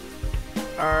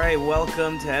All right,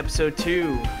 welcome to episode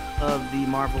 2 of the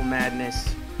Marvel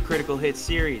Madness Critical Hit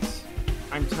series.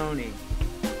 I'm Tony,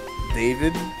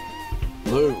 David,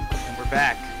 Luke. and we're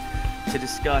back to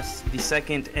discuss the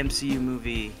second MCU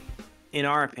movie, in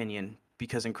our opinion,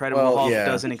 because Incredible Hulk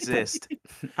doesn't exist.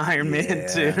 Iron Man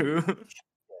 2. The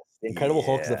Incredible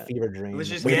Hulk is a fever dream. Let's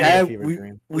just we get have it. we,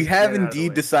 Let's we get have it out of the way.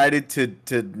 indeed decided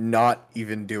to not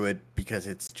even do it because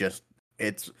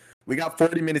we got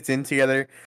 40 minutes in together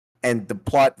and the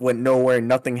plot went nowhere,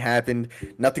 nothing happened,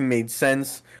 nothing made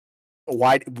sense.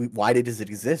 Why does it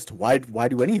exist? Why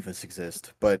do any of us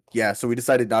exist? But yeah, so we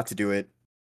decided not to do it.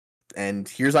 And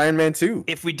here's Iron Man 2.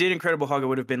 If we did Incredible Hulk, it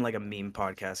would have been like a meme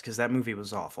podcast because that movie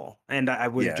was awful, and I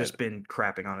would have just been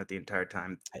crapping on it the entire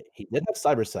time. He did have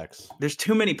cyber sex. There's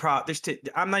too many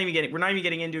we're not even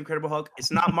getting into Incredible Hulk. It's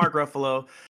not Mark Ruffalo.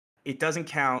 It doesn't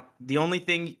count. The only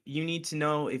thing you need to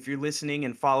know if you're listening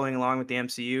and following along with the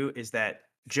MCU is that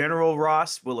General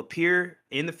Ross will appear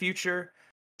in the future.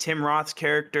 Tim Roth's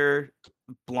character,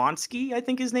 Blonsky, I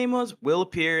think his name was, will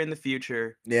appear in the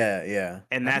future. Yeah.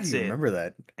 And How that's do you it. Remember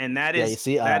that? And that Yeah, is you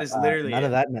see, that is literally none it.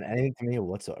 of that meant anything to me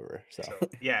whatsoever. So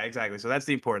Yeah, exactly. So that's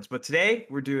the importance. But today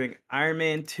we're doing Iron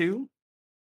Man 2,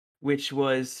 which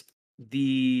was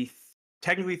the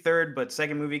technically third but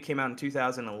second movie, came out in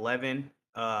 2011.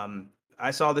 I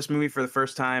saw this movie for the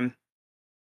first time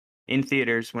in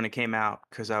theaters when it came out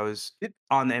because I was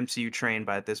on the MCU train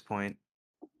by this point.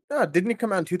 No, didn't it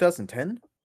come out in 2010?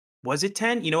 Was it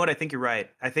 10? You know what? I think you're right.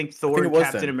 I think Thor it and was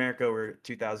Captain 10. America were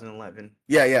 2011.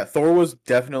 Yeah. Thor was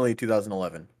definitely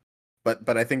 2011.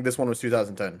 But I think this one was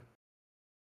 2010.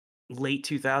 Late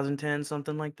 2010,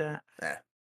 something like that. Eh.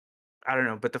 I don't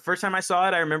know. But the first time I saw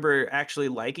it, I remember actually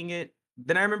liking it.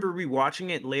 Then I remember rewatching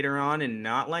it later on and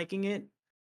not liking it.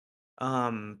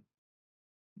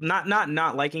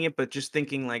 Not liking it, but just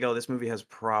thinking like, oh, this movie has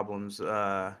problems.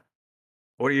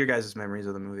 What are your guys' memories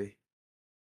of the movie?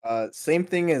 Same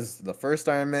thing as the first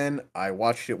Iron Man. I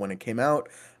watched it when it came out.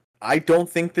 I don't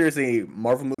think there's a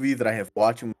Marvel movie that I have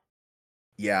watched.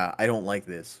 Yeah, I don't like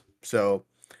this. So,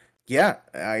 yeah,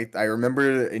 I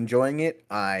remember enjoying it.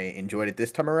 I enjoyed it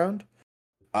this time around.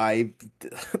 There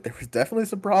was definitely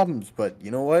some problems, but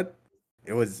you know what?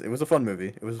 It was a fun movie.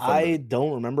 It was a fun movie.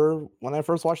 don't remember when I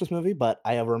first watched this movie, but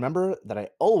I remember that I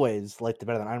always liked it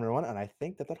better than Iron Man 1, and I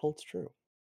think that holds true.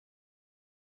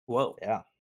 Whoa. Yeah.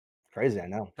 Crazy, I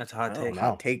know. That's a hot take.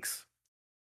 Hot takes.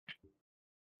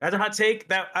 That's a hot take.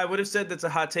 That I would have said that's a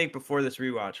hot take before this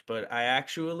rewatch, but I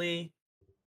actually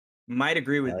might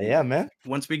agree with you. Yeah, man.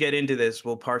 Once we get into this,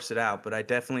 we'll parse it out. But I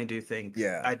definitely do think.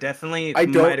 Yeah. I I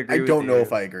might agree. I don't know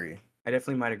if I agree. I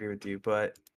definitely might agree with you,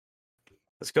 but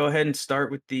let's go ahead and start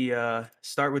with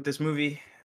this movie,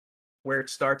 where it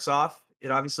starts off.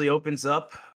 It obviously opens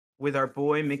up with our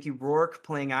boy Mickey Rourke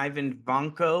playing Ivan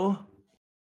Vanko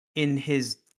in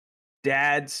his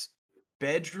dad's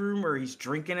bedroom, or he's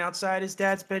drinking outside his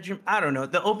dad's bedroom. I don't know.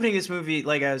 The opening of this movie,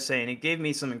 like I was saying, it gave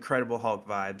me some Incredible Hulk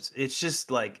vibes. It's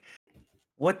just like,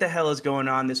 what the hell is going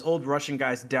on? This old Russian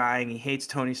guy's dying. He hates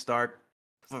Tony Stark.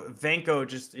 Vanko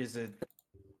just is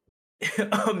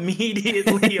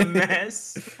immediately a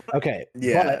mess. Okay,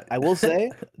 Yeah. but I will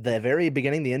say the very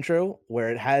beginning, the intro,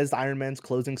 where it has Iron Man's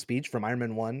closing speech from Iron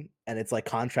Man 1, and it's like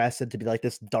contrasted to be like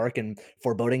this dark and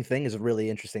foreboding thing, is a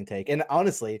really interesting take. And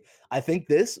honestly, I think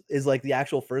this is like the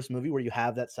actual first movie where you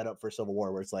have that set up for Civil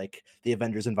War, where it's like the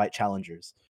Avengers invite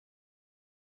challengers.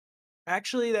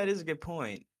 Actually, that is a good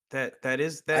point. That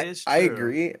is true. I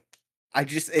agree. I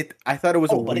thought it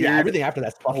was a But weird. yeah, everything after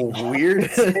that's fucking weird.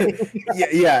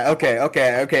 yeah. Okay.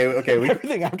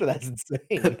 Everything after that's insane.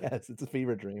 Yes, it's a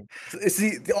fever dream.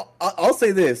 See, I'll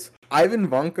say this: Ivan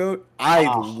Vanko, I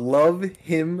love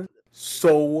him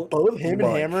so. Both him much.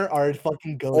 and Hammer are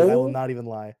fucking gold. I will not even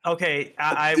lie. Okay, Dude.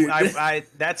 I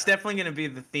that's definitely going to be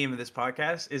the theme of this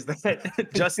podcast. Is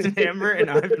that Justin Hammer and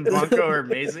Ivan Vanko are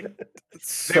amazing.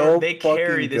 They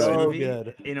carry this good.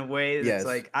 movie in a way that's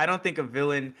like, I don't think a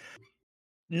villain.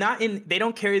 They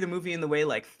don't carry the movie in the way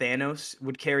like Thanos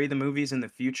would carry the movies in the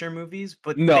future movies,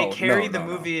 but they carry the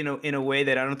movie in a way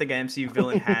that I don't think an MCU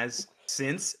villain has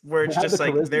since, where it's just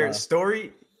like their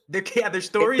story. Their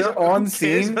stories are on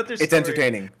scene. It's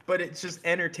entertaining, but it's just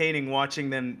entertaining watching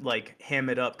them like ham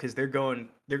it up because they're going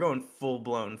full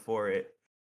blown for it.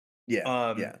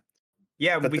 Yeah.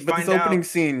 But we find out opening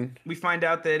scene. We find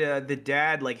out that the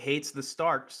dad like hates the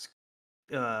Starks.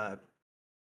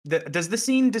 Does the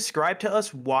scene describe to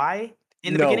us why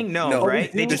in the beginning? No,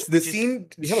 right? The scene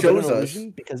shows us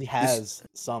because he has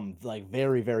some like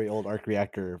very, very old arc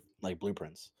reactor like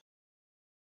blueprints.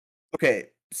 Okay,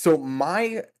 so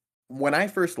when I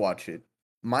first watched it,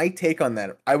 my take on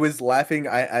that, I was laughing.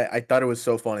 I thought it was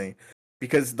so funny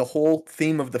because the whole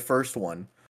theme of the first one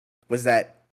was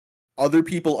that other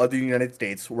people other than the United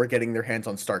States were getting their hands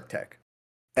on Stark tech.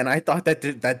 And I thought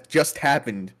that just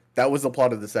happened. That was the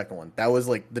plot of the second one. That was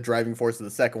like the driving force of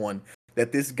the second one,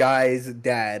 that this guy's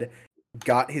dad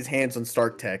got his hands on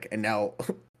Stark tech, and now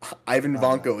Ivan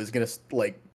Vanko is going to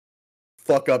like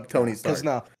fuck up Tony Stark. Because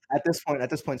no, at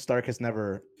this point, Stark has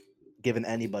never given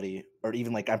anybody, or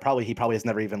even like he probably has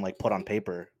never even like put on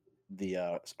paper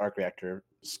the arc reactor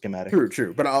schematic.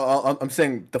 True. But I'm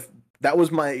saying that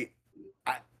was my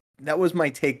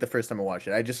take the first time I watched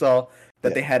it. I just saw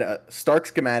that they had a Stark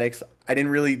schematics. I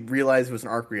didn't really realize it was an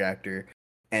arc reactor,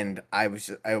 and I was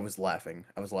laughing.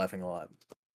 I was laughing a lot.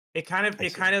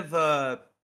 The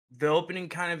opening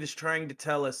kind of is trying to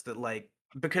tell us that, like,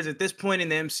 because at this point in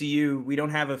the MCU, we don't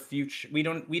have a future. We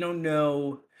don't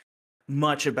know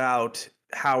much about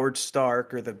Howard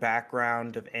Stark or the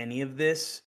background of any of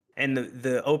this. And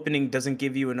the opening doesn't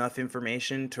give you enough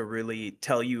information to really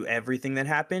tell you everything that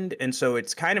happened. And so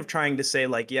it's kind of trying to say,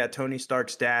 like, yeah, Tony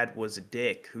Stark's dad was a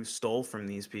dick who stole from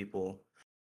these people.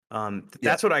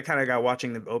 That's what I kind of got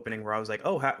watching the opening, where I was like,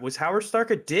 oh, was Howard Stark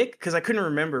a dick? Because I couldn't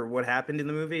remember what happened in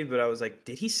the movie, but I was like,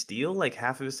 did he steal like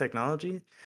half of his technology?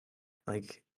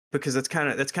 Like, because that's kind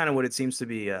of what it seems to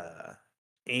be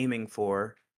aiming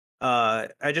for.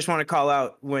 I just want to call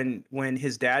out when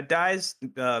his dad dies,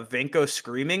 Vanko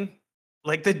screaming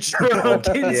like the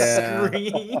drunken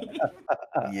scream.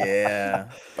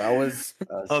 Yeah, that was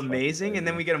amazing. And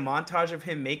then we get a montage of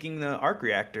him making the arc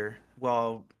reactor.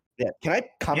 Well, yeah. Can I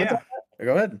comment on that?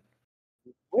 Go ahead.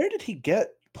 Where did he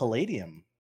get palladium?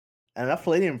 Enough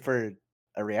palladium for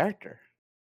a reactor?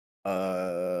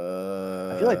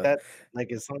 I feel like that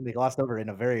is something they glossed over in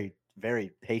a very, very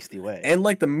hasty way. And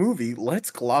like the movie, let's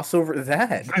gloss over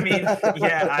that. I mean,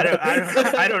 yeah,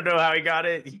 I don't know how he got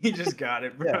it. He just got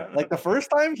it, bro. Yeah, like the first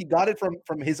time he got it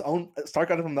from his own. Stark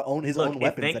got it from his own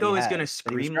weapons. If Vanko is gonna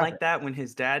scream like that when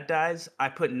his dad dies, I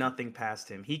put nothing past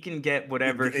him. He can get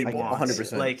whatever he wants.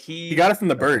 100%. Like he got it from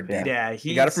the bird. Yeah,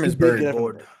 he got it from his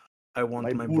bird. I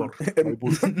want my bird.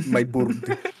 My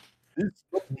bird. It's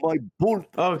my bird.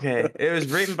 Okay, it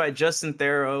was written by Justin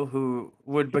Theroux, who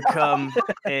would become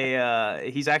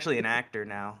he's actually an actor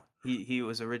now. He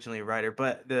was originally a writer,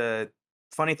 but the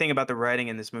funny thing about the writing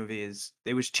in this movie is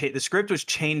the script was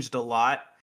changed a lot,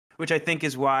 which I think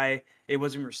is why it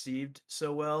wasn't received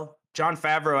so well. Jon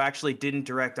Favreau actually didn't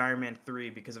direct Iron Man 3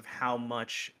 because of how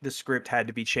much the script had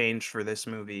to be changed for this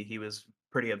movie. He was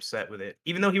pretty upset with it,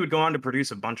 even though he would go on to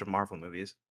produce a bunch of Marvel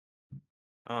movies.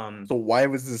 So why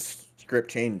was this script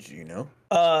changed, you know?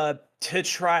 Because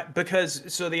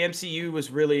the MCU was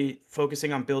really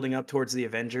focusing on building up towards the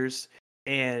Avengers,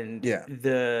 and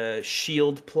the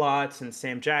Shield plots and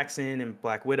Sam Jackson and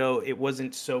Black Widow, it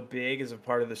wasn't so big as a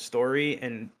part of the story,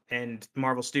 and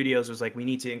Marvel Studios was like, we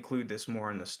need to include this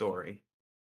more in the story.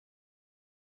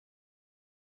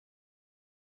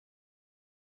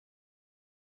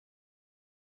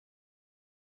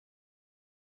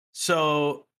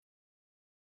 So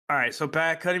all right, so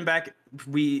cutting back,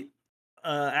 we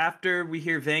after we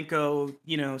hear Vanko,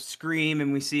 scream,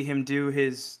 and we see him do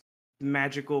his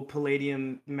magical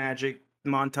palladium magic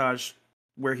montage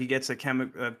where he gets a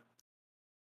chemical.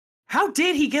 How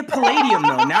did he get palladium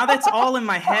though? Now that's all in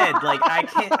my head. Like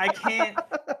I can't.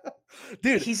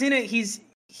 Dude, he's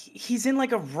in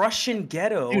like a Russian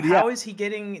ghetto. Dude, How is he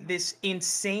getting this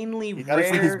insanely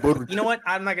rare? You know what?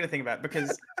 I'm not gonna think about it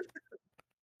because.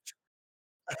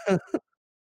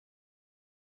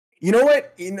 You know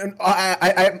what?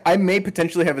 I may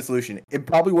potentially have a solution. It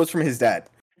probably was from his dad.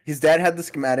 His dad had the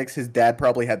schematics. His dad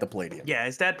probably had the palladium. Yeah,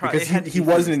 his dad probably because he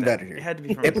wasn't invented here. It had to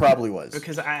be from it probably was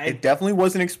because it definitely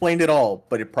wasn't explained at all,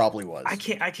 but it probably was. I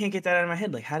can't get that out of my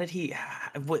head. Like, how did he?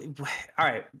 All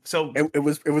right, so it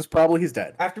was probably his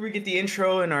dad. After we get the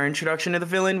intro and our introduction to the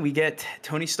villain, we get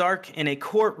Tony Stark in a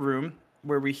courtroom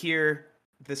where we hear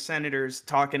the senators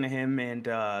talking to him and.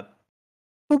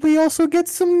 But we also get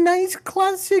some nice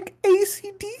classic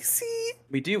AC/DC.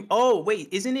 We do. Oh, wait,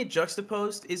 isn't it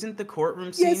juxtaposed? Isn't the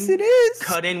courtroom scene Yes, it is.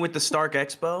 cut in with the Stark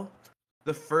Expo?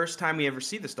 The first time we ever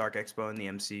see the Stark Expo in the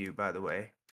MCU, by the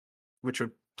way, which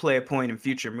would play a point in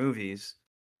future movies.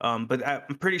 But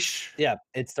I'm pretty sure. Yeah,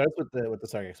 it starts with the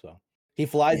Stark Expo. He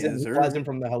flies in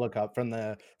from the helicopter from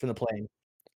the plane.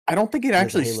 I don't think it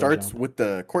actually starts with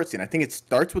the court scene. I think it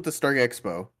starts with the Stark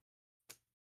Expo,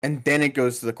 and then it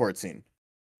goes to the court scene.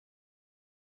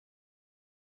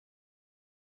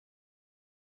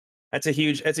 That's a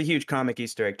huge comic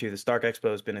Easter egg too. The Stark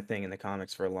Expo has been a thing in the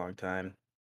comics for a long time.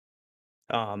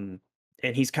 And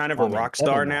he's kind of a rock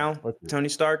star now, Tony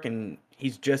Stark, and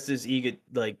he's just as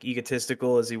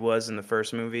egotistical as he was in the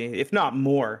first movie, if not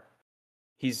more.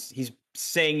 he's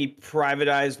saying he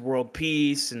privatized world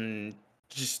peace and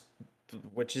just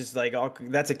which is like all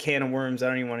that's a can of worms I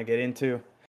don't even want to get into.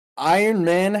 Iron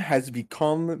Man has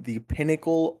become the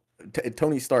pinnacle.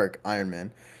 Tony Stark, Iron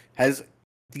Man, has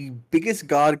the biggest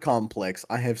god complex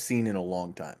I have seen in a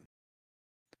long time,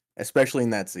 especially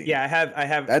in that scene. Yeah, I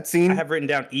have That scene. I have written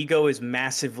down ego is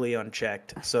massively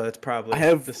unchecked, so that's probably I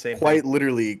have the same quite thing.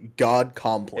 literally god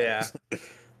complex. Yeah.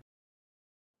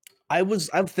 I was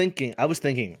thinking,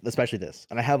 especially this,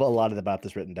 and I have a lot about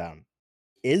this written down.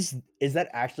 Is that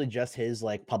actually just his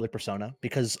like public persona?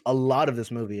 Because a lot of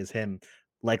this movie is him,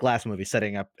 like last movie,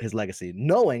 setting up his legacy,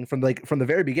 knowing from the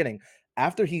very beginning,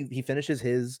 after he finishes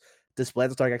his display at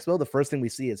the Stark Expo, the first thing we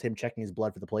see is him checking his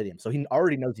blood for the palladium. So he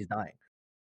already knows he's dying.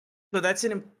 So that's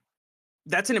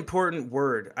an important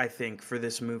word, I think, for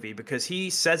this movie because he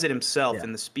says it himself Yeah.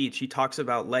 in the speech. He talks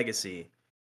about legacy.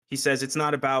 He says it's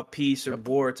not about peace or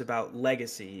war, it's about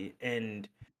legacy. And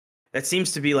that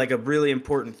seems to be like a really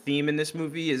important theme in this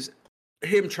movie is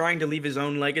him trying to leave his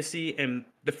own legacy. And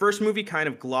the first movie kind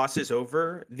of glosses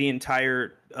over the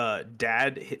entire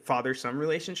father-son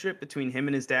relationship between him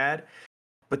and his dad.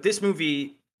 But this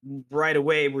movie, right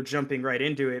away, we're jumping right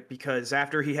into it because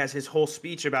after he has his whole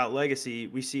speech about legacy,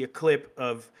 we see a clip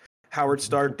of Howard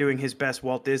Stark doing his best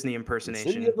Walt Disney City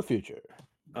impersonation. of the future.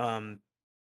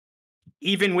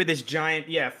 Even with his giant,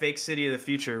 fake City of the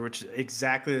Future, which is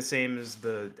exactly the same as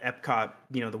the Epcot,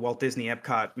 the Walt Disney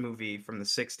Epcot movie from the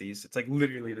 60s. It's like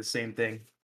literally the same thing,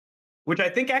 which I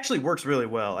think actually works really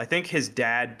well. I think his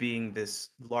dad being this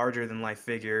larger than life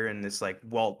figure and this like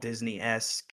Walt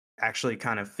Disney-esque actually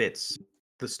kind of fits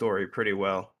the story pretty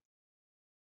well.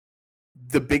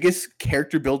 The biggest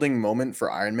character building moment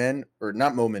for Iron Man, or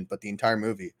not moment, but the entire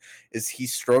movie, is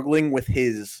he's struggling with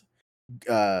his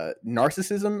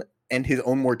narcissism and his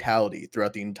own mortality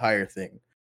throughout the entire thing.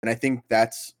 And I think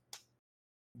that's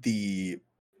the...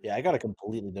 Yeah, I got a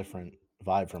completely different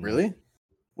vibe from it. Really?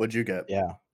 What'd you get?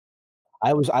 Yeah.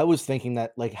 I was thinking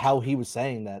that like how he was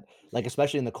saying that, like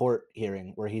especially in the court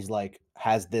hearing where he's like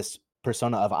has this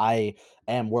persona of I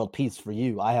am world peace for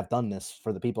you. I have done this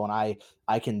for the people and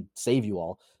I can save you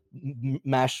all.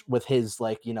 Mash with his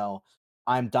like,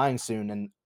 I'm dying soon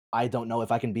and I don't know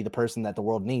if I can be the person that the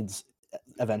world needs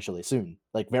eventually soon,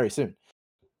 like very soon.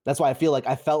 That's why I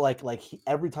felt like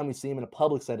every time we see him in a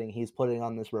public setting, he's putting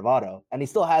on this bravado, and he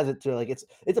still has it to like it's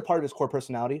a part of his core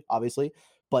personality, obviously.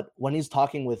 But when he's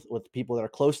talking with people that are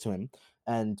close to him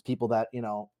and people that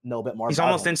know a bit more, he's about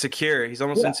almost him, insecure. He's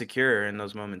almost insecure in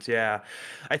those moments. Yeah,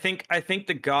 I think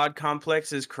the God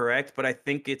complex is correct, but I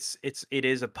think it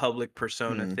is a public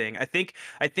persona thing. I think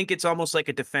it's almost like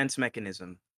a defense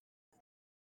mechanism.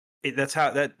 That's how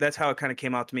it kind of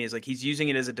came out to me is like he's using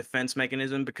it as a defense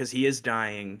mechanism because he is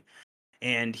dying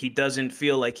and he doesn't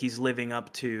feel like he's living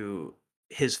up to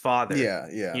his father. Yeah.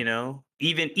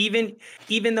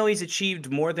 Even though he's achieved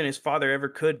more than his father ever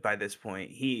could by this point,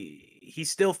 he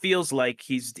still feels like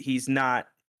he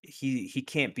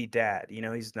can't be dad.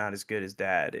 He's not as good as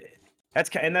dad. That's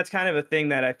kind of a thing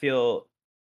that I feel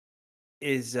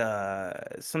is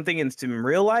something in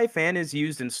real life and is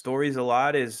used in stories a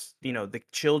lot is the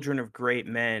children of great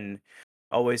men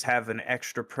always have an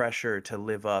extra pressure to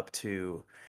live up to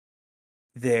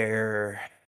their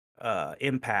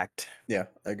impact. Yeah,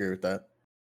 I agree with that.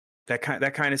 That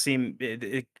kind of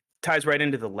it ties right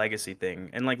into the legacy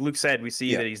thing. And like Luke said, we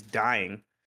see that he's dying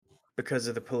because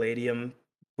of the palladium,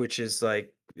 which is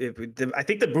like I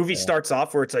think the movie starts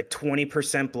off where it's like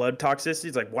 20% blood toxicity.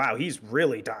 It's like, wow, he's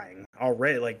really dying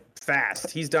already, like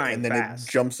fast. He's dying and then fast.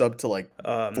 It jumps up to like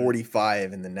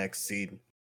 45 in the next scene.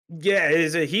 Yeah,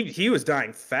 he was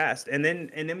dying fast. And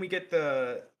then we get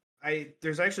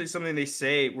there's actually something they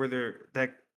say where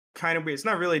that kind of weird. It's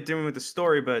not really doing with the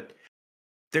story, but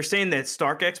they're saying that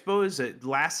Stark Expo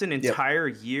lasts an entire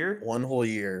year. One whole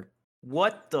year.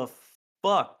 What the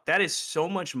fuck? That is so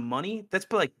much money. That's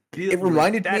like it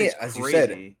reminded me, as you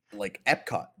said, like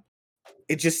Epcot.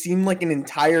 It just seemed like an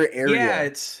entire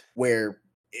area where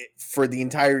for the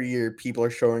entire year people are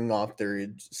showing off their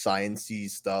science-y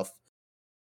stuff.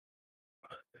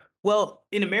 Well,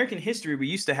 in American history, we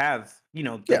used to have, the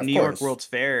New York World's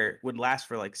Fair would last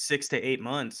for like 6 to 8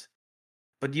 months.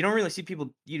 But you don't really see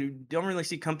don't really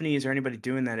see companies or anybody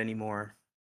doing that anymore.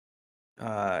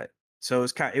 So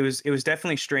it was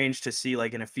definitely strange to see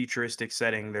like in a futuristic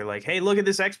setting, they're like, hey, look at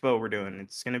this expo we're doing.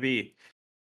 It's going to be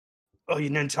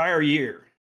an entire year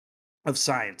of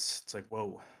science. It's like,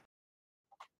 whoa.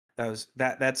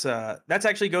 That's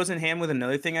actually goes in hand with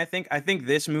another thing. I think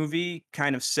this movie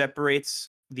kind of separates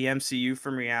the MCU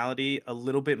from reality a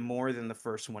little bit more than the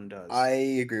first one does. I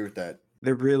agree with that.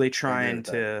 They're really trying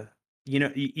to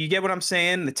you get what I'm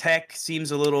saying. The tech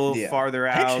seems a little Yeah. farther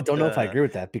I actually out. don't know if I agree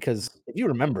with that because if you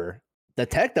remember, the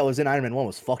tech that was in Iron Man 1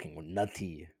 was fucking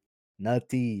nutty.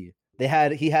 Nutty. He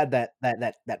had that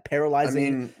paralyzing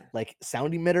I mean, like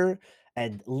sound emitter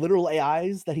and literal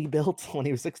AIs that he built when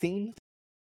he was 16.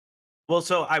 Well,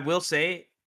 so I will say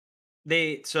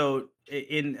in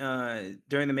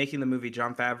during the making of the movie,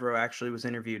 Jon Favreau actually was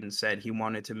interviewed and said he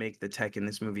wanted to make the tech in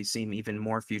this movie seem even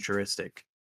more futuristic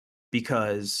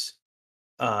because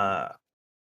and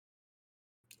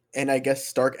I guess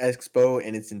Stark Expo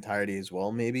in its entirety as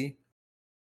well, maybe.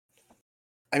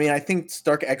 I mean, I think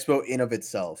Stark Expo in of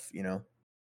itself, you know.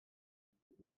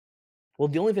 Well,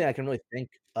 the only thing I can really think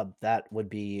of that would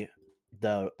be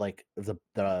the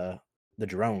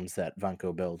drones that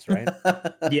Vanko builds, right?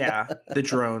 yeah, the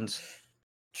drones.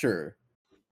 Sure.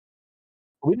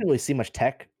 We didn't really see much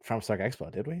tech from Stark Expo,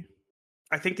 did we?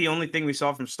 I think the only thing we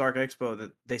saw from Stark Expo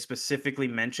that they specifically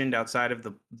mentioned outside of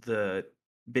the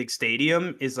big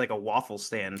stadium is like a waffle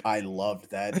stand. I loved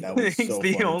that. That was It's so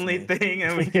the funny only to me. thing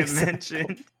that we can Exactly.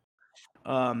 mention.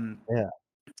 Yeah.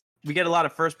 We get a lot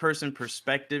of first person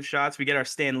perspective shots. We get our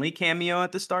Stan Lee cameo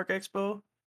at the Stark Expo.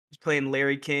 He's playing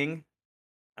Larry King.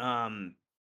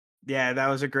 Yeah, that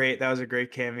was a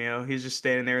great cameo. He's just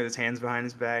standing there with his hands behind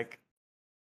his back.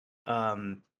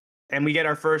 And we get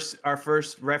our first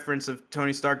reference of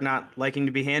Tony Stark not liking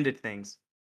to be handed things.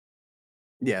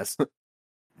 Yes.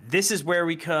 This is where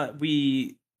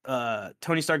Tony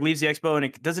Stark leaves the expo and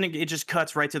it just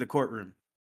cuts right to the courtroom.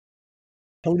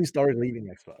 Tony Stark leaving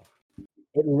the expo.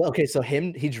 Okay, so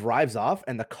he drives off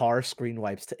and the car screen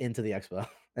wipes into the expo.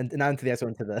 And not into the expo,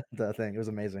 into the thing. It was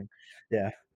amazing. Yeah.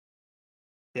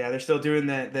 Yeah, they're still doing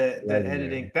the Legendary.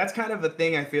 editing. That's kind of a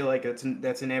thing I feel like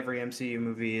that's in every MCU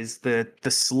movie is the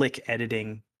slick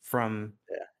editing from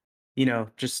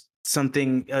just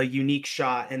something, a unique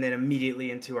shot and then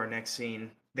immediately into our next scene.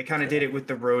 They kind of did it with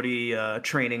the Rhodey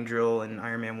training drill in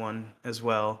Iron Man 1 as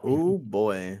well. Oh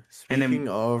boy. Speaking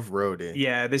of Rhodey.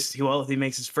 Yeah, he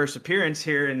makes his first appearance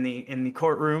here in the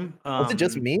courtroom. Was it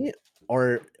just me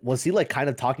or was he like kind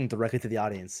of talking directly to the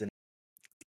audience?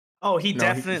 Oh, he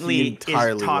definitely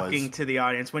is talking was. to the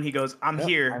audience when he goes, I'm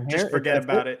here. Just forget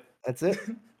about it. That's it.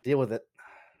 Deal with it.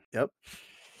 Yep.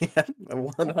 Yeah,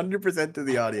 100% to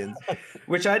the audience.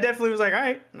 Which I definitely was like, all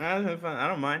right, I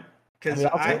don't mind. Because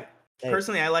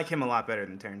personally, I like him a lot better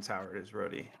than Terrence Howard as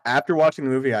Rhodey. After watching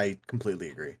the movie, I completely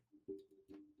agree.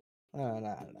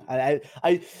 No.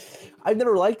 I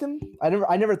never liked him. I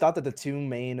never thought that the two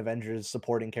main Avengers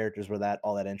supporting characters were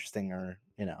all that interesting or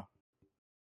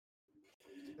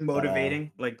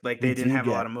motivating. Like they didn't have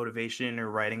a lot of motivation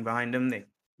or writing behind them. That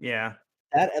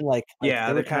and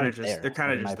they're kind of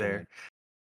just there.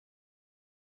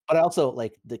 But I also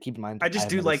keep in mind. I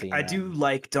do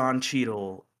like Don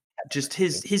Cheadle. Just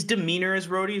his demeanor as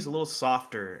Rhodey is a little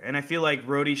softer, and I feel like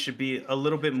Rhodey should be a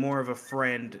little bit more of a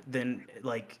friend than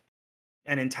like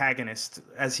an antagonist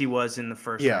as he was in the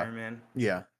first Iron Man.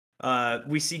 Yeah.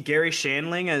 We see Gary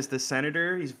Shandling as the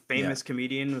senator. He's a famous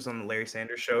comedian. Was on the Larry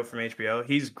Sanders Show from HBO.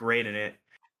 He's great in it.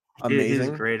 Amazing.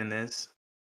 He's great in this.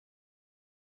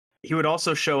 He would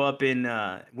also show up in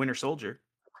Winter Soldier.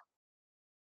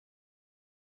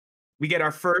 We get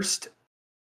our first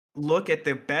look at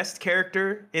the best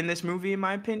character in this movie, in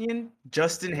my opinion,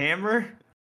 Justin Hammer,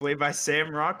 played by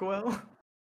Sam Rockwell.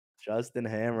 Justin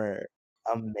Hammer,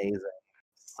 amazing,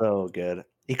 so good.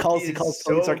 He calls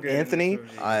Tony Stark Anthony.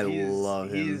 I love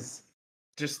him. He's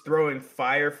just throwing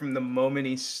fire from the moment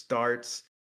he starts.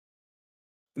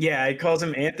 Yeah, he calls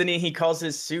him Anthony. He calls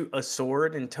his suit a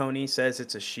sword, and Tony says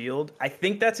it's a shield. I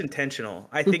think that's intentional.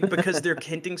 I think because they're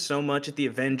hinting so much at the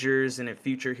Avengers and at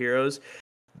future heroes.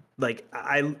 Like,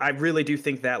 I really do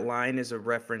think that line is a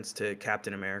reference to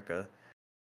Captain America.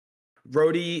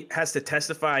 Rhodey has to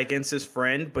testify against his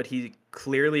friend, but he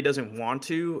clearly doesn't want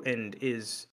to, and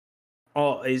is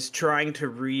trying to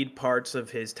read parts of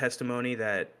his testimony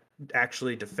that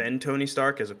actually defend Tony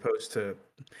Stark as opposed to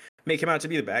make him out to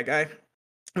be the bad guy.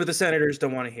 But the senators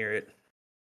don't want to hear it.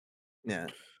 Yeah.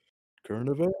 Current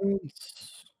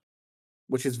events.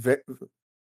 Which is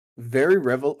very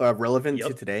relevant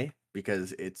to today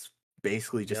because it's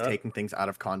basically just taking things out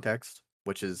of context,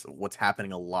 which is what's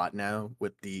happening a lot now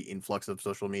with the influx of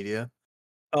social media.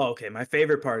 Oh, okay. My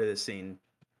favorite part of this scene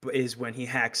is when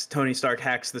Tony Stark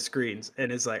hacks the screens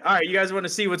and is like, all right, you guys want to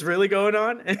see what's really going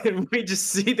on? And we just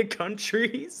see the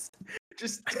countries.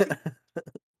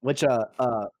 Which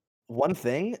one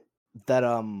thing that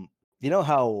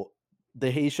how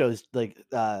he shows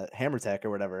Hammer Tech or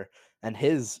whatever, and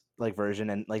his version,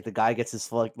 and the guy gets his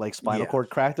spinal cord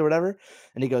cracked or whatever,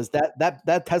 and he goes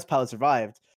that test pilot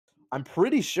survived. I'm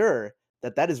pretty sure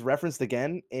that is referenced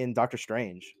again in Doctor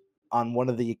Strange on one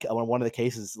of the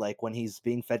cases, like when he's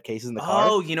being fed cases in the car.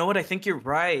 Oh, you know what? I think you're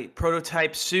right.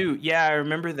 Prototype suit. Yeah, I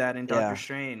remember that in Doctor Yeah.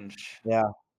 Strange. Yeah,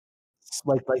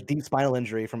 like deep spinal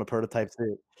injury from a prototype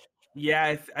suit.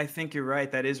 Yeah, I think you're right.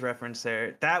 That is referenced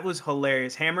there. That was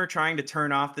hilarious. Hammer trying to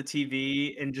turn off the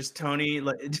TV and just Tony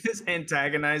like just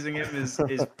antagonizing him is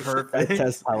That perfect.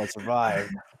 test pilot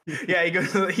survived. Yeah, he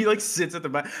goes. He like sits at the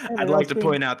back. I'd like to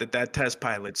point out that test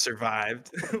pilot survived.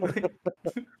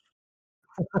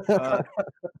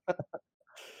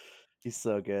 He's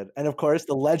so good, and of course,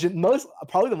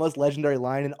 probably the most legendary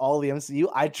line in all the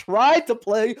MCU. I tried to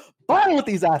play ball with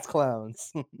these ass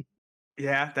clowns.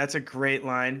 Yeah, that's a great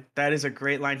line. That is a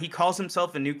great line. He calls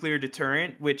himself a nuclear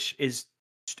deterrent, which is,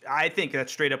 I think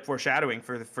that's straight up foreshadowing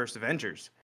for the first Avengers.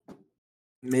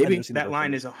 Maybe That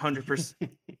line is 100%.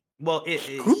 Well,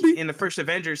 Could be. in the first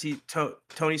Avengers,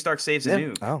 Tony Stark saves a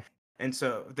nuke, Oh, and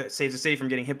so that saves the city from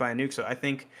getting hit by a nuke. So I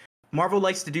think Marvel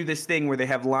likes to do this thing where they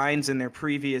have lines in their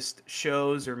previous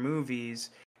shows or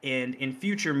movies, and in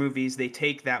future movies they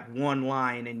take that one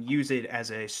line and use it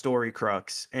as a story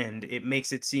crux, and it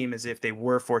makes it seem as if they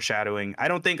were foreshadowing. I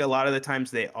don't think a lot of the times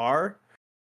they are.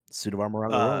 suit of armor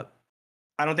on the world.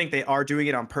 I don't think they are doing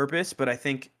it on purpose, but I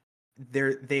think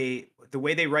the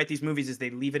way they write these movies is they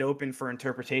leave it open for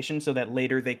interpretation so that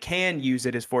later they can use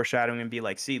it as foreshadowing and be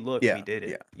like, see, look, we did it.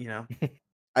 Yeah. You know?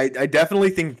 I definitely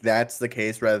think that's the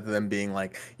case rather than being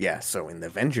like, yeah, so in the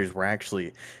Avengers we're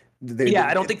actually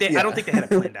I don't think they had it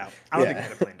planned out. I don't think they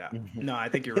had it planned out. Mhm. No, I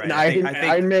think you're right. In I think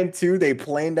Iron Man 2, they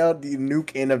planned out the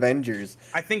nuke in Avengers.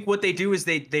 I think what they do is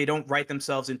they don't write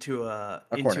themselves into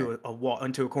corner. a wall,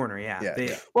 into a corner. Yeah.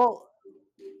 Yeah. Well,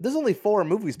 there's only 4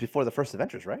 movies before the first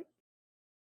Avengers, right?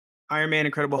 Iron Man,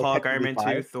 Incredible Like, Hulk, Iron Man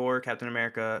technically 2, 5. Thor, Captain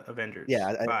America, Avengers. Yeah,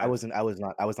 I 5. was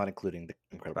not including the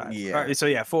Incredible 5. Hulk. Yeah. All right, so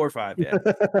yeah, 4 or 5. Yeah.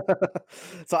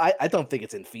 So I don't think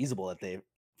it's infeasible that they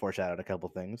foreshadowed a couple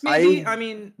things. Maybe. I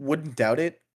mean, Wouldn't doubt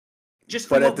it. just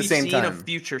but from at what the we've same seen time- of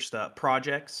future stuff,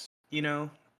 projects, you know,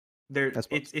 there I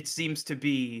suppose. it seems to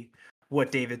be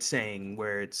what David's saying,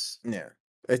 where it's Yeah.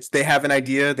 It's they have an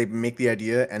idea, they make the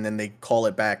idea, and then they call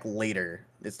it back later.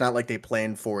 It's not like they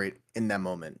planned for it in that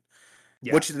moment.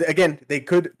 yeah. Which again, they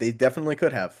definitely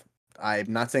could have.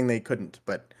 I'm not saying they couldn't,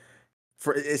 but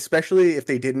for especially if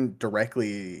they didn't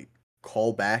directly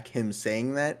call back him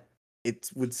saying that, it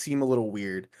would seem a little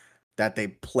weird that they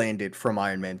planned it from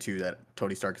Iron Man 2 that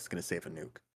Tony Stark is going to save a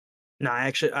nuke. No,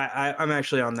 I'm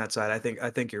actually on that side. I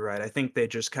think you're right. I think they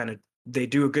just kind of they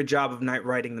do a good job of not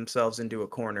writing themselves into a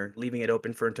corner, leaving it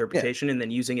open for interpretation, and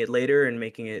then using it later and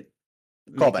making it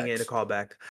a Callbacks.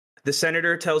 callback. The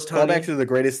senator tells Tony, Callbacks are the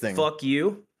greatest thing. "Fuck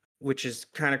you," which is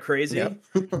kind of crazy. Yep.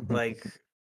 Like,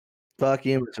 Fuck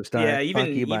you, Mr. Stark. yeah, Fuck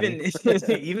you, buddy.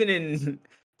 even in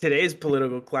today's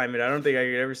political climate, I don't think I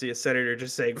could ever see a senator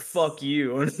just saying "fuck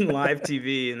you" on live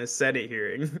TV in a Senate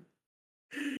hearing.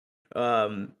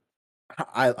 I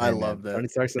Hey, love man, Tony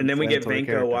that. Stark's a And then we get mandatory Vanko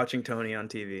character. watching Tony on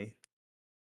TV,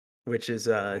 which is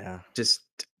Yeah.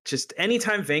 just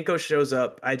anytime Vanko shows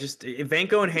up,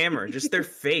 Vanko and Hammer, just their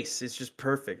face is just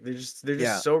perfect. They're just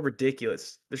Yeah. so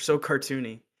ridiculous. They're so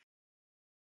cartoony.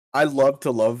 I love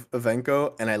to love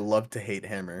Evenko and I love to hate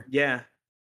Hammer. Yeah.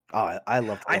 Oh, I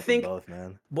love I think- both,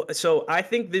 man. So I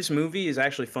think this movie is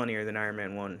actually funnier than Iron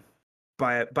Man 1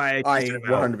 by a I decent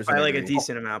amount. 100% By like a agree.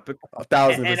 decent amount. But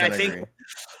 1000% And I think- agree.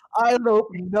 I don't know if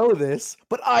you know this,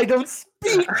 but I don't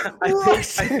speak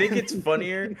I think it's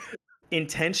funnier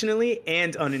intentionally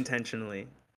and unintentionally.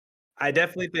 I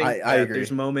definitely think I that agree.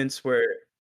 there's moments where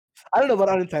I don't know about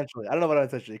unintentionally.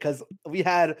 Because we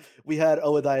had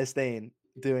Obadiah Stane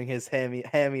doing his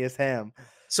hammiest ham.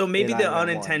 so maybe in the Iron Man 1,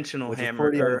 unintentional which is hammer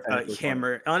pretty or unintentionally funny.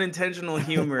 hammer unintentional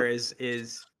humor is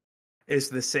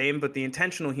the same, but the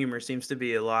intentional humor seems to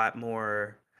be a lot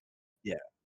more. Yeah.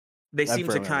 They I'm seem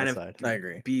to firmly on kind that of side. I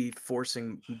agree. be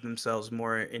forcing themselves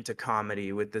more into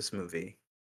comedy with this movie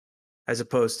as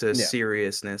opposed to Yeah.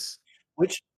 seriousness.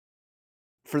 Which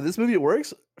for this movie it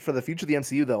works. For the future of the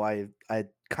MCU though, I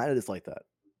kind of dislike that.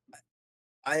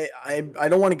 I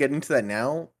don't want to get into that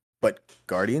now, but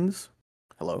Guardians?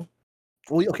 Hello?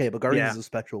 Well, okay, but Guardians Yeah. is a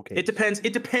spectral case.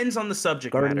 It depends on the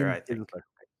subject Guardians matter, I is a think. spectral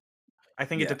case. I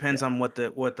think Yeah, it depends on what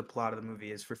the plot of the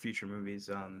movie is for future movies.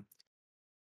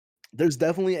 There's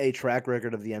definitely a track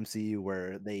record of the MCU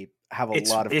where they have a It's-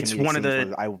 lot of it's comedic one of scenes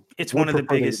the- where I It's would one of the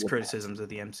prefer they biggest would not. criticisms of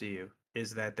the MCU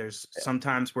is that there's Yeah.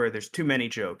 sometimes where there's too many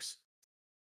jokes.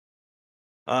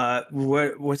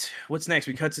 What's next?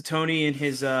 We cut to Tony in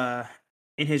his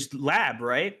lab,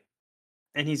 right?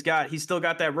 And he's still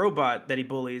got that robot that he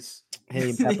bullies.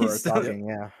 Hey, Pepper are He's still- talking,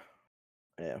 yeah.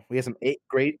 Yeah, we have some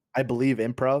great, I believe,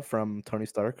 improv from Tony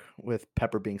Stark with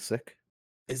Pepper being sick.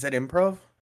 Is that improv?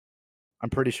 I'm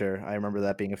pretty sure I remember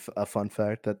that being a fun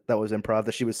fact that was improv,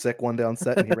 that she was sick one day on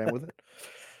set and he ran with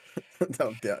it.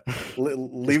 No, yeah.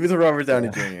 Leave it to Robert Downey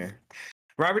Yeah. Jr.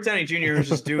 Robert Downey Jr. was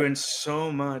just doing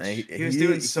so much. He was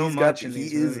doing so he's much got- in he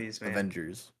these is movies, man.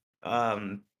 Avengers.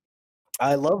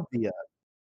 I love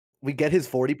we get his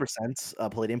 40%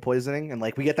 palladium poisoning, and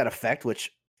like we get that effect,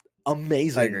 which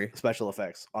amazing agree. special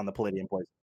effects on the palladium poison.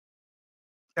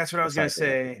 That's what I was gonna Aside from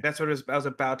that, say. That's what I was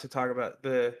about to talk about.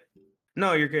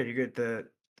 No, you're good. You're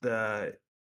good.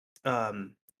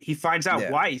 He finds out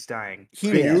Yeah. why he's dying.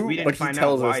 He Because knew, we didn't but he find out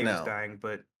tells us why he was now. dying,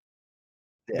 but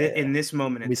Yeah, in this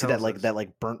moment, it we see tells that us. that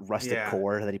like burnt rustic Yeah.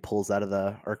 core that he pulls out of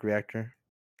the arc reactor.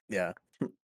 Yeah. Ugh.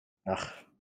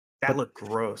 That but- looked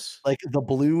gross. Like the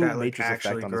blue That looked matrix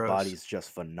actually effect on his body gross. is just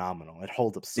phenomenal. It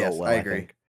holds up so Yes, well. I agree.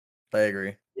 think. I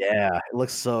agree. Yeah, it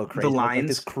looks so crazy. Like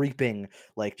this lines. creeping,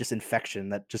 like just infection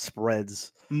that just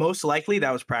spreads. Most likely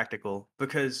that was practical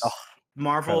because Oh,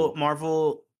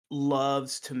 Marvel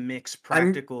loves to mix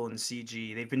practical and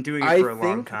CG. They've been doing it I for a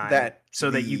long think time, that so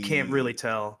that you can't really the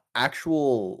tell.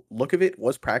 Actual look of it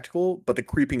was practical, but the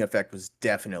creeping effect was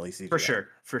definitely CGI.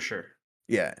 For sure.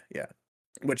 Yeah, yeah.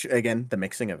 Which again, the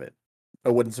mixing of it.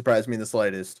 It wouldn't surprise me in the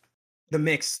slightest. The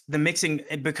mixing,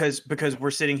 because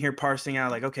we're sitting here parsing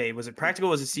out like, okay, was it practical?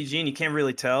 Was it CG? And you can't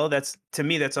really tell. That's, to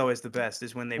me, that's always the best,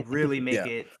 is when they really make Yeah.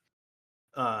 it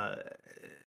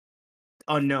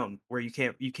unknown, where you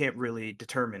can't really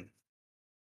determine.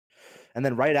 And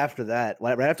then right after that,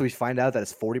 right after we find out that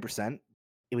it's 40%,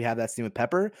 we have that scene with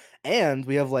Pepper, and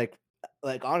we have like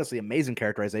honestly amazing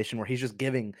characterization where he's just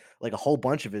giving like a whole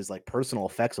bunch of his like personal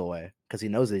effects away because he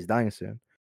knows that he's dying soon.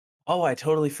 Oh, I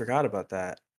totally forgot about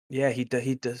that. Yeah, he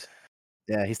does.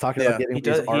 Yeah, he's talking Yeah, about getting He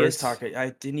his does. He is art. talking. I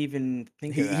didn't even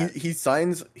think of that. He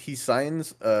signs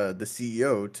the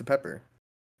CEO to Pepper.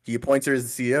 He appoints her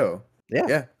as the CEO. Yeah.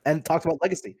 Yeah. And talks about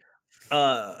legacy.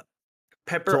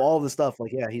 Pepper. So all the stuff,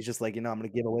 like, yeah, he's just like, I'm gonna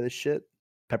give away this shit.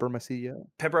 Pepper, my CEO.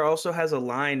 Pepper also has a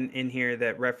line in here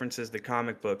that references the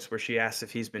comic books where she asks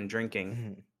if he's been drinking,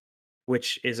 Mhm.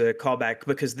 which is a callback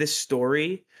because this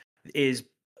story is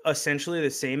essentially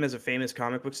the same as a famous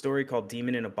comic book story called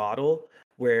Demon in a Bottle,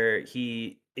 where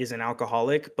he is an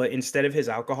alcoholic, but instead of his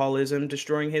alcoholism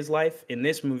destroying his life, in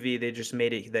this movie they just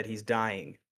made it that he's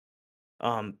dying.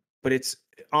 But it's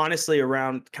honestly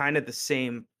around kind of the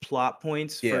same plot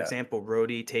points. For Yeah. example,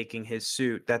 Rhodey taking his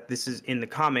suit. That this is in the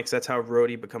comics. That's how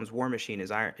Rhodey becomes War Machine.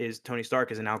 Is Tony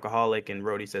Stark is an alcoholic, and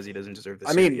Rhodey says he doesn't deserve the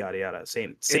suit. mean, Yada yada.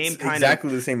 Same It's kind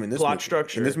exactly the same in this plot movie.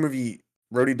 structure. In this movie,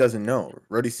 Rhodey doesn't know.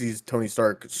 Rhodey sees Tony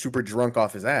Stark super drunk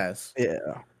off his ass. Yeah.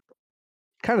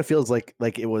 Kind of feels like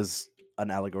it was an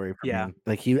allegory for Yeah. me.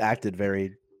 Like he acted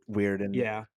very weird, and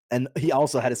Yeah, and he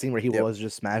also had a scene where he Yep. was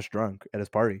just smash drunk at his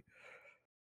party.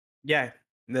 yeah.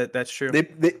 That's true. They,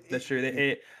 That's true.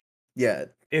 yeah,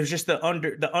 It was just the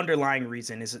underlying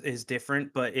reason is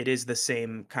different, but it is the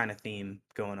same kind of theme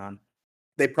going on.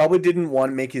 they probably didn't want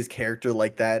to make his character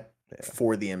like that Yeah.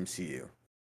 for the MCU.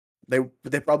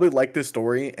 They probably liked the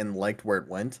story and liked where it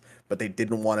went, but they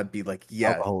didn't want to be like,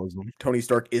 yeah, Alcoholism. Tony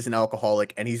Stark is an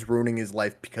alcoholic and he's ruining his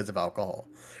life because of alcohol.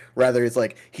 Rather, it's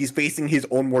like he's facing his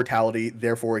own mortality,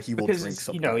 therefore he will drink Because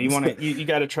sometimes. you want to you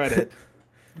got to try to.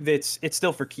 It's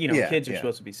still for Yeah, kids are yeah.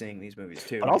 supposed to be seeing these movies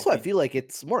too. But also, I feel like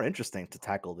it's more interesting to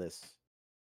tackle this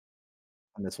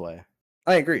in this way.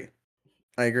 I agree.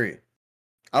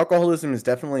 Alcoholism is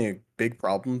definitely a big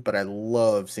problem, but I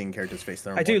love seeing characters face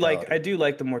their own I do mortality.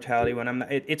 like the mortality one. I'm not,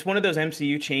 it's one of those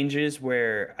MCU changes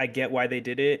where I get why they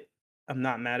did it. I'm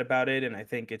not mad about it, and I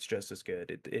think it's just as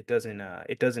good. It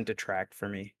doesn't detract for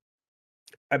me.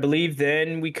 I believe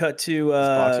then we cut to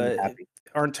Boxing with Happy.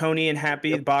 aren't Tony and Happy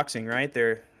Yep. boxing, right?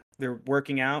 They're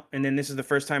working out, and then this is the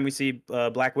first time we see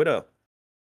Black Widow,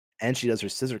 And she does her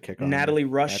scissor kick on Natalie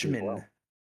Happy as Rushman. well.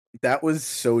 That was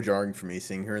so jarring for me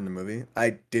seeing her in the movie.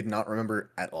 I did not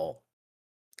remember at all.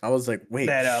 I was like, wait.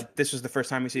 That this was the first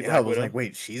time we see yeah, Black I was Widow. like,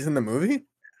 wait, she's in the movie?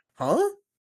 Huh?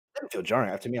 It didn't feel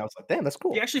jarring to me. I was like, damn, that's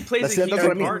cool. He actually plays That's a it, huge that's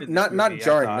what I mean. part in this Not movie, I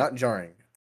jarring, thought. not jarring.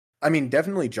 I mean,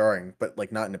 definitely jarring, but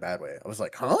like not in a bad way. I was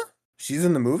like, huh? She's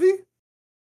in the movie?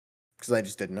 Because I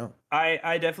just didn't know.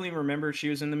 I definitely remember she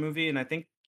was in the movie, and I think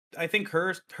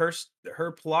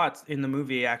her plot in the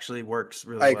movie actually works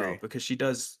really I well agree. because she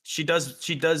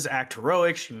does act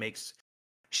heroic.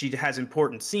 She has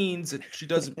important scenes, and she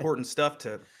does important stuff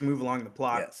to move along the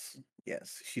plot.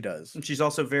 Yes, she does. And she's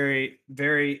also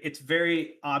it's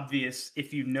very obvious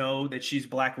if you know that she's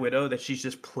Black Widow that she's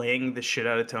just playing the shit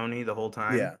out of Tony the whole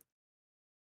time. Yeah.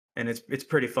 and it's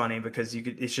pretty funny because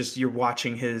it's just you're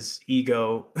watching his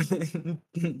ego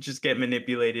just get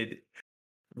manipulated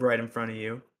right in front of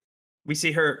you. We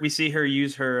see her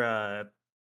use her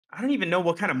I don't even know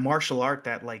what kind of martial art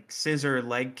that like scissor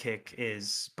leg kick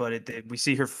is, but we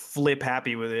see her flip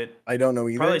happy with it. I don't know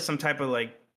either. Probably some type of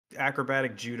like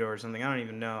acrobatic judo or something. I don't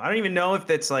even know. I don't even know if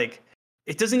that's like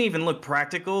it doesn't even look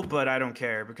practical, but I don't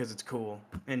care because it's cool.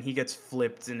 And he gets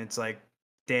flipped and it's like,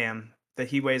 damn, that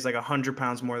he weighs like 100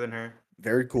 pounds more than her.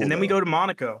 Very cool. And then we though. go to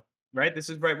Monaco, right? This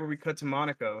is right where we cut to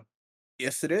Monaco.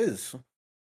 Yes, it is.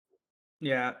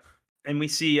 Yeah. And we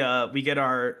see we get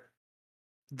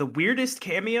the weirdest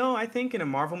cameo, I think, in a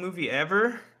Marvel movie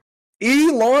ever.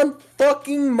 Elon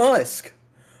fucking Musk.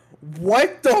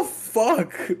 What the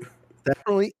fuck?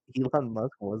 Definitely Elon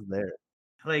Musk was there.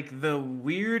 Like the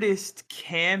weirdest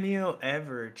cameo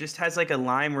ever. Just has like a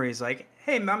line where he's like,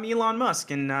 "Hey, I'm Elon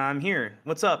Musk and I'm here.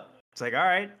 What's up?" It's like, "All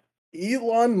right."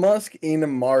 Elon Musk in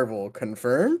Marvel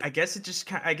confirmed. I guess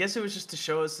it was just to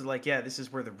show us like, yeah, this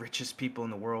is where the richest people in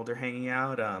the world are hanging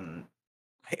out.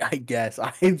 I guess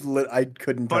I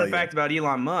couldn't tell Fun you. fact about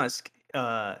Elon Musk: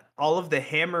 all of the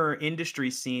Hammer industry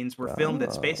scenes were filmed at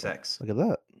Oh, SpaceX. Look at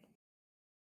that.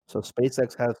 So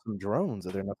SpaceX has some drones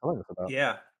that they're not telling us about.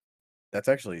 Yeah, That's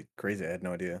actually crazy. I had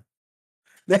no idea.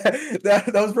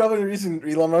 That was probably the reason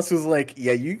Elon Musk was like,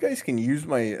 "Yeah, you guys can use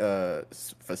my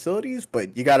facilities,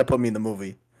 but you got to put me in the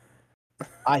movie."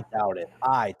 I doubt it.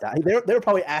 They were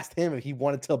probably asked him if he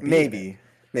wanted to be in it.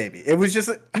 Maybe it was just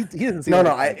He doesn't seem no. like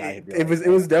the kind of guy who'd be like It that.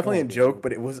 was definitely a Come on, joke, dude.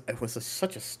 but it was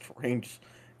such a strange.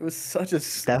 It was such a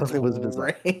Definitely was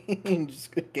bizarre. strange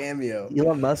cameo.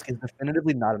 Elon Musk is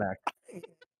definitively not an actor.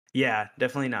 yeah,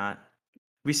 definitely not.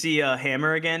 We see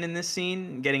Hammer again in this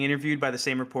scene, getting interviewed by the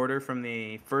same reporter from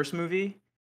the first movie.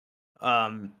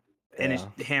 And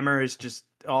Hammer is just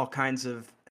all kinds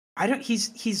of.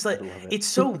 He's like, I love it. it's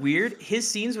so weird. His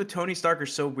scenes with Tony Stark are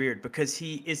so weird because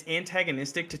he is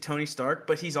antagonistic to Tony Stark,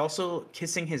 but he's also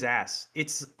kissing his ass.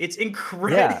 It's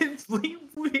incredibly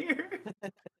weird.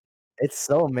 It's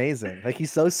so amazing. Like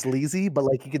he's so sleazy, but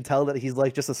like you can tell that he's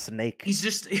like just a snake. He's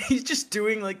just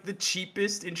doing like the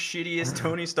cheapest and shittiest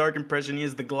Tony Stark impression. He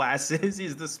has the glasses,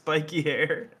 he's the spiky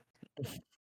hair.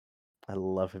 I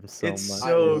love him so It's much.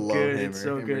 so love good. Hammer. It's so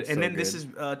Hammer's good. And so then this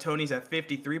good. is Tony's at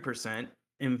 53%,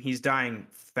 and he's dying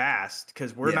fast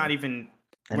because we're Yeah. not even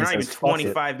And we're he not even says, "Fuck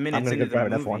it, 25 minutes gonna into go the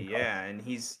drive an F1 movie. car." Yeah, and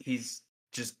he's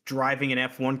just driving an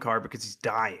F1 car because he's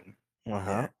dying.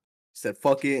 Uh-huh. Said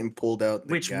fuck it and pulled out.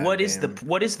 What is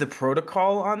the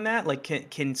protocol on that? Like,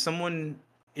 can someone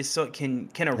can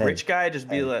a Hey, rich guy just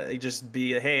be hey.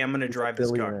 like hey, I'm gonna He's a drive this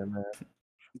car? billionaire, man.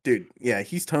 dude? Yeah,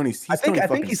 he's Tony. He's I think Tony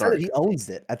fucking he said Stark. that he owns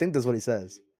it. I think that's what he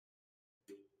says.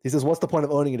 He says, "What's the point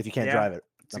of owning it if you can't Yeah, drive it?"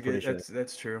 It's I'm pretty sure.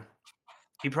 that's true.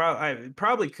 He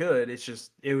probably could. It's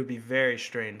just it would be very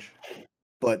strange.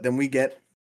 But then we get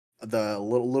the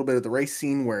little bit of the race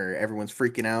scene where everyone's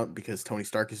freaking out because Tony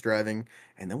Stark is driving,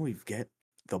 and then we get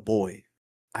the boy,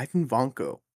 Ivan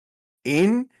Vanko,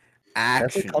 in Definitely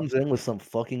action. comes in with some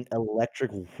fucking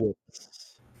electric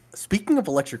whips. Speaking of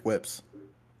electric whips,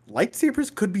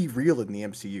 lightsabers could be real in the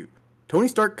MCU. Tony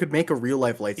Stark could make a real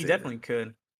life lightsaber. He definitely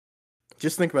could.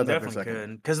 Just think about He that for a definitely second.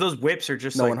 could. Because those whips are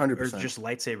just No, like 100%. are just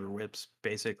lightsaber whips,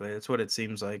 basically. That's what it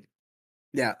seems like.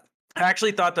 Yeah, I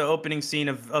actually thought the opening scene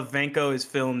of Vanko is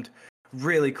filmed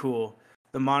really cool.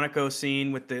 The Monaco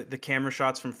scene with the camera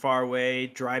shots from far away,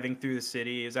 driving through the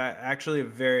city, is actually a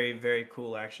very, very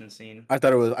cool action scene. I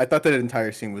thought that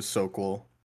entire scene was so cool.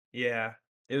 Yeah,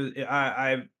 it was.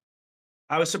 I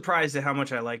was surprised at how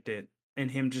much I liked it,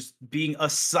 and him just being a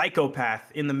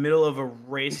psychopath in the middle of a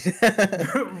race,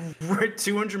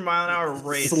 200-mile-an-hour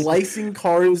race, Slicing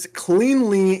cars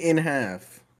cleanly in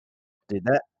half. Dude,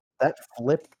 that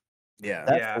flip Yeah.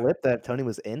 that flip that Tony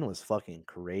was in was fucking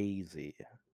crazy.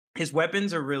 His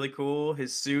weapons are really cool.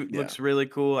 His suit Yeah. looks really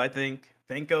cool. I think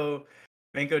Vanko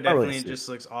really definitely suit. just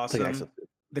looks It's like awesome. actually-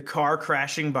 The car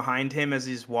crashing behind him as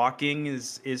he's walking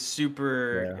is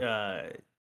super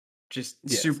just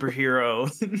Yes. superhero.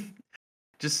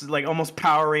 Just like almost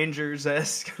Power Rangers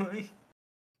esque. You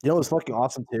know what's fucking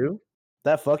awesome too?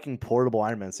 That fucking portable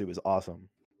Iron Man suit was awesome.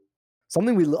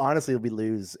 Something we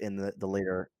lose in the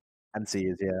later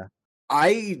MCUs, yeah.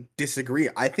 I disagree.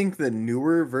 I think the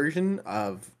newer version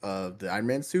of the Iron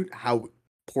Man suit, how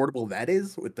portable that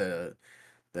is with the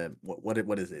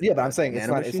what is it? Yeah, but I'm saying it's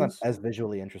not nanomachines? as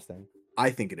visually interesting. I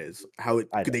think it is. How it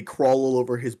I could they crawl all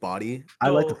over his body? I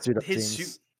like the So suit up his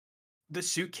scenes. the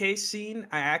suitcase scene,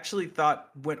 I actually thought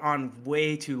went on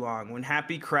way too long. When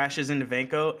Happy crashes into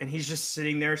Vanko and he's just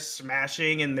sitting there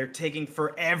smashing, and they're taking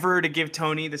forever to give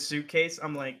Tony the suitcase.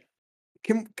 I'm like,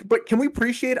 Can we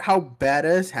appreciate how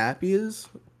badass Happy is?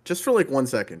 Just for like 1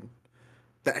 second.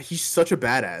 That he's such a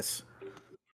badass.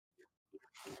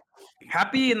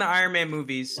 Happy in the Iron Man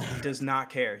movies does not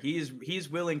care. He's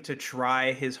willing to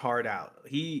try his heart out.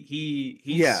 He's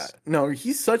Yeah, no,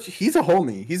 he's a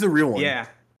homie. He's a real one.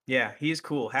 yeah, he's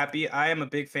cool. Happy, I am a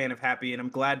big fan of Happy, and I'm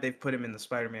glad they've put him in the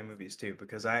Spider-Man movies too,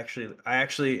 because I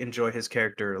actually enjoy his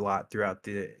character a lot throughout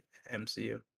the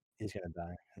MCU. He's gonna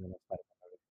die in the next Spider-Man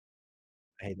movie.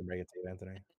 I hate to break it to you,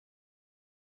 Anthony.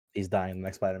 He's dying in the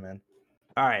next Spider-Man.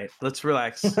 All right, let's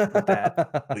relax with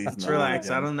that. Please Let's not relax.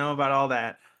 I again. don't know about all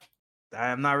that.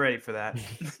 I'm not ready for that.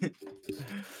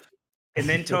 And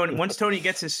then once Tony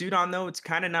gets his suit on, though, it's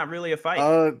kind of not really a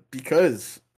fight.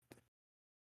 Because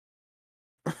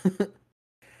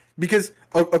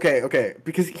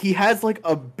because he has like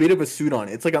a bit of a suit on.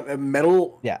 It's like a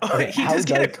metal. Yeah. Oh, Okay, he how does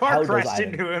get a does- car how does crashed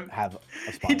Ivan into him. Have a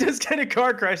He spine? does get a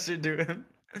car crashed into him.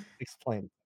 Explain.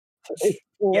 Yeah,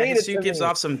 Explain his it suit to gives me.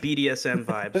 off some BDSM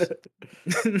vibes.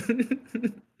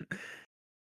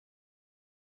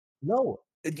 No.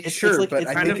 It's Sure, like- but it's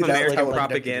I Kind think of that's American how it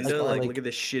propaganda. connected to Like, like- look at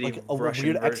this shitty Like a Russian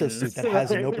weird version. exosuit that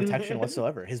has no protection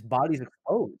whatsoever. His body's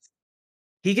exposed.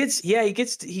 He gets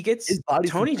His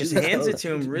body's Tony just completely hands it exposed. to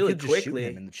You him could- really you could just shoot quickly.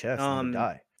 him in the chest and he'd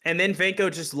die. And then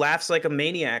Vanko just laughs like a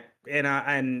maniac, and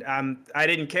I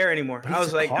didn't care anymore. But I he's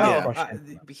was a like, car oh, crusher.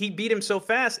 he beat him so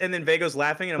fast, and then Vago's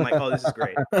laughing, and I'm like, oh, this is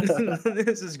great.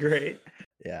 This is great.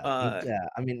 Yeah. Uh, Yeah.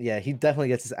 I mean, yeah, he definitely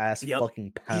gets his ass Yep.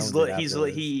 fucking He's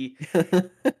pounded. he afterwards.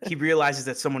 he realizes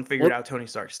that someone figured What- out Tony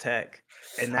Stark's tech,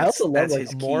 and I also love that's like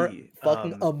his more key.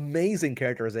 fucking amazing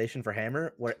characterization for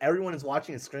Hammer, where everyone is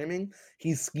watching and screaming.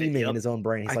 He's scheming Yep. in his own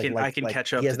brain. He's I can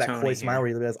catch up He has to that coy Tony smile here. where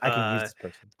he realizes I can use Uh, this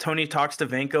person. Tony talks to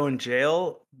Vanko in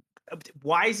jail.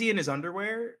 Why is he in his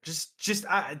underwear?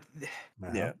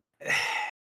 Yeah.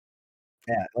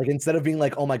 Yeah, like instead of being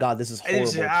like, "Oh my god, this is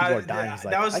horrible," people are dying. He's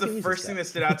like, that was "I can the use first this thing guy." that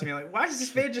stood out to me. Like, why is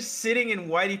this man just sitting in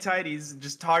whitey tighties,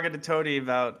 just talking to Tony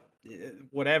about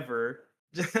whatever?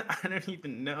 I don't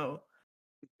even know.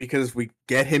 Because we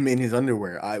get him in his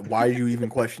underwear. Why are you even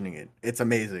questioning it? It's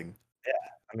amazing.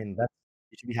 I mean, that's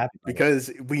you should be happy about it.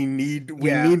 Because we need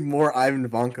Yeah. more Ivan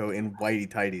Vanko in whitey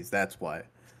tighties. That's why.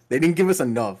 They didn't give us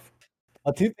enough.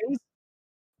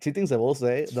 Two things I will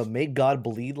say: the "Make God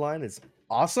Bleed" line is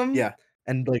awesome. Yeah.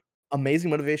 and like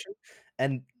amazing motivation,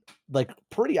 and like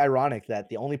pretty ironic that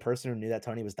the only person who knew that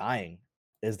Tony was dying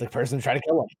is the person trying to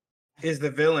kill him. Is the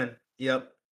villain?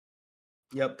 Yep.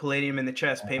 Palladium in the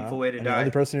chest. Painful way to And die. The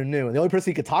only person who knew, and the only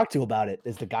person he could talk to about it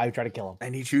is the guy who tried to kill him.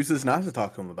 And he chooses not to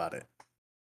talk to him about it.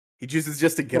 He chooses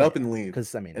just to get Right. up and leave.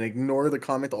 Because I mean, And ignore the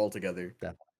comment altogether.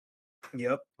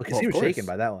 Yep. because well, he of was shaken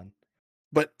course. by that one.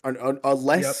 But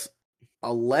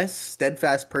a less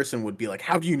steadfast person would be like,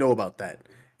 "How do you know about that?"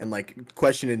 And like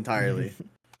question it entirely.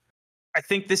 I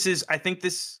think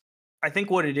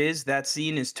what it is, that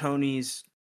scene is Tony's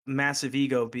massive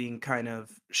ego being kind of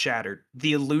shattered.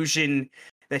 The illusion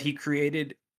that he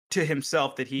created to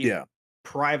himself that he Yeah.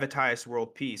 privatized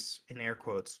world peace, in air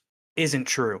quotes, isn't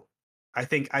true. I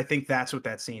think that's what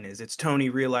that scene is. It's Tony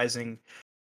realizing,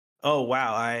 oh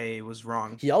wow, I was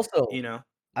wrong. He also, You know,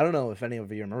 I don't know if any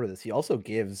of you remember this. He also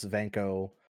gives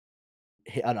Vanko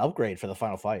an upgrade for the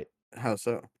final fight. How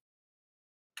so?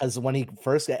 Because when he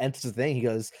first enters the thing, he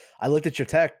goes, "I looked at your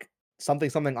tech, something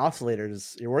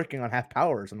oscillators. You're working on half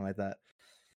power or something like that."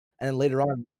 And then later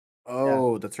on,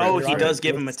 Oh, that's right. Oh, that's he right. does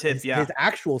give him a his- tip, his- yeah. His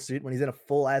actual suit, when he's in a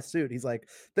full ass suit, he's like,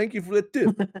 "Thank you for the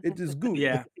tip. It is good."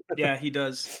 yeah, he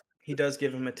does. He does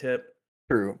give him a tip.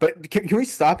 True. But can we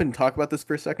stop and talk about this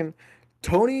for a second?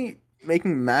 Tony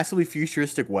making massively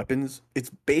futuristic weapons,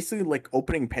 it's basically like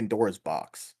opening Pandora's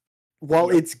box.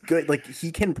 While Yep. it's good, like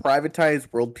he can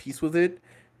privatize world peace with it,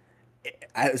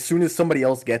 as soon as somebody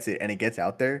else gets it and it gets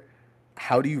out there,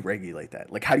 how do you regulate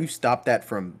that? Like, how do you stop that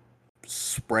from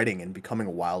spreading and becoming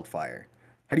a wildfire?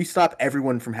 How do you stop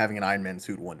everyone from having an Iron Man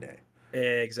suit one day?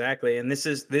 Exactly, and this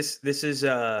is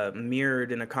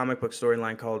mirrored in a comic book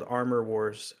storyline called Armor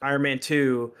Wars. Iron Man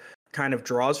 2 kind of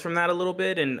draws from that a little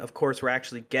bit, and of course, we're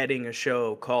actually getting a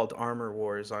show called Armor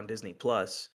Wars on Disney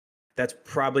Plus. That's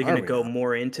probably going Are to we go now?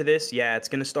 more into this. Yeah, it's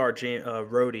going to star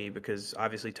Rhodey because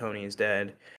obviously Tony is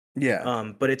dead.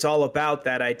 Yeah. But it's all about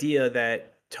that idea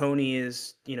that Tony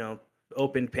is,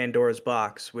 opened Pandora's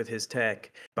box with his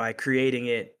tech by creating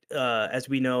it. As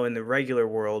we know in the regular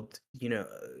world,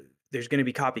 there's going to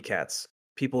be copycats.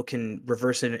 People can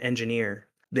reverse engineer.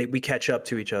 We catch up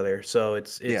to each other. So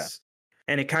it's Yeah.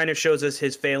 and it kind of shows us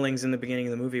his failings in the beginning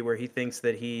of the movie where he thinks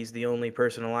that he's the only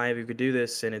person alive who could do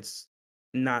this, and it's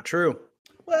not true.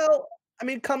 Well, I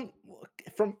mean,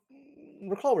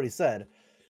 recall what he said.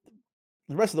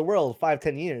 The rest of the world,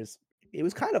 5-10 years, he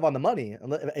was kind of on the money.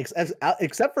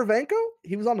 Except for Vanko,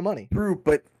 he was on the money. True,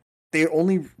 but they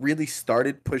only really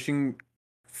started pushing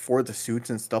for the suits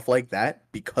and stuff like that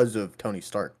because of Tony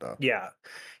Stark, though. Yeah,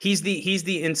 he's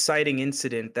the inciting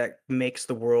incident that makes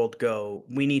the world go,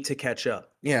 we need to catch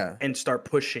up Yeah. and start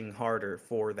pushing harder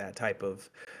for that type of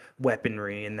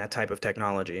weaponry and that type of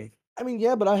technology. I mean,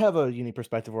 yeah, but I have a unique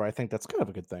perspective where I think that's kind of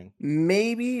a good thing.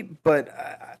 Maybe, but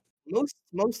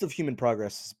Most of human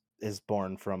progress is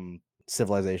born from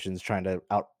civilizations trying to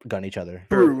outgun each other,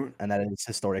 true. and that is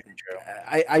historically true.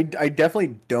 I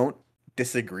definitely don't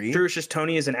disagree. True, it's just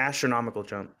Tony is an astronomical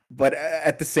jump. But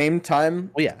at the same time,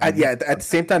 Well, yeah, at the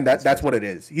same time, that's what it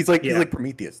is. He's like Yeah.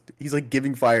 Prometheus. He's like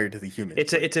giving fire to the humans.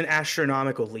 It's an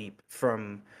astronomical leap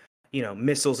from,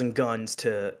 missiles and guns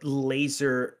to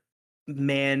laser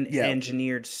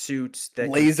engineered suits that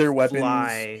laser can weapons,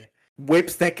 fly.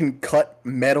 whips that can cut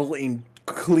metal in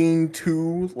clean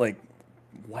too. Like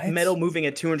what? Metal moving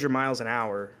at 200 miles an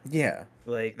hour. Yeah,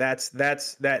 Like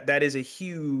that is a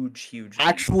huge leap.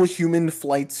 actual human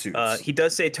flight suits. He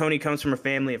does say Tony comes from a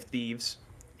family of thieves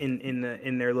in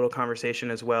their little conversation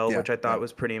as well, Yeah, which I thought yeah.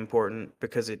 was pretty important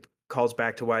because it calls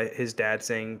back to why his dad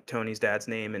saying Tony's dad's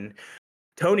name and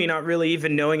Tony not really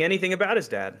even knowing anything about his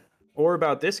dad or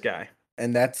about this guy.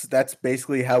 And that's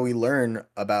basically how we learn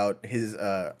about his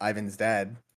Ivan's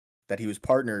dad, that he was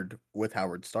partnered with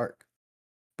Howard Stark,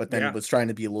 but then Yeah. was trying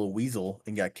to be a little weasel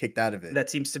and got kicked out of it. That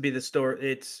seems to be the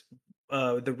story. It's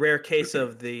the rare case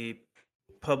of the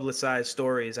publicized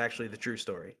story is actually the true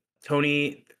story.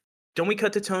 Tony, don't we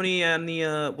cut to Tony on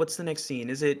the what's the next scene?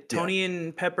 Is it Yeah. Tony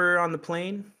and Pepper on the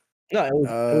plane? No, it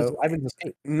was Ivan's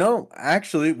escape. No,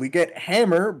 actually, we get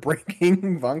Hammer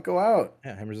breaking Vanko out.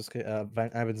 Yeah, Hammer's escape.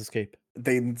 Ivan's escape.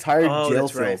 The entire Oh, jail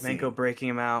that's cell right. scene. Vanko breaking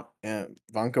him out. Yeah,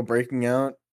 Vanko breaking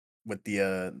out with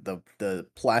the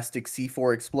plastic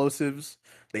C4 explosives.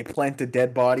 They plant a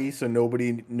dead body so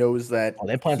nobody knows that. Oh,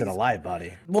 they planted a he's- live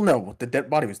body. Well, no, the dead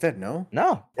body was dead. No.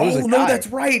 No, it was Oh a no, guy. that's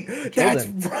right. That's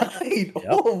him. right.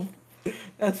 Oh,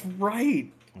 that's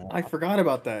right. I forgot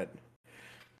about that.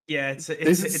 Yeah, it's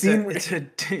a scene where-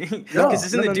 because No,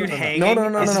 isn't no, the no, dude no, no. hanging?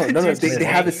 No. Isn't the dude They just have a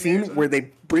hanging scene there? where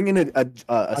they bring in a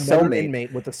Another cellmate.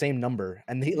 inmate with the same number,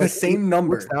 and he The same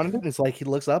number. Looks down at it, it's like he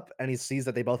looks up and he sees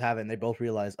that they both have it, and they both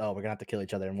realize, oh, we're gonna have to kill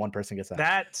each other, and one person gets out.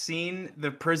 That scene,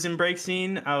 the prison break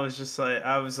scene, I was like,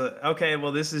 okay,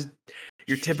 well, this is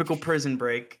your typical prison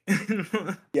break.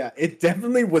 Yeah, it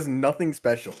definitely was nothing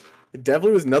special. It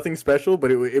definitely was nothing special,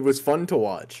 but it was fun to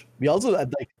watch. We also like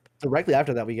directly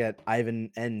after that we get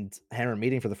Ivan and Hammer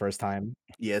meeting for the first time.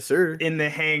 Yes, sir. In the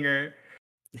hangar.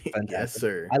 Yes, Fantastic.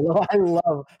 sir. I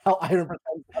love how Ivan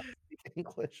pretends not to speak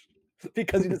English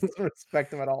because he just doesn't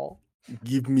respect him at all.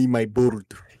 Give me my bird.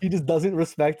 He just doesn't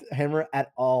respect Hammer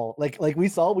at all. Like we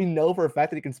know for a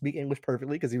fact that he can speak English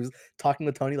perfectly because he was talking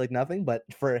to Tony like nothing. But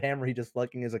for Hammer, he just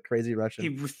fucking is a crazy Russian. He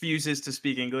refuses to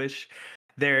speak English.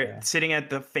 They're Yeah. sitting at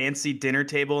the fancy dinner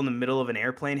table in the middle of an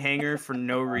airplane hangar for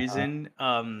no reason.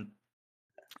 Hammer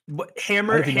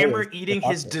even notice the eating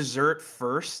his chocolate. dessert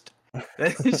first.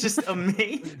 That is just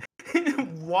amazing.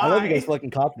 Why? I love you guys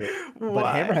fucking copy it. But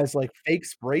Why? Hammer has like fake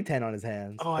spray tan on his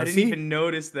hands. Oh, I Does didn't he? even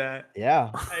notice that.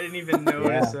 Yeah. I didn't even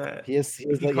notice that. He is He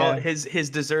like, called yeah. his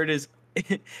dessert is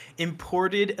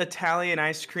imported Italian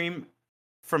ice cream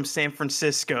from San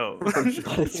Francisco.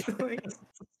 Like,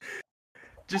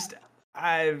 just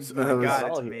my So, God, it's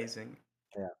solid. amazing.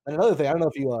 Yeah. And another thing, I don't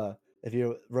know if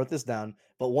you wrote this down,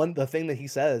 but the thing that he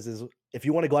says is if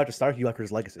you want to go after Stark, you go after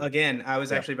his legacy. Again, I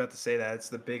was Yeah. actually about to say that it's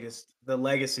the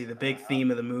legacy, the big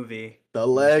theme of the movie. The He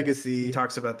legacy.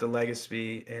 talks about the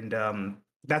legacy, and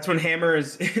that's when Hammer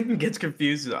gets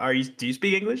confused. Do you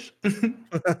speak English?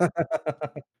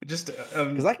 Just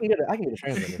Because I can get a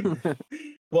translator.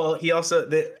 well, he also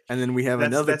And then we have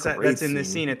another great that's in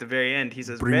this scene at the very end. He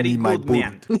says, Bring "Very me my good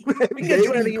man." You can do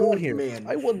anything Very you want good here. man.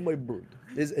 I want my bird.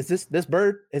 Is this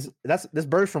bird? This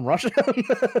bird from Russia?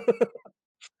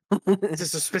 Is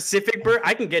this a specific bird?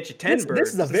 I can get you 10 birds.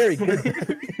 This is a very good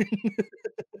bird.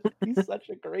 He's such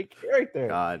a great character.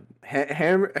 God,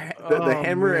 Hammer, the Oh,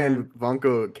 Hammer man. and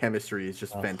Vanko chemistry is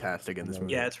just Oh, fantastic in this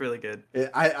movie. Yeah, it's really good.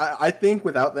 I think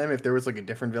without them, if there was like a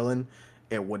different villain,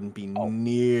 it wouldn't be Oh.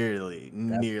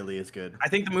 nearly as good. I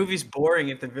think the movie's boring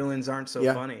if the villains aren't so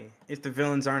Yeah. funny. If the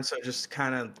villains aren't so just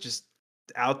kind of just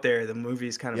out there, the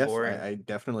movie's kind of Yes, boring. I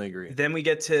definitely agree. Then we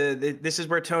get to this is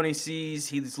where Tony sees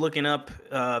he's looking up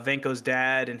Vanko's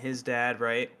dad and his dad,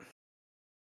 right?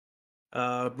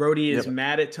 Rhodey is Yep.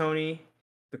 mad at Tony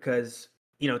because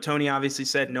Tony obviously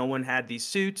said no one had these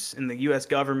suits, and the U.S.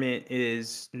 government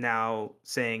is now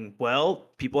saying,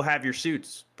 "Well, people have your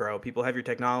suits, bro. People have your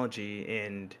technology,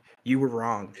 and you were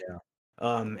wrong." Yeah.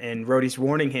 And Rhodey's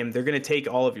warning him, they're gonna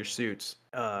take all of your suits.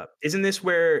 Is this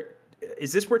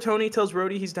where Tony tells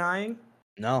Rhodey he's dying?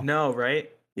 No, No, right?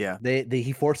 Yeah.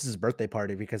 he forces his birthday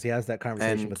party because he has that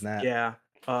conversation And- with Nat. Yeah.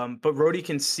 But Rhodey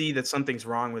can see that something's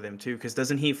wrong with him too, because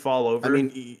doesn't he fall over? I mean,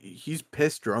 he's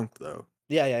pissed drunk though.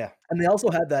 Yeah. And they also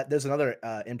had that. There's another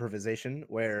improvisation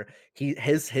where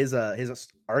his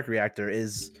arc reactor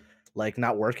is like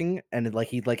not working, and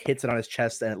he hits it on his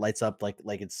chest and it lights up like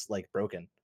it's like broken.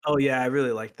 Oh yeah, I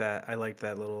really like that. I like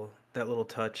that little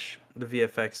touch. The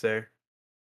VFX there.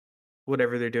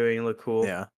 Whatever they're doing, it look cool.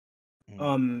 Yeah.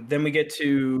 Then we get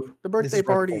to The This is birthday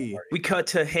party. we cut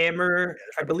to Hammer.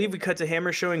 I believe we cut to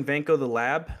Hammer showing Vanko the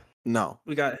lab. No,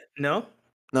 We got no,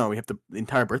 we have the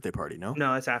entire birthday party. No.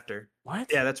 no, that's after.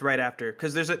 What? Yeah, that's right after.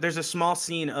 Because there's a small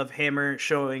scene of Hammer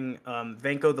showing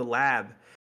Vanko the lab,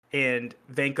 and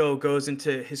Vanko goes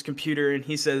into his computer and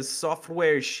he says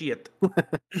software shit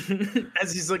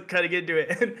as he's like cutting into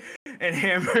it, and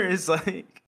Hammer is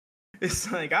like, it's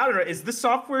like, I don't know, is the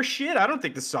software shit? I don't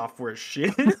think the software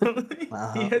shit.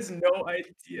 He has no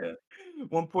idea.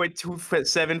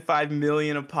 1.275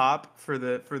 million a pop for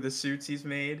the suits he's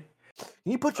made.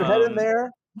 Can you put your head in Um,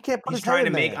 there? You can't put He's his head trying to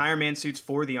in make there. Iron Man suits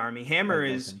for the army. Hammer I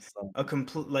is think so. a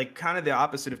complete, like, kind of the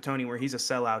opposite of Tony, where he's a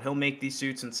sellout. He'll make these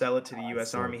suits and sell it to the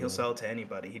U.S. so Army. He'll good. sell it to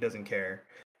anybody. He doesn't care.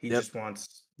 He Yep. just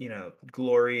wants,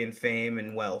 glory and fame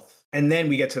and wealth. And then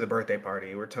we get to the birthday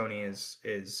party where Tony's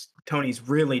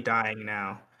really dying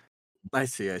now. I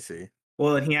see.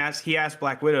 Well, and he asked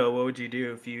Black Widow, "What would you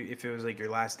do if it was like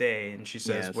your last day?" And she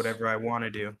says, Yes. "Whatever I want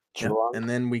to do." Yep. Drunk, And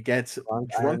then we get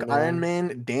drunk Iron Iron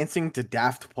Man dancing to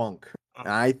Daft Punk. Uh, And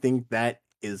I think that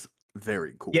is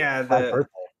very cool. Yeah, my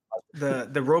birthday.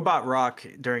 the robot rock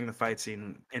during the fight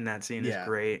scene in that scene Yeah. is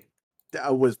great.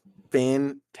 That was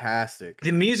fantastic.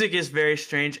 The music is very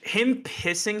strange. Him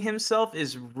pissing himself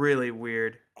is really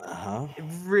weird. Uh-huh.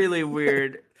 Really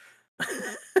weird.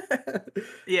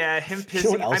 Yeah, him You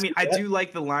know what pissing. I else mean, we I get? do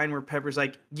like the line where Pepper's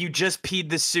like, "You just peed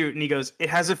the suit," and he goes, "It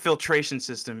has a filtration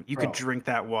system. You could Bro. drink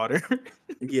that water."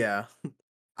 Yeah.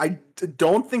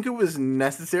 Don't think it was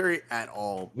necessary at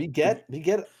all. We get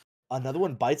another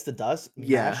one bites the dust.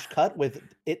 Yeah. Mash cut with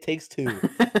It Takes Two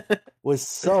was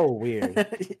so weird.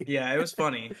 Yeah, it was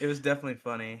funny. It was definitely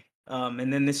funny.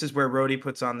 And then this is where Rhodey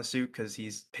puts on the suit because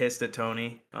he's pissed at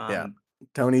Tony. Yeah.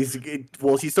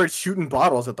 He starts shooting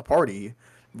bottles at the party.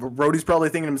 Rhodey's probably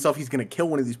thinking to himself he's gonna kill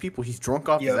one of these people. He's drunk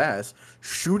off his Yep. ass,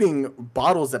 shooting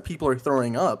bottles that people are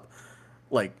throwing up.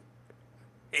 Like,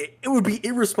 it would be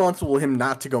irresponsible of him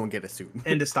not to go and get a suit.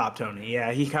 And to stop Tony.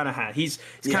 Yeah, he kind of had. He's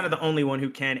kind of the only one who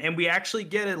can. And we actually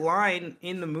get a line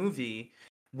in the movie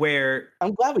where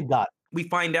I'm glad we got. we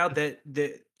find out that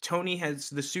Tony has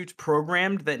the suits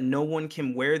programmed that no one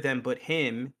can wear them but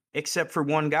him, except for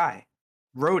one guy,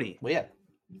 Rhodey. Well, yeah.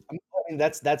 I mean,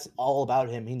 that's all about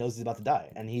him. He knows he's about to die,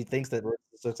 and he thinks that we're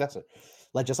the successor.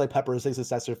 Just like Pepper is the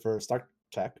successor for Stark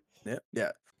Trek.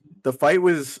 Yeah. The fight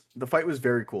was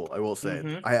very cool. I will say.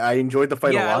 Mhm. I enjoyed the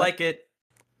fight a lot. Yeah, I like it.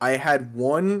 I had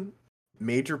one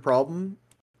major problem.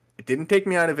 It didn't take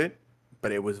me out of it,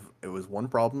 but it was one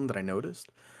problem that I noticed.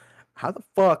 How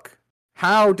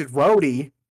did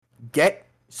Rhodey get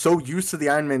so used to the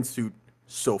Iron Man suit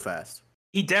so fast?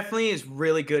 He definitely is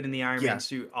really good in the Iron Yeah. Man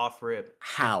suit off rip.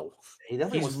 How? He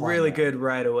definitely He's was flying really there. good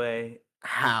right away.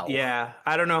 How? Yeah,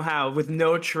 I don't know how. With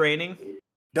no training.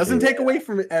 Doesn't take away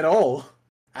from it at all.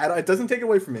 It doesn't take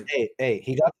away from it. Hey,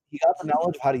 he got the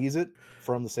knowledge of how to use it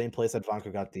from the same place that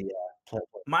Vanko got the play.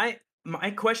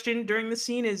 My question during the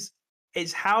scene is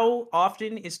how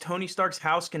often is Tony Stark's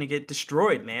house going to get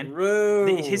destroyed, man?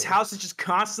 His house is just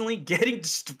constantly getting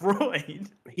destroyed.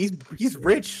 He's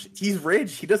rich. He's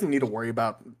rich. He doesn't need to worry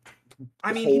about.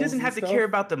 I mean, he holes doesn't and have to stuff. care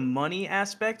about the money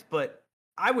aspect, but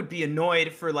I would be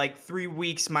annoyed for like 3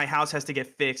 weeks. My house has to get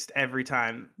fixed every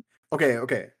time. Okay.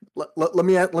 Let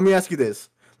me ask you this.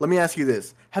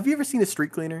 Have you ever seen a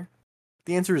street cleaner?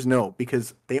 The answer is no,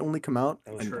 because they only come out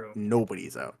Oh, and true.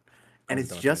 nobody's out. And Oh, it's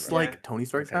don't think just about it. like Tony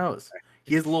Stark's Okay. house.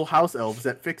 He has little house elves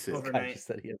that fix it. Over- I Overnight. just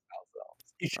said he has house elves.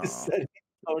 He just Oh. said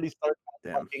Tony Stark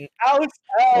has Damn. fucking house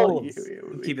Oh, elves.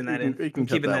 keeping that in. We I'm can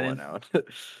cut keeping that that one in. out.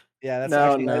 Yeah, that's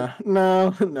No, actually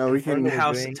no. We Confirm can. that The we're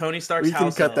house, doing- Tony Stark's we can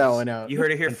house cut that elves. one out. You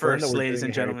heard it here Confirm that first, we're ladies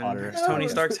and doing Harry gentlemen. Potter. Tony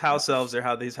No. Stark's house elves are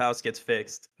how this house gets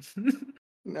fixed.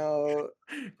 No,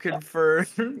 Confirm.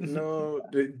 no.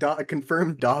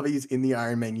 Confirm Dobby's in the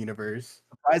Iron Man universe.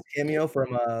 surprise cameo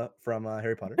from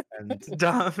Harry Potter. And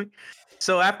Dobby.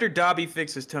 So after Dobby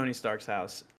fixes Tony Stark's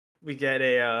house, we get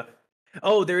a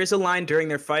there is a line during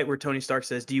their fight where Tony Stark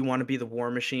says, "Do you want to be the War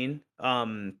Machine?"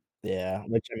 yeah,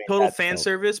 which I mean, Total that's fan dope.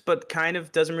 service, but kind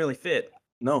of doesn't really fit.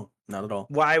 No, Not at all.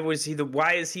 Why is he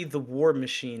the war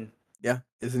machine? Yeah,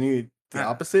 isn't he the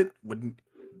opposite?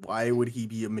 Why would he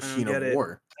be a machine of get it.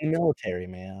 war? Military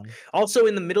man. Also,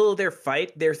 in the middle of their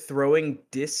fight, they're throwing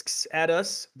discs at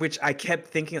us, which I kept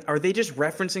thinking, are they just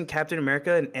referencing Captain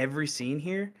America in every scene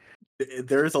here?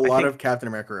 There's a lot of Captain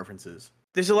America references.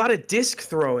 There's a lot of disc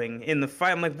throwing in the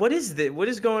fight. I'm like, what is this? What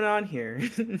is going on here?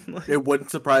 It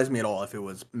wouldn't surprise me at all if it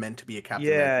was meant to be a Captain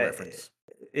America reference.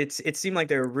 It seemed like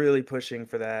they were really pushing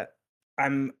for that.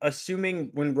 I'm assuming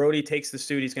when Rhodey takes the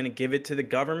suit, he's going to give it to the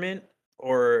government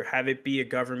or have it be a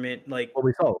government like.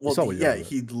 Well,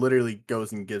 He literally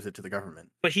goes and gives it to the government.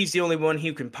 But he's the only one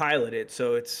who can pilot it,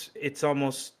 so it's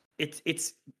almost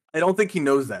it's. I don't think he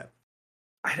knows that.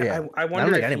 I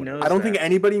wonder if he knows. I don't think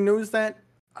anybody knows that.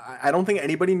 I don't think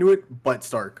anybody knew it but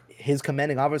Stark. His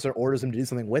commanding officer orders him to do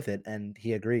something with it, and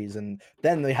he agrees. And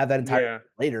then they have that entire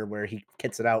later where he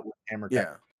kits it out with hammer.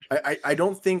 Yeah, I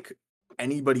don't think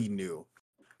anybody knew,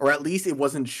 or at least it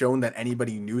wasn't shown that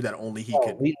anybody knew that only he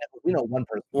could. We know one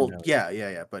person. Well,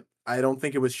 yeah, but I don't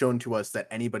think it was shown to us that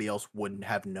anybody else wouldn't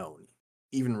have known,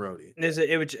 even Rhodey.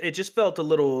 It just felt a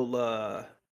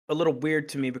little weird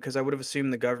to me because I would have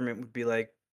assumed the government would be like,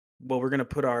 well, we're gonna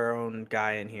put our own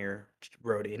guy in here,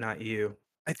 Rhodey, not you.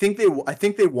 I think they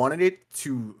wanted it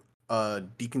to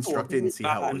deconstruct it and see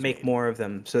how it was make made. more of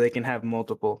them so they can have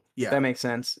multiple. Yeah, that makes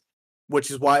sense.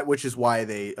 Which is why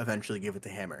they eventually give it to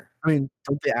Hammer. I mean,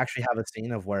 don't they actually have a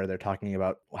scene of where they're talking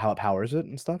about how it powers it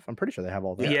and stuff? I'm pretty sure they have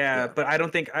all that. Yeah, but I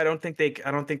don't think they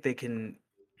can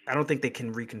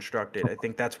reconstruct it. I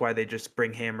think that's why they just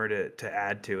bring Hammer to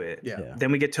add to it. Yeah.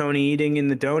 Then we get Tony eating in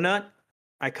the donut.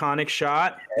 Iconic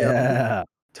shot. Yeah.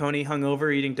 Tony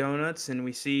hungover eating donuts, and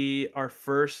we see our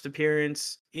first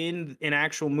appearance in an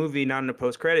actual movie, not in a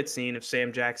post-credit scene, of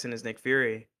Sam Jackson as Nick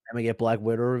Fury. And we get Black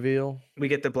Widow reveal. We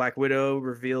get the Black Widow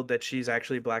revealed that she's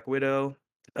actually Black Widow.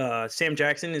 Sam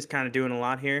Jackson is kind of doing a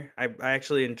lot here. I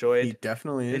actually enjoyed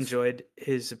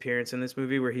his appearance in this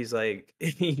movie where he's like,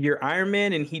 "You're Iron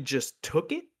Man," and he just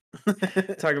took it.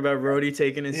 Talking about Rhodey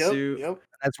taking his suit. Yep.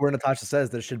 That's where Natasha says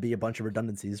there should be a bunch of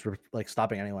redundancies for like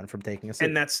stopping anyone from taking a suit.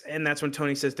 And that's when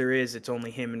Tony says it's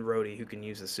only him and Rhodey who can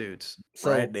use the suits.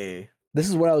 So Friday. This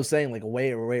is what I was saying like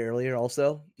way earlier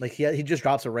also. Like he just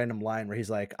drops a random line where he's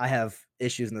like, I have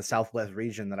issues in the Southwest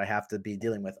region that I have to be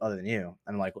dealing with other than you.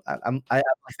 And like I'm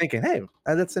thinking, hey,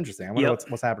 that's interesting. I wonder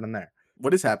what's happening there.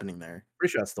 What is happening there?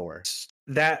 Pretty sure that's Thor.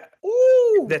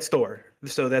 That's Thor.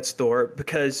 So that's Thor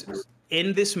because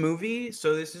in this movie,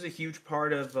 so this is a huge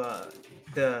part of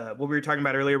what we were talking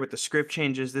about earlier with the script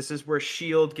changes. This is where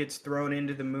S.H.I.E.L.D. gets thrown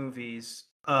into the movies.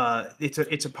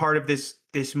 It's a part of this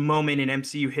moment in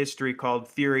MCU history called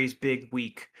Fury's Big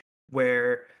Week,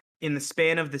 where in the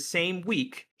span of the same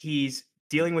week, he's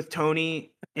dealing with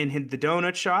Tony in the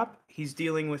donut shop, he's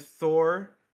dealing with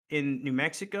Thor in New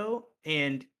Mexico,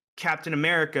 and Captain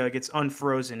America gets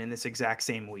unfrozen in this exact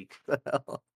same week.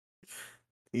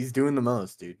 He's doing the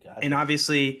most, dude. And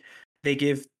obviously, they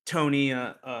give Tony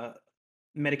a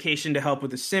medication to help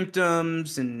with the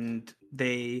symptoms, and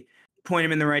they point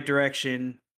him in the right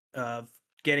direction of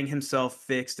getting himself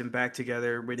fixed and back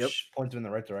together, which points him in the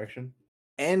right direction.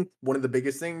 And one of the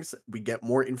biggest things, we get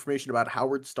more information about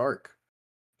Howard Stark.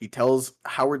 He tells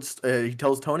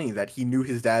Tony that he knew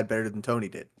his dad better than Tony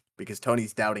did because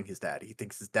Tony's doubting his dad. He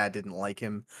thinks his dad didn't like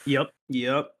him. Yep.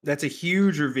 That's a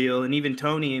huge reveal, and even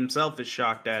Tony himself is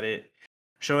shocked at it,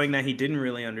 showing that he didn't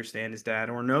really understand his dad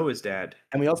or know his dad.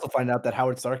 And we also find out that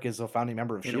Howard Stark is a founding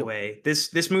member of in S.H.I.E.L.D. a way.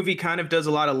 This movie kind of does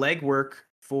a lot of legwork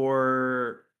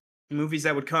for movies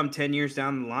that would come 10 years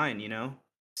down the line, you know?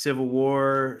 Civil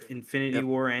War, Infinity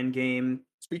War, Endgame.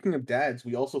 Speaking of dads,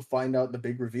 we also find out the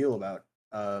big reveal about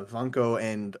Vanko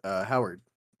and Howard,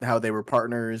 how they were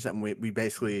partners, and we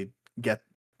basically get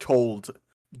told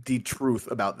the truth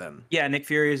about them. Yeah, Nick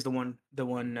Fury is the one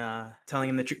telling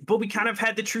him the truth. But we kind of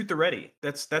had the truth already.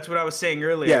 That's what I was saying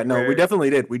earlier. Yeah, no, we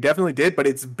definitely did, but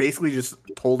it's basically just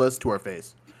told us to our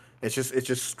face. It's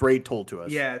just straight told to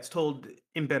us. Yeah, it's told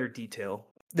in better detail.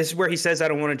 This is where he says, "I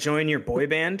don't want to join your boy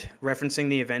band," referencing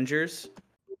the Avengers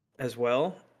as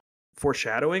well.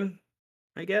 Foreshadowing,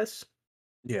 I guess.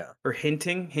 Yeah. Or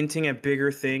hinting at bigger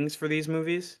things for these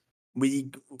movies. We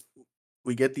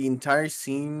get the entire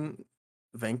scene,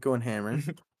 Vanko and Hammer.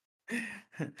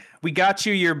 We got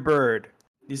you your bird.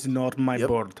 He's not my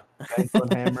bird. Vanko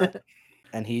and Hammer.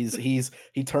 And he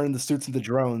turned the suits into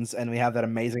drones, and we have that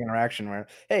amazing interaction where,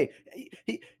 hey,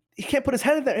 he can't put his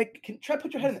head in there. Hey, try to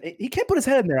put your head in there. He can't put his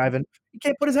head in there, Ivan. He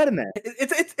can't put his head in there.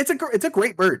 It's a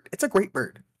great bird. It's a great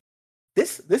bird.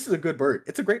 This is a good bird.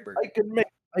 It's a great bird.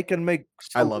 I can make.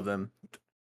 I love them.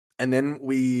 And then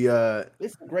we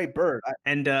It's a great bird.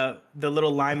 And the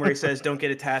little line where he says, "Don't get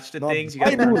attached to No, things. You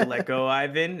got to I learn know. to let go,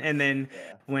 Ivan." And then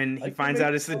Yeah. when he I can finds make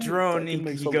out it's the some- I drone, can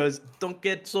make he some- goes, "Don't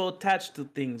get so attached to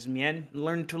things, man.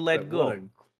 Learn to let go." What a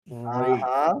great!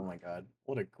 Uh-huh. Oh my god!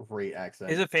 What a great accent.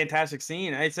 It's a fantastic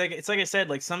scene. It's like I said,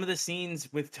 like some of the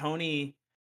scenes with Tony,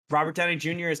 Robert Downey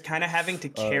Jr. is kind of having to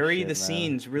Oh, carry shit, the man.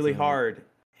 scenes really It's hard.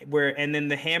 And then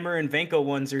the Hammer and Vanko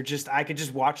ones are just, I could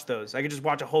just watch those. I could just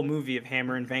watch a whole movie of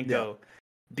Hammer and Vanko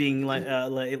being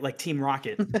like Team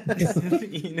Rocket.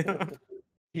 You know?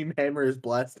 Team Hammer is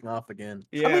blasting off again.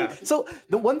 Yeah. I mean, so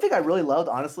the one thing I really loved,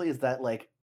 honestly, is that like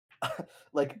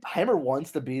Hammer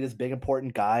wants to be this big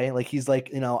important guy. Like he's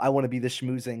like, I want to be this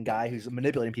schmoozing guy who's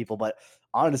manipulating people, but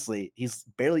honestly, he's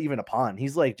barely even a pawn.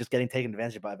 He's like just getting taken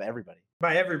advantage of by everybody.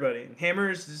 By everybody.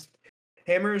 Hammer is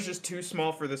just too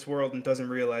small for this world and doesn't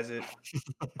realize it.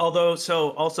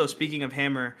 Also speaking of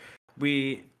Hammer,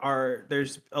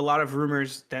 there's a lot of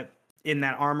rumors that in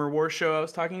that Armor War show I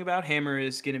was talking about, Hammer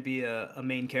is going to be a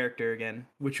main character again,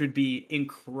 which would be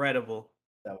incredible.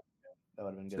 That would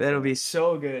have been good. That'll be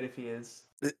so good if he is.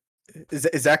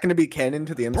 Is that going to be canon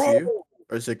to the MCU,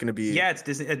 or is it going to be? Yeah,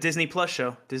 it's a Disney Plus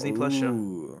show. Plus show.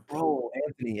 Ooh. Bro,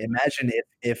 Anthony, imagine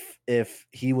if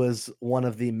he was one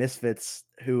of the misfits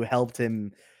who helped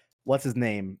him. What's his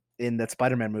name in that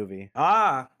Spider-Man movie?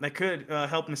 Ah, that could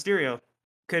help Mysterio.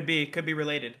 Could be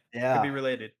related. Yeah. Could be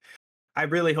related. I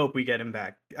really hope we get him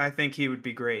back. I think he would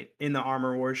be great in the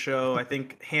Armor War show. I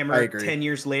think Hammer 10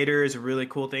 years later is a really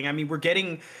cool thing. I mean, we're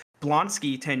getting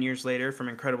Blonsky 10 years later from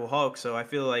Incredible Hulk, so I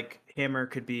feel like Hammer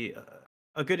could be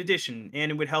a good addition,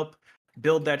 and it would help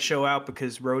build that show out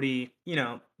because Rhodey,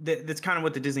 that's kind of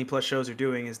what the Disney Plus shows are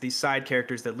doing, is these side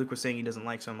characters that Luke was saying he doesn't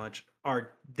like so much,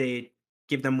 they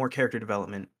give them more character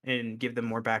development and give them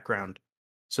more background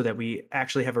so that we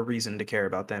actually have a reason to care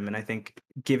about them. And I think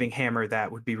giving Hammer that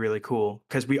would be really cool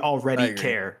because we already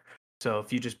care. So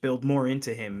if you just build more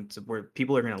into him, where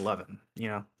people are going to love him,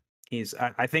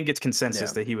 I think it's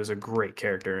consensus that he was a great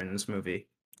character in this movie.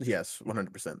 Yes,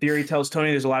 100%. Fury tells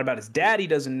Tony there's a lot about his dad he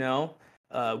doesn't know.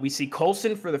 We see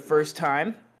Coulson for the first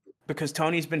time because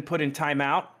Tony's been put in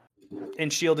timeout,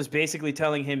 and S.H.I.E.L.D. is basically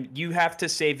telling him, you have to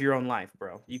save your own life,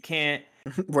 bro. You can't.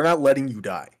 We're not letting you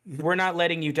die. We're not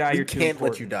letting you die. We You're too can't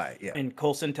important. let you die. Yeah. And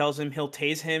Coulson tells him he'll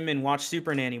tase him and watch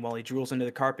Super Nanny while he drools into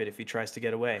the carpet if he tries to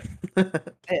get away.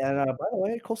 Hey, and by the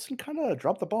way, Coulson kind of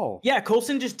dropped the ball. Yeah,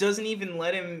 Coulson just doesn't even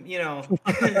let him,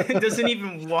 doesn't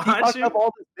even watch him. Up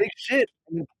all this big shit.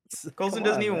 Coulson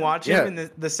doesn't even watch him,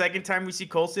 and the second time we see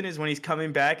Coulson is when he's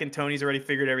coming back and Tony's already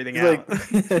figured everything out.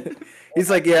 He's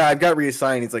like, yeah, I've got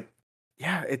reassigned. He's like,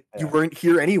 yeah, you weren't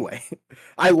here anyway.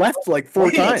 I left like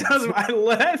 4 times. I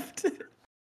left.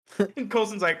 And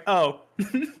Coulson's like, oh.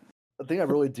 The thing I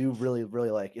really do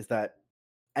really like is that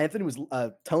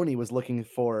Tony was looking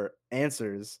for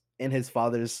answers in his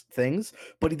father's things,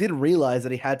 but he didn't realize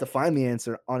that he had to find the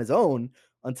answer on his own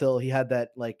until he had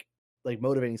that like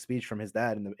motivating speech from his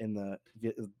dad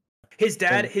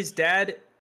his dad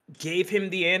gave him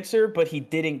the answer, but he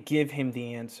didn't give him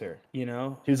the answer, He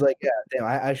was like, yeah, damn,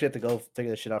 I actually have to go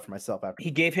figure this shit out for myself after. He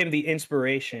gave him the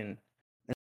inspiration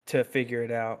to figure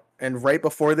it out. And right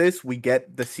before this, we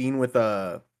get the scene with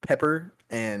Pepper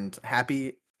and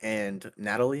Happy and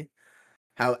Natalie.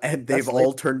 How they've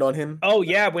all turned on him. Oh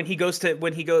yeah, well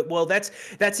that's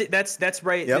it. That's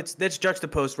right. Yep. That's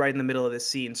juxtaposed right in the middle of this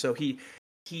scene. So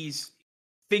he's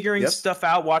figuring stuff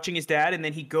out, watching his dad, and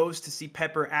then he goes to see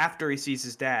Pepper after he sees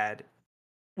his dad.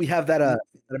 We have that an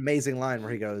amazing line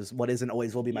where he goes, "What isn't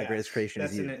always will be my greatest creation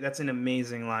is you." That's an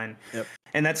amazing line. Yep.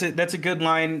 And that's a good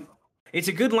line. It's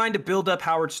a good line to build up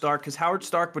Howard Stark, because Howard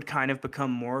Stark would kind of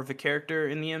become more of a character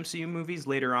in the MCU movies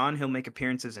later on. He'll make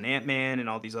appearances in Ant-Man and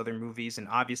all these other movies and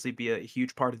obviously be a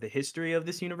huge part of the history of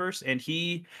this universe. And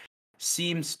he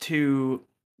seems to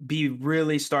be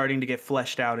really starting to get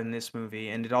fleshed out in this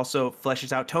movie. And it also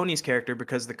fleshes out Tony's character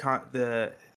because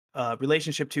the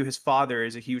relationship to his father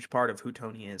is a huge part of who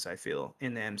Tony is, I feel,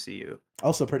 in the MCU.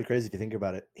 Also pretty crazy if you think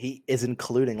about it. He is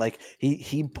including,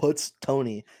 he puts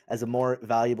Tony as a more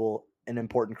valuable and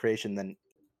important creation than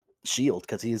S.H.I.E.L.D.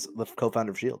 because he's the co-founder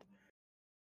of S.H.I.E.L.D.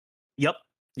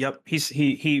 Yep. He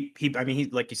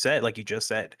like you just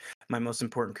said, my most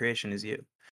important creation is you.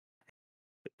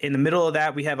 In the middle of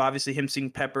that, we have obviously him seeing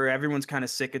Pepper. Everyone's kind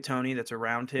of sick of Tony that's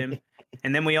around him.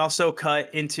 And then we also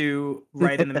cut into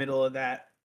right in the middle of that,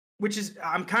 which is,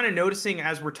 I'm kind of noticing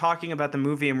as we're talking about the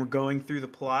movie and we're going through the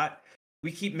plot,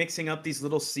 we keep mixing up these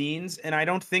little scenes, and I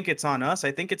don't think it's on us.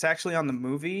 I think it's actually on the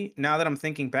movie now that I'm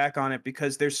thinking back on it,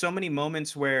 because there's so many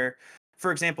moments where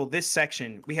for example, this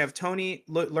section, we have Tony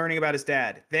learning about his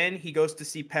dad. Then he goes to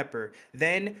see Pepper.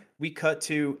 Then we cut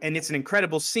to, and it's an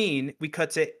incredible scene. We cut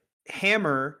to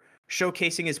Hammer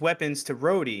showcasing his weapons to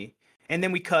Rhodey. And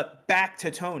then we cut back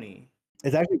to Tony.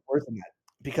 It's actually worse than that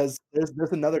because there's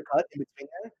another cut in between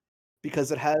there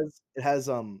because it has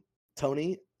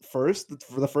Tony first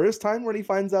for the first time when he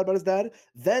finds out about his dad.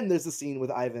 Then there's a scene with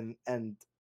Ivan and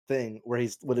thing where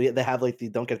they have like the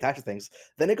don't get attached to things.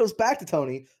 Then it goes back to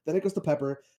Tony. Then it goes to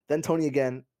Pepper. Then Tony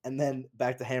again, and then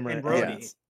back to Hammer And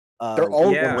Rhodey. They're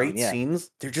all Yeah. great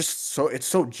scenes. They're just it's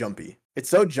so jumpy. It's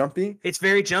so jumpy. It's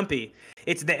very jumpy.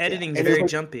 It's the editing's And very like-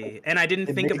 jumpy. And I didn't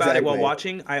it think makes- about it while Exactly.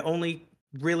 watching. I only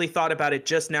really thought about it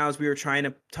just now as we were trying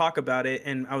to talk about it.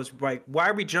 And I was like, why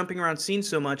are we jumping around scenes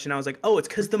so much? And I was like, oh, it's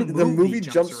because the movie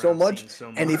jumps so around much. scenes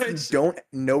so And if you much. don't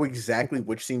know exactly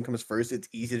which scene comes first, it's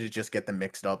easy to just get them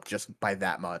mixed up just by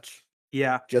that much.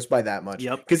 Yeah. Just by that much.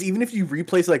 Yep. Because even if you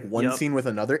replace like one Yep. scene with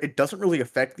another, it doesn't really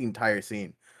affect the entire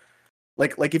scene.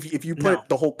 Like if you put No.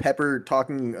 the whole Pepper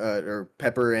talking or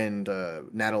Pepper and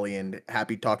Natalie and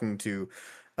Happy talking to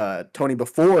Tony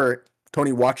before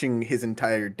Tony watching his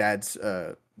entire dad's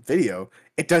video,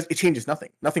 it changes nothing.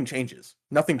 Nothing changes.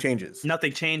 Nothing changes.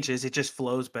 Nothing changes. It just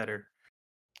flows better.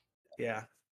 Yeah.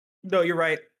 No, you're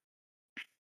right.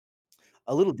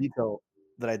 A little detail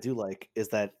that I do like is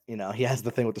that he has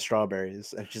the thing with the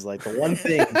strawberries, and she's like, the one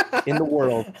thing in the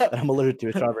world that I'm allergic to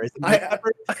is strawberries. And I'm like,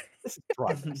 Pepper, this is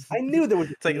progress. I knew there was.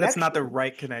 It's like that's not the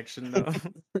right connection though.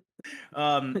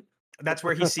 That's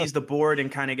where he sees the board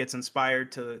and kind of gets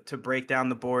inspired to break down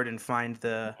the board and find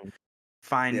the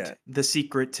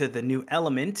secret to the new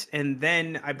element. And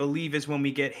then I believe is when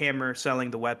we get Hammer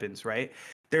selling the weapons, right?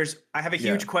 I have a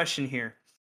huge question here.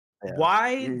 Yeah.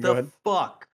 Why Go the ahead.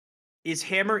 fuck is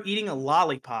Hammer eating a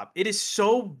lollipop? It is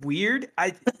so weird.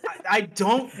 I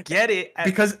don't get it.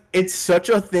 Because it's such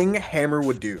a thing Hammer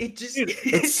would do. It just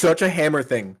It's such a Hammer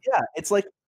thing. Yeah, it's like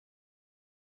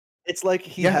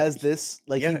he Yeah, has this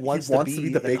like yeah, he wants to be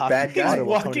the big cocky bad guy. he's father of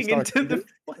Tony walking Stark. into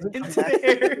It the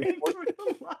air.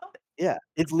 Yeah,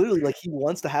 it's literally like he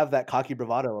wants to have that cocky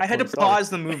bravado. of I had to Tony Stark. pause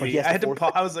the movie. he has I had to force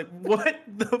pause. I was like, "What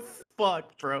the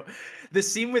fuck, bro?" The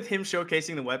scene with him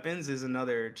showcasing the weapons is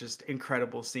another just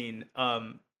incredible scene.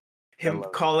 Him love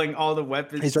it. calling all the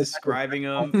weapons, He's like- describing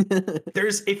them.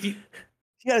 There's You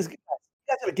guys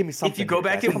gotta give me something. if you go here,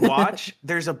 back guys. and watch,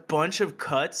 there's a bunch of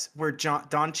cuts where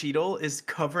Don Cheadle is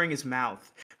covering his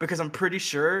mouth because I'm pretty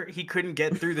sure he couldn't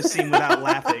get through the scene without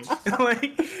laughing.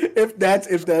 Like, if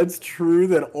that's true,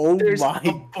 then oh there's my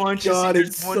a bunch god, of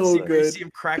it's one so scene where you good. see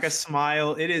him crack a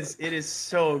smile. It is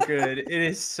so good. It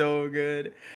is so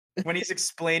good. When he's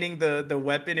explaining the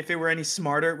weapon, if it were any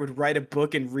smarter, it would write a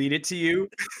book and read it to you.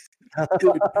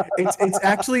 Dude, it's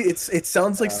actually it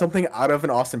sounds like something out of an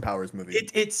Austin Powers movie.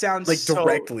 It sounds Like, so,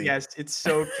 directly. Yes, it's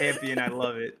so campy and I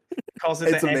love it. Calls it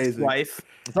It's the amazing. ex-wife.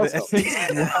 It's also-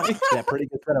 yeah, pretty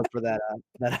good setup for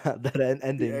that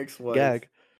ending the ex-wife. gag.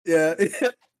 Yeah,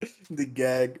 the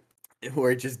gag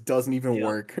where it just doesn't even Yep.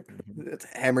 work. It's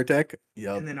Hammer Tech.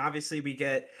 Yep. And then obviously we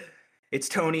get it's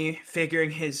Tony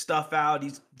figuring his stuff out.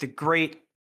 He's the great,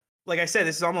 like I said,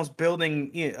 this is almost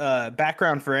building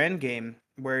background for Endgame,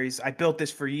 where I built this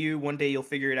for you. One day you'll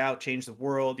figure it out, change the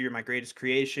world. You're my greatest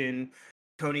creation.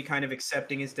 Tony kind of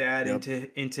accepting his dad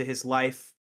Yep. into his life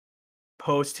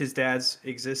post his dad's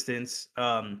existence.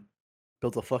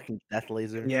 Built a fucking death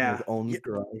laser in Yeah. his own Yeah.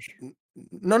 garage.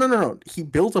 No. He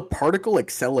built a particle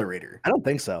accelerator. I don't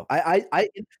think so.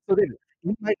 So David,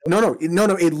 in my No.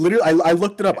 It literally. I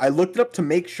looked it up. I looked it up to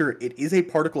make sure it is a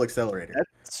particle accelerator.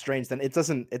 That's strange. Then it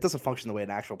doesn't function the way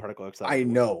an actual particle accelerator. I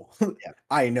know. Yeah.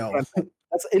 I know.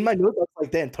 That's in my notes. I was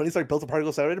like, damn, Tony Stark built a particle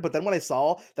accelerator. But then when I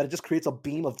saw that it just creates a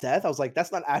beam of death, I was like, that's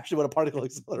not actually what a particle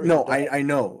accelerator. No, does. I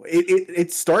know.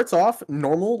 It starts off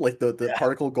normal, like the Yeah.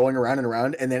 particle going around and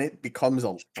around, and then it becomes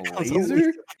a Becomes a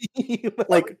laser. beam.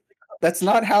 Like that's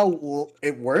not how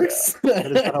it works. That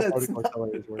is not how That's particle not-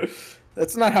 accelerators work.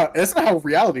 That's not how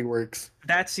reality works.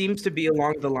 That seems to be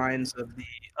along the lines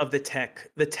of the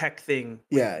tech thing.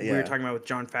 Yeah, We were talking about with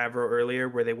Jon Favreau earlier,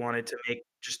 where they wanted to make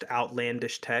just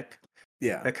outlandish tech.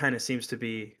 yeah. That kind of seems to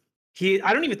be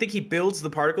I don't even think he builds the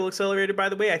particle accelerator, by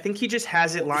the way. I think he just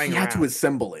has it lying He had around. to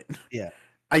assemble it. Yeah.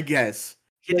 I guess.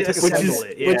 He Yeah, did took a assemble sample.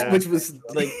 it. Yeah. Which was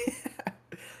Like-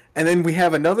 and then we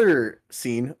have another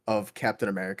scene of Captain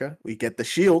America. We get the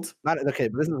shield. Not okay,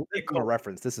 but this is Yeah, a cool.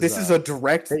 reference. This This is a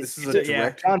direct. This is a Yeah.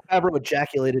 direct. John Favreau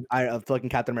ejaculated of fucking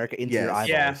Captain America into your Yes. eyeballs.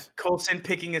 Yeah, Coulson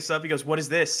picking this up. He goes, "What is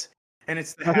this?" And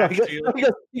it's the No, half he goes- shield.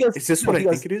 he goes- Is this no, what he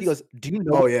I goes- think it is? He goes, "Do you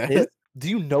know? Oh, what yeah. this is? Do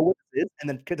you know what is?" And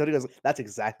then Tony goes, "That's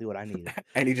exactly what I needed."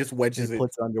 And he just And wedges he it,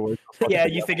 puts it under where it's supposed Yeah, to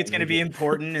be. you I'm think like, it's gonna "Nigga." be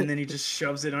important, and then he just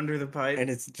shoves it under the pipe, and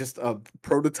it's just a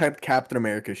prototype Captain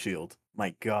America shield.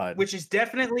 My God. which is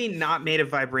definitely not made of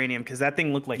vibranium because that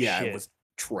thing looked like yeah, shit. it was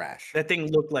trash. That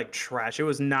thing looked like trash. It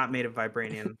was not made of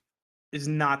vibranium. It's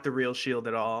not the real shield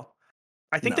at all.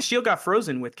 I think the No. shield got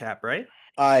frozen with Cap, right?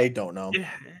 I don't know. Yeah,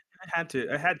 it had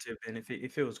to. It had to have been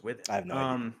if it was with it. I have no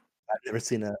idea. I've never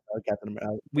seen a Captain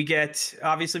America. We get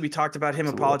obviously we talked about him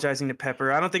Absolutely. apologizing to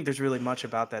Pepper. I don't think there's really much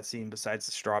about that scene besides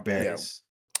the strawberries.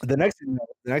 The next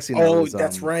scene Oh, was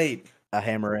that's right. a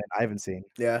Hammer and Ivan scene.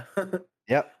 Yeah.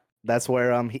 Yep, that's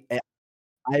where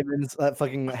Ivan's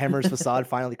fucking Hammer's facade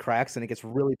finally cracks and he gets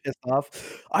really pissed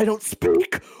off. I don't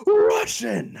speak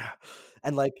Russian,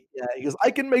 and like yeah, he goes,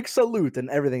 I can make salute and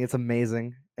everything. It's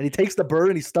amazing. And he takes the bird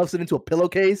and he stuffs it into a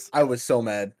pillowcase. I was so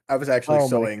mad. I was actually Oh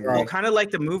so my angry. Well, kind of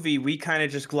like the movie, we kind of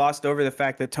just glossed over the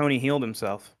fact that Tony healed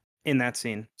himself in that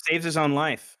scene, saves his own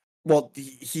life. Well,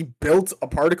 he built a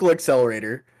particle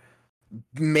accelerator,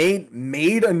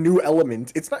 made a new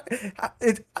element. It's not.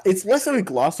 It's less of a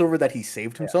gloss over that he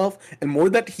saved himself, and more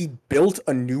that he built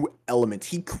a new element.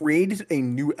 He created a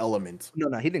new element.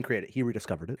 No, he didn't create it. He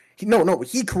rediscovered it.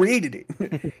 He created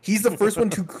it. He's the first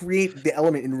one to create the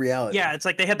element in reality. Yeah, it's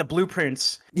like they had the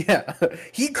blueprints. Yeah,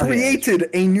 he created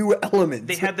a new element.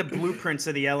 They had the blueprints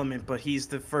of the element, but he's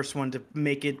the first one to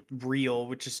make it real,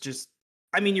 which is just.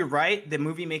 I mean, you're right. The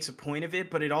movie makes a point of it,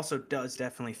 but it also does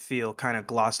definitely feel kind of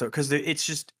glossed over because it's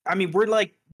just. I mean,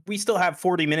 we still have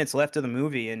 40 minutes left of the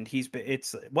movie, and he's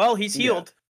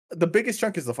healed. The biggest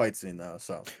chunk is the fight scene, though.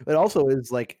 So It also is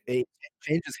like it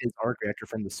changes his arc reactor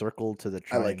from the circle to the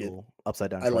I like it. triangle,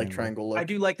 upside down. I like triangle look. I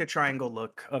do like the triangle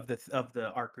look of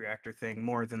the arc reactor thing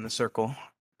more than the circle.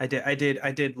 I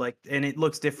did like, and it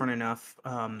looks different enough.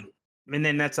 And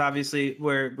then that's obviously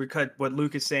where we cut what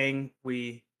Luke is saying.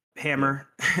 We Hammer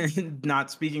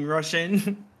not speaking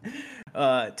Russian,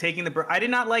 taking the bird. I did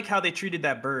not like how they treated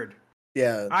that bird.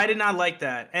 Yeah, I did not like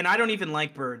that, and I don't even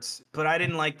like birds, but I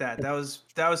didn't like that. That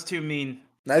was too mean.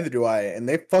 neither do I. And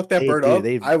they fucked that They bird do, up.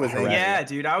 they've I was harassed angry. Yeah,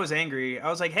 dude, I was angry. I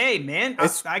was like, "Hey, man,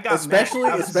 I got especially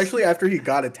mad. I was- especially after he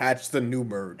got attached to the new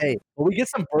bird. Hey, well, we get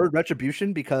some bird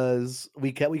retribution because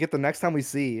we get the next time we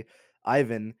see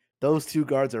Ivan, those two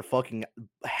guards are fucking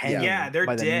hanging Yeah, they're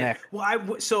by the dead. neck.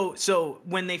 Well, so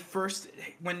when they first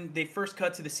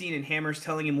cut to the scene and Hammer's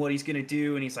telling him what he's gonna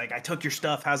do, and he's like, "I took your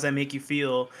stuff. How's that make you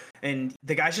feel?" And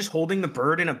the guy's just holding the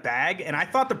bird in a bag, and I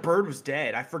thought the bird was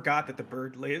dead. I forgot that the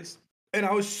bird lives, and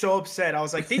I was so upset. I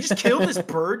was like, "They just killed this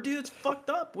bird, dude. It's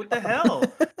fucked up. What the hell?"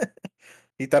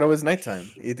 He thought it was nighttime.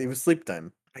 It was sleep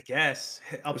time. I guess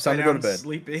time upside to go to down bed.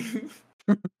 sleeping.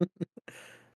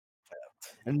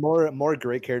 And more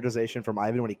great characterization from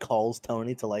Ivan when he calls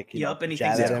Tony to like you know, Yup, and he jab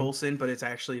thinks at it's him. Coulson, but it's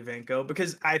actually Vanko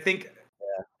because I think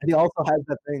And he also has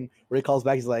that thing where he calls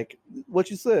back. He's like,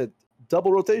 "What you said?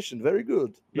 Double rotation, very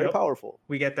good, very Yep. powerful."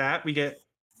 we get that. We get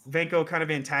Vanko kind of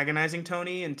antagonizing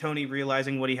Tony and Tony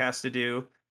realizing what he has to do.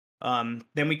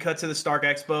 Then we cut to the Stark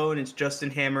Expo and it's Justin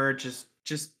Hammer just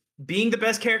being the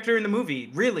best character in the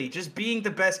movie. Really, just being the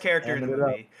best character in the Hamming it up.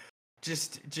 movie.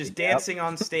 Just Yep. dancing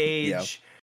on stage.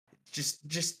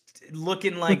 Just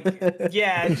looking like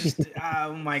yeah, just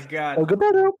oh my god.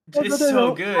 It's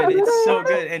so good. It's so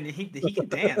good. And he can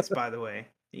dance, by the way.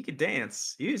 He could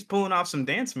dance. He was pulling off some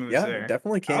dance moves Yeah, there.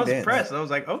 definitely I can was dance. impressed. I was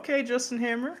like, okay, Justin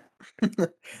Hammer.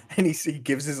 And he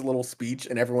gives his little speech,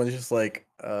 and everyone's just like,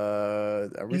 are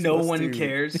we No supposed one to-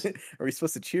 cares. Are we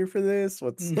supposed to cheer for this?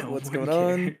 What's No what's one going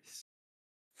on? cares.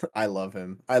 I love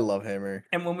him. I love Hammer.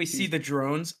 And when we see He's- the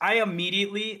drones, I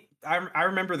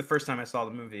remember the first time I saw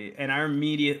the movie, and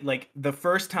the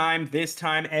first time, this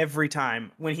time, every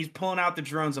time when he's pulling out the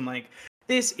drones, I'm like,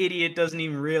 this idiot doesn't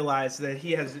even realize that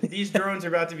he has these drones are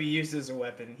about to be used as a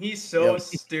weapon. He's so Yep.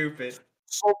 stupid,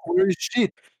 So weird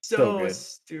shit. so good.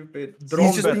 stupid.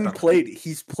 He's just being played.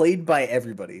 He's played by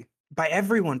everybody. By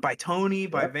everyone, by Tony,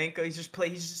 by Yep. Vanko. He's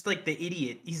just like the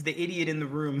idiot. He's the idiot in the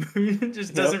room who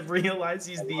just Yep. doesn't realize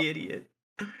he's the idiot.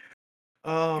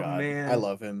 Oh God, man, I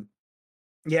love him.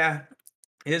 Yeah,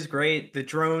 it is great. The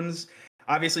drones.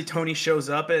 Obviously, Tony shows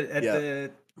up at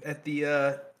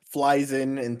the Flies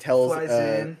in and tells flies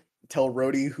in. tell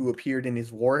Rhodey, who appeared in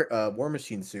his War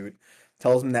Machine suit,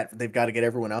 tells him that they've got to get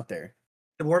everyone out there.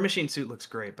 The War Machine suit looks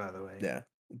great, by the way. Yeah,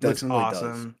 Looks definitely does.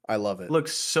 awesome. I love it.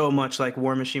 Looks so much like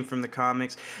War Machine from the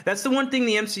comics. That's the one thing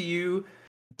the MCU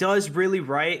does really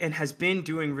right and has been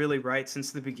doing really right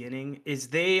since the beginning is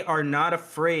they are not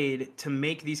afraid to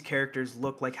make these characters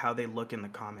look like how they look in the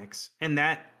comics. And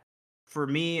that for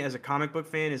me as a comic book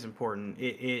fan is important.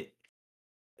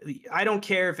 I don't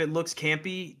care if it looks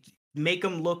campy. make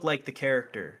them look like the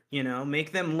character,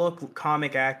 make them look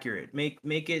comic accurate, make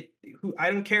it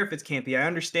I don't care if it's campy. I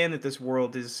understand that this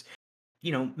world is,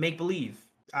 make believe.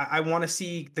 I want to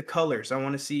see the colors. I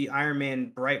want to see Iron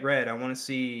Man bright red. I want to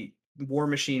see War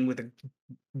Machine with the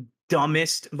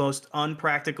dumbest, most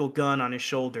unpractical gun on his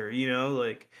shoulder,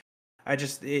 like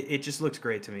it just looks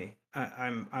great to me.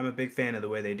 I'm a big fan of the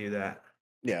way they do that.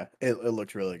 Yeah, it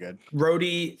looks really good.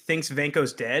 Rhodey thinks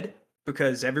Vanko's dead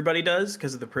because everybody does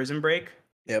because of the prison break.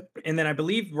 Yep. And then I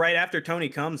believe right after Tony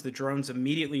comes, the drones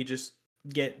immediately just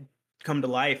come to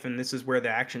life, and this is where the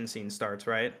action scene starts,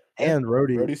 right? And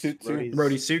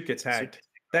Rhodey's suit gets hacked.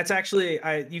 That's actually,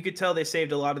 you could tell they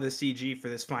saved a lot of the CG for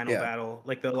this final battle,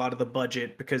 like a lot of the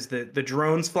budget, because the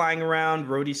drones flying around,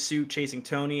 Rhodey's suit chasing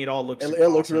Tony, it all looks it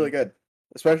awesome. looks really good.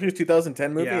 Especially the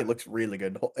 2010 movie, It looks really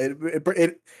good.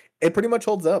 It pretty much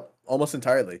holds up almost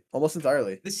entirely.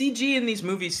 The CG in these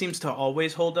movies seems to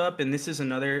always hold up, and this is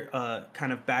another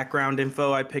kind of background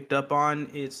info I picked up on.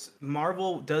 It's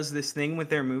Marvel does this thing with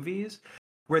their movies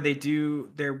where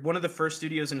they're one of the first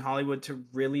studios in Hollywood to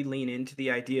really lean into the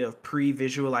idea of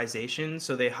pre-visualization.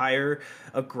 So they hire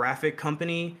a graphic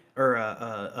company or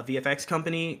a VFX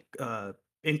company,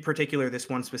 in particular, this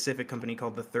one specific company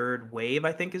called The Third Wave,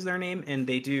 I think is their name, and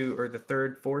they do, or The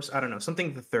Third Force, I don't know,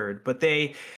 something The Third. But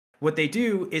what they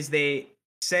do is they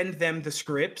send them the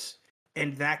scripts,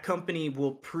 and that company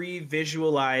will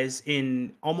pre-visualize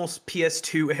in almost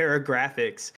PS2 era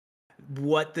graphics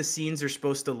what the scenes are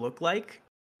supposed to look like.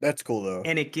 That's cool, though.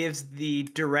 And it gives the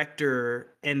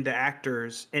director and the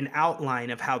actors an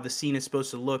outline of how the scene is supposed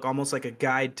to look, almost like a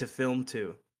guide to film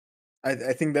to. I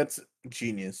think that's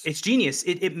genius. It's genius.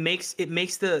 It makes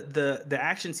the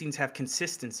action scenes have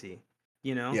consistency,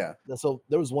 Yeah. So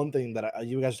there was one thing that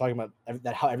you guys were talking about,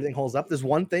 that how everything holds up. There's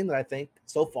one thing that I think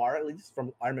so far, at least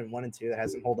from Iron Man 1 and 2, that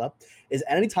hasn't held up, is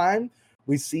anytime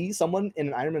we see someone in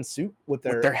an Iron Man suit with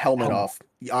their helmet off.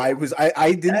 I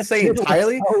didn't say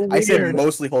entirely. So I said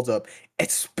mostly holds up.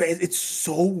 It's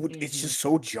just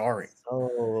so jarring.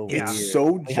 So it's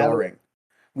so jarring.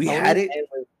 We had it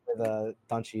with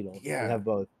Don Cheadle. Yeah, we have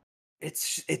both.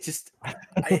 It's just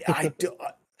I do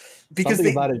because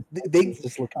they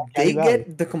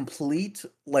get the complete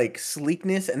like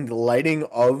sleekness and the lighting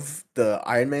of the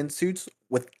Iron Man suits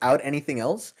without anything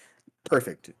else.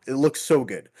 Perfect. It looks so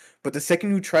good. But the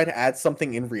second you try to add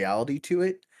something in reality to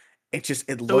it, it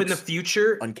looks so in the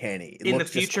future uncanny. In the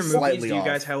future movies, do you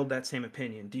guys hold that same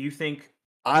opinion? Do you think?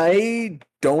 I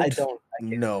don't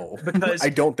know. Because I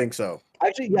don't think so.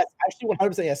 Actually, yes. Actually,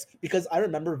 100% yes. Because I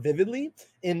remember vividly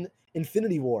in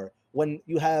Infinity War when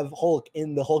you have Hulk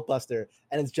in the Hulkbuster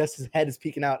and it's just his head is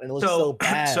peeking out and it looks so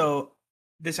bad. So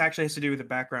this actually has to do with the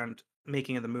background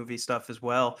making of the movie stuff as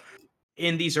well.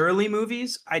 In these early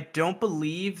movies, I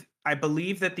believe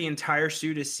that the entire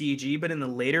suit is CG, but in the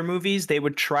later movies, they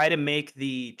would try to make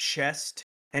the chest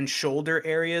and shoulder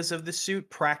areas of the suit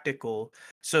practical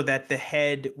so that the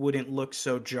head wouldn't look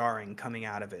so jarring coming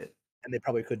out of it. And they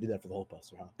probably could do that for the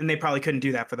Hulkbuster, huh? And they probably couldn't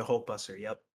do that for the Hulkbuster,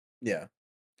 yep. Yeah.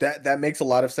 That makes a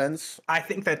lot of sense. I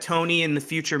think that Tony in the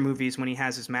future movies, when he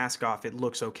has his mask off, it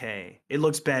looks okay. It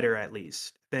looks better, at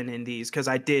least, than in these, because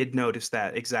I did notice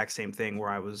that exact same thing where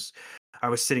I was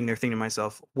sitting there thinking to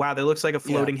myself, wow, that looks like a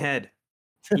floating head.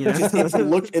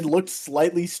 It looked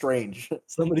slightly strange.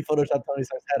 Somebody photoshopped Tony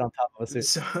Stark's head on top of a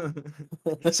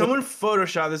suit. Someone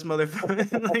photoshopped this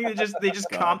motherfucker. Like they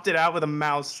just comped it out with a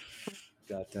mouse.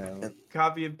 Goddamn.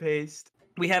 Copy and paste.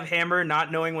 We have Hammer not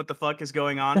knowing what the fuck is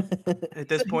going on. At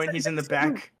this point, he's in the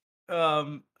back.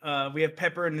 We have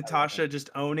Pepper and Natasha just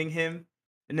owning him.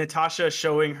 And Natasha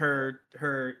showing her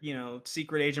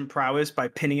secret agent prowess by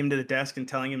pinning him to the desk and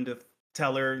telling him to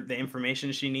tell her the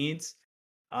information she needs.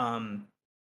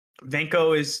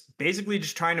 Vanko is basically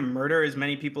just trying to murder as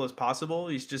many people as possible.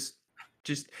 He's just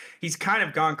he's kind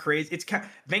of gone crazy.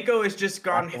 Vanko has just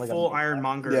gone full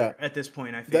Ironmonger at this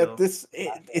point. I feel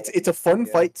it's a fun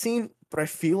fight scene, but I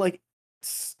feel like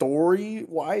story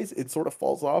wise it sort of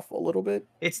falls off a little bit.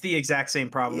 It's the exact same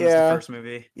problem as the first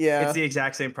movie. Yeah, it's the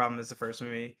exact same problem as the first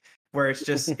movie, where it's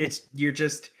just it's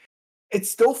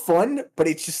still fun, but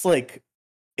it's just like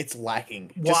it's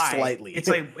lacking just slightly. It's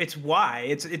like why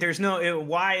is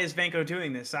Vanko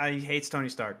doing this? He hates Tony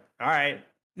Stark. All right.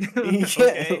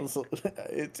 Okay.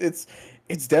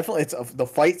 It's definitely the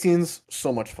fight scene's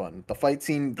so much fun. The fight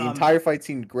scene, the entire fight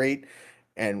scene, great,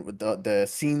 and with the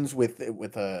scenes with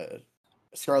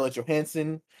Scarlett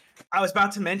Johansson. I was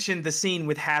about to mention the scene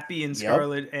with Happy and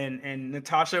Scarlett and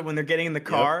Natasha when they're getting in the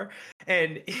car,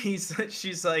 and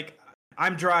she's like,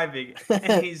 "I'm driving,"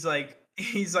 and he's like,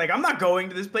 "I'm not going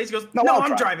to this place." He goes, "No,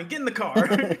 I'm driving. Get in the car."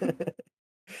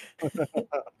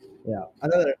 Yeah.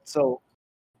 Another so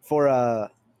for our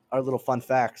little fun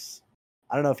facts,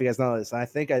 I don't know if you guys know this, and I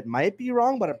think I might be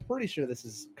wrong, but I'm pretty sure this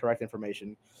is correct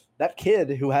information. That kid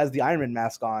who has the Iron Man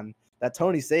mask on that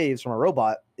Tony saves from a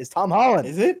robot is Tom Holland.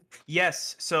 Is it?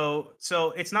 Yes. So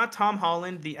it's not Tom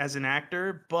Holland as an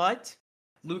actor, but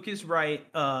Luke is right.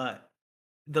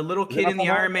 The little Is it kid not in the Tom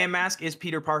Iron Holland? Man mask is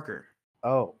Peter Parker.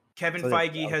 Oh, Kevin So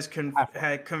Feige that has half right.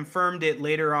 had confirmed it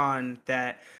later on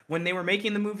that when they were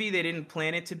making the movie, they didn't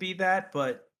plan it to be that,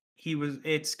 but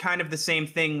it's kind of the same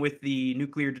thing with the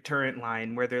nuclear deterrent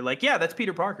line where they're like, yeah, that's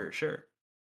Peter Parker, sure.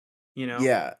 You know?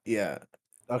 Yeah.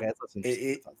 okay, that's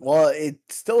interesting. Well, it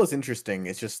still is interesting.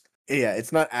 It's just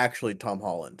it's not actually Tom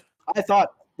Holland. I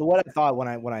thought when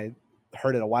I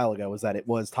heard it a while ago was that it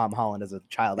was Tom Holland as a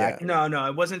child Yeah. actor. No,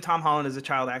 it wasn't Tom Holland as a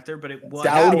child actor, but it was.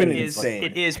 That would've it been is- insane.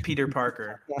 It is Peter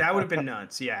Parker. That would have been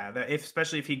nuts. Yeah,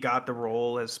 especially if he got the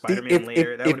role as See, Spider-Man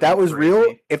later. if that was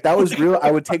real,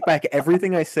 I would take back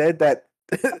everything I said that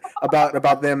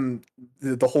about them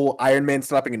the whole Iron Man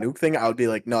stopping a nuke thing. I would be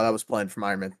like, no, that was planned from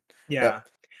Iron Man. Yeah,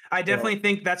 I definitely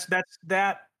think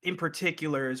that in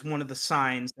particular is one of the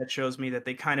signs that shows me that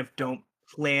they kind of don't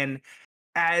plan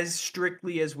as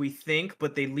strictly as we think,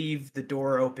 but they leave the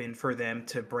door open for them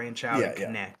to branch out and Yeah.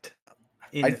 connect.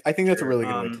 I think that's a really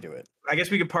good way to do it. I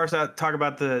guess we could talk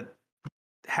about the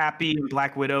Happy and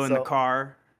Black Widow in the So-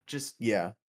 car. Just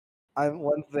Yeah.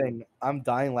 I'm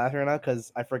dying laughing right now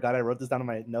because I forgot I wrote this down in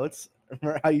my notes.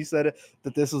 Remember how you said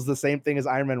that this was the same thing as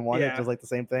Iron Man 1? Yeah. It was like the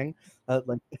same thing.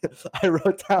 Like I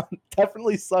wrote down,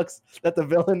 definitely sucks that the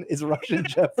villain is Russian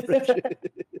Jeff Bridges.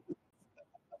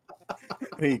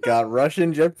 We got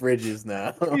Russian Jeff Bridges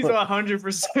now. he's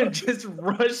 100% just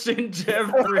Russian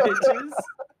Jeff Bridges.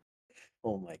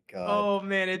 Oh my god. Oh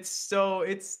man,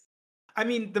 I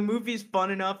mean, the movie's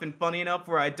fun enough and funny enough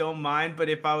where I don't mind, but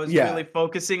if I was Yeah. really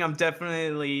focusing, I'm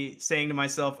definitely saying to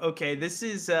myself, okay, this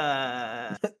is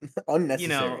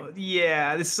Unnecessary.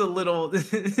 this is a little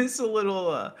it's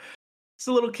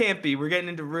a little campy. We're getting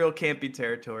into real campy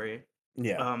territory.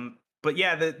 Yeah. But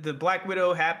yeah, the Black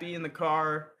Widow Happy in the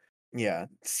car, Yeah.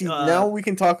 See, uh, now we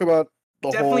can talk about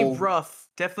the definitely whole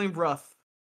definitely rough.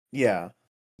 Yeah.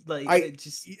 Like I it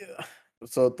just yeah.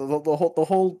 So the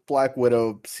whole Black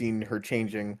Widow scene, her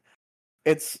changing,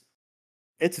 it's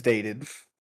dated.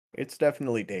 It's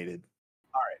definitely dated.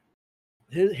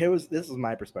 This is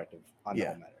my perspective on the Yeah.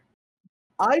 whole matter.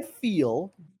 I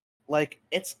feel like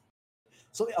it's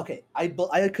so okay. I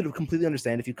could completely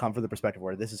understand if you come from the perspective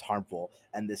where this is harmful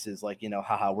and this is like,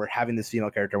 haha, we're having this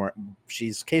female character where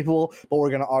she's capable, but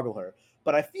we're gonna ogle her.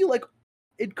 But I feel like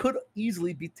it could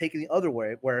easily be taken the other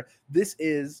way, where this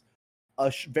is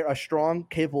a strong,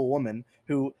 capable woman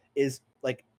who is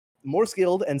like more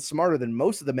skilled and smarter than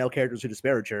most of the male characters who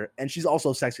disparage her, and she's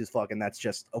also sexy as fuck, and that's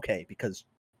just okay because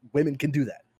women can do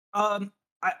that.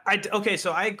 okay,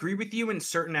 so I agree with you in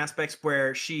certain aspects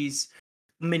where she's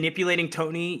manipulating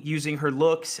Tony using her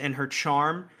looks and her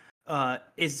charm.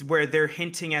 Is where they're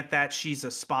hinting at that she's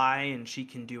a spy and she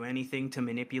can do anything to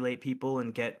manipulate people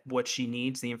and get what she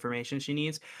needs, the information she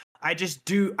needs. I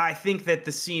think that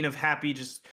the scene of Happy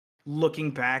just looking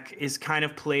back is kind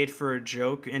of played for a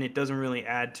joke, and it doesn't really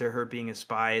add to her being a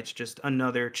spy. It's just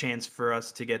another chance for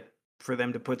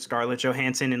them to put Scarlett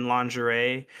Johansson in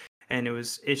lingerie, and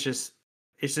it's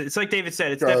like David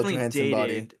said, it's Scarlett definitely Johansson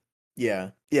dated.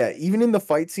 body. Yeah. Even in the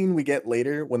fight scene we get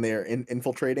later when they're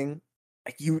infiltrating,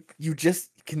 like, you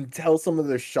just can tell some of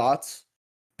the shots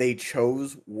they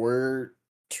chose were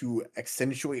to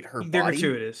accentuate her They're body.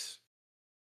 gratuitous.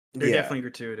 They're Yeah. definitely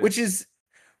gratuitous.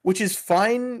 Which is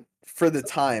fine for the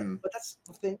time. But that's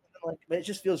the thing. Like, it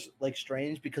just feels like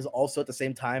strange because also at the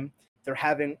same time they're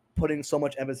putting so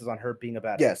much emphasis on her being a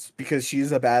badass. Yes, because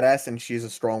she's a badass and she's a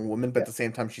strong woman, but at the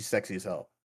same time she's sexy as hell.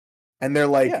 And they're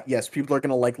like, Yeah. yes, people are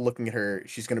gonna like looking at her.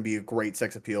 She's gonna be a great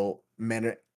sex appeal.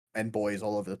 Men and boys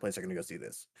all over the place are gonna go see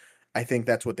this. I think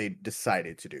that's what they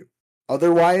decided to do.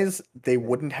 Otherwise, they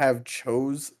wouldn't have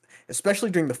chose, especially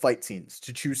during the fight scenes,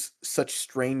 to choose such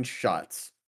strange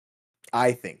shots.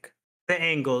 I think. The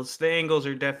angles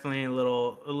are definitely a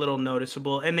little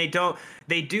noticeable, and they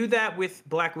do that with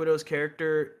Black Widow's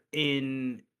character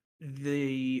in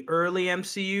the early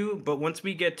MCU, but once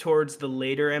we get towards the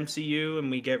later MCU and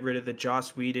we get rid of the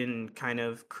Joss Whedon kind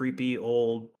of creepy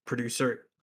old producer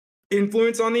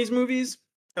influence on these movies,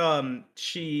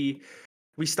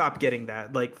 we stop getting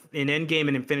that. Like in Endgame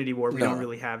and Infinity War, we don't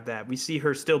really have that. We see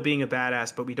her still being a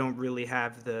badass, but we don't really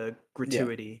have the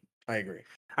gratuity. I agree.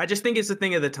 I just think it's a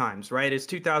thing of the times, right? It's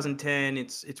 2010.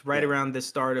 It's right around the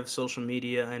start of social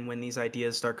media and when these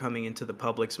ideas start coming into the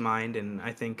public's mind. And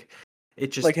I think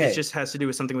It just Like, hey. it just has to do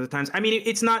with something with the times. I mean,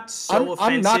 it's not so I'm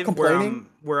offensive not where complaining.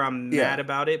 I'm Yeah. mad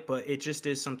about it, but it just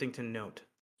is something to note.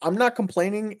 I'm not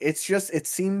complaining. It's just it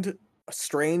seemed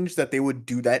strange that they would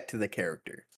do that to the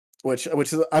character, which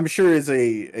is, I'm sure is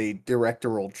a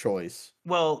directorial choice.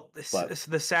 Well, But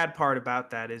the sad part about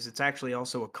that is it's actually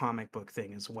also a comic book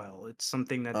thing as well. It's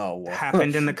something that oh well.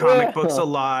 happened in the comic books a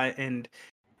lot, and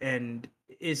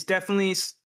is definitely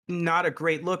not a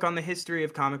great look on the history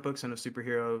of comic books and of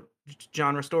superhero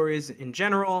genre stories in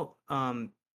general.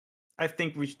 I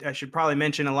think I should probably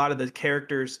mention a lot of the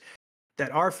characters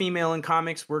that are female in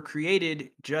comics were created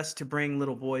just to bring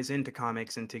little boys into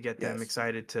comics and to get them Yes.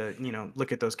 excited to,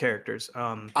 look at those characters.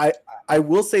 I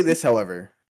will say this,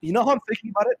 however. You know how I'm thinking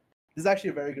about it? This is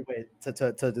actually a very good way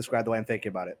to describe the way I'm thinking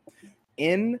about it.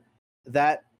 In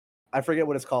that, I forget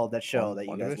what it's called, that show that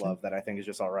you guys WandaVision? love that I think is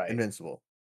just all right. Invincible.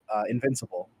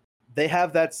 Invincible. They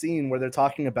have that scene where they're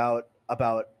talking about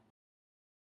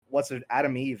what's it?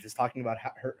 Adam Eve is talking about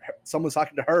how someone's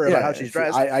talking to her about how she's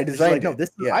dressed. I and she's designed like, no, it.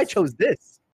 this Yes. I chose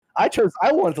this.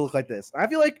 I wanted to look like this. And I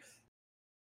feel like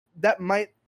that might.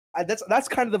 That's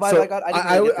kind of the vibe So I got.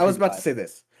 I was about to say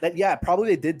this. that. Yeah, probably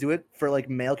they did do it for like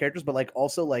male characters, but like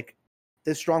also like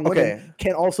this strong women Okay.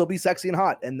 can also be sexy and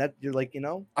hot, and that you're like,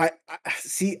 I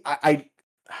see. I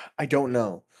don't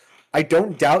know. I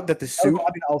don't doubt that the suit.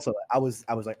 I mean, also I was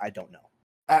like, I don't know.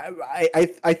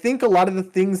 I think a lot of the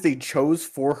things they chose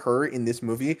for her in this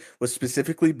movie was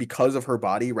specifically because of her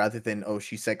body, rather than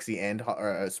she's sexy and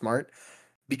smart.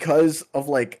 Because of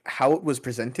like how it was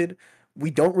presented,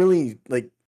 we don't really like.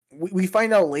 We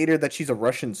find out later that she's a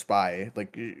Russian spy.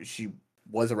 Like she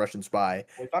was a Russian spy.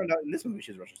 We found out in this movie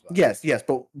she's a Russian spy. Yes,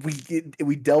 but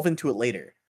we delve into it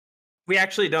later. We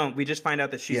actually don't. We just find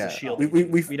out that she's Yeah, a shield.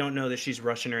 we don't know that she's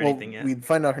Russian or well, anything yet. we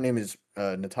find out her name is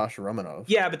Natasha Romanoff.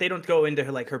 Yeah, but they don't go into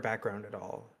her background at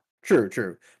all.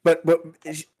 True. But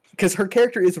because her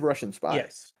character is a Russian spy.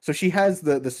 Yes. So she has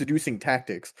the seducing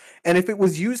tactics. And if it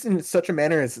was used in such a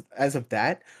manner as of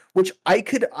that, which I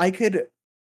could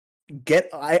get,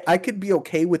 I could be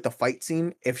okay with the fight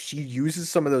scene if she uses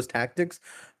some of those tactics.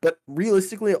 But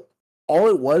realistically, all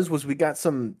it was we got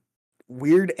some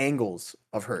weird angles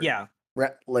of her. Yeah.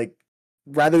 Like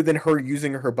rather than her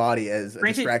using her body as a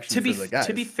Granted, distraction for the guys.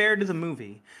 to be fair to the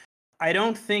movie, I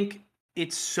don't think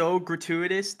it's so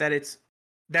gratuitous that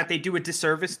they do a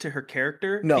disservice to her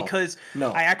character. No, because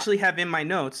no. I actually have in my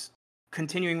notes,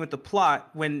 continuing with the plot,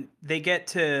 when they get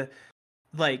to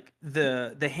like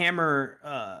the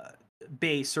Hammer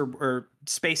base or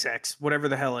SpaceX, whatever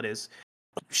the hell it is.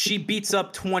 She beats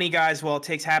up 20 guys while it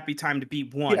takes Happy time to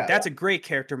beat one. Yeah. That's a great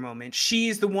character moment.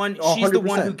 She's the one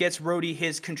 100%. who gets Rhodey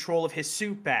his control of his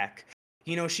suit back.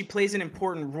 She plays an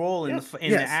important role in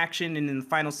the action and in the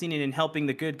final scene and in helping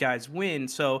the good guys win.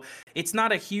 So it's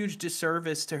not a huge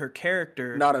disservice to her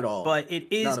character. Not at all. But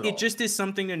it just is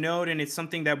something to note, and it's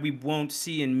something that we won't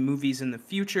see in movies in the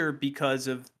future because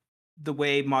of the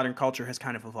way modern culture has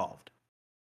kind of evolved.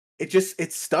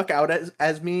 It stuck out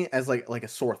as me as like a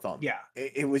sore thumb. Yeah.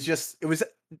 It was just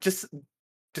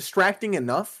distracting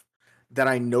enough that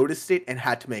I noticed it and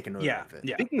had to make a note of it.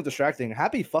 Yeah. Speaking of distracting,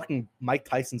 Happy fucking Mike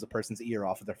Tyson's a person's ear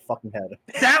off of their fucking head.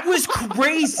 That was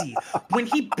crazy. When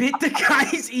he bit the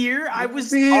guy's ear, I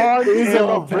was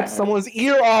Rip someone's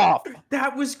ear off.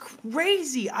 That was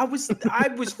crazy. I was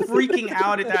freaking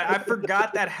out at that. I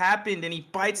forgot that happened, and he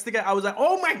bites the guy. I was like,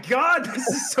 oh my god, this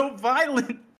is so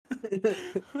violent.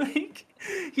 Like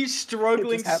he's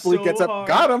struggling Just happily so gets up, hard.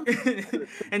 got him.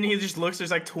 And he just looks.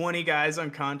 There's like 20 guys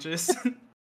unconscious.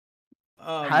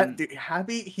 Dude,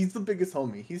 Happy, he's the biggest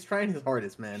homie. He's trying his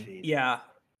hardest, man. Yeah.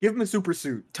 Give him a super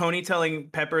suit. Tony telling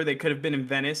Pepper they could have been in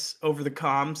Venice over the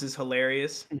comms is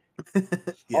hilarious. Yes.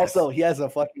 Also, he has a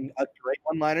great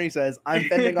one-liner. He says, "I'm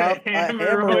fending off a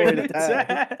hemorrhoid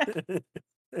attack."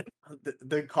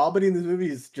 The comedy in this movie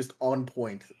is just on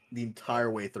point the entire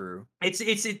way through.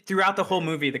 It's throughout the whole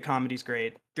movie. The comedy's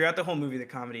great. Throughout the whole movie, the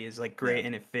comedy is like great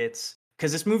and it fits.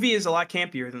 Because this movie is a lot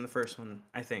campier than the first one,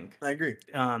 I think. I agree.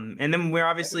 And then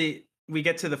we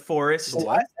get to the forest,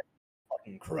 What?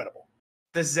 Fucking incredible.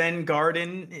 the Zen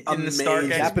garden in the Amazing. Stark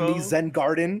Expo. Japanese Zen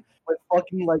garden with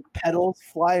fucking like petals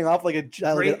flying off like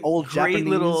an old Japanese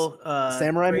little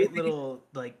samurai great movie. little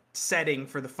like setting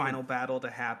for the final battle to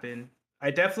happen. I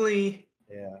definitely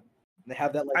They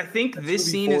have that. Like, I think that this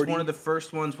Scooby scene is 40. one of the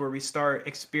first ones where we start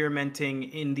experimenting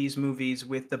in these movies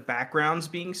with the backgrounds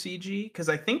being CG. Because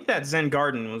I think that Zen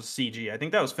Garden was CG. I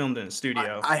think that was filmed in a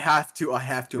studio. I have to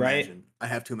Right? imagine. I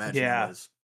have to imagine Yeah. it was.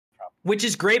 Which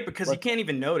is great because you But- can't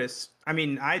even notice. I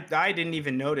mean, I didn't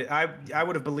even notice. I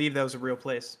would have believed that was a real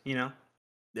place, you know?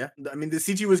 Yeah. I mean, the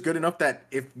CG was good enough that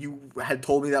if you had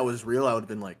told me that was real, I would have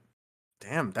been like,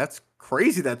 Damn, that's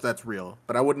crazy that that's real.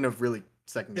 But I wouldn't have really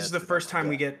second This is guessed the it. first time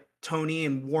we get Tony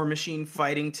and War Machine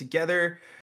fighting together.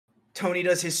 Tony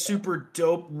does his super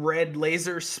dope red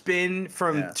laser spin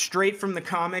straight from the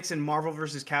comics and Marvel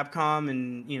vs. Capcom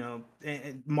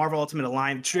and Marvel Ultimate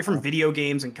Alliance, straight from video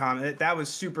games and comics. That was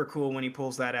super cool when he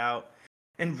pulls that out.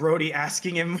 And Rhodey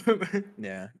asking him.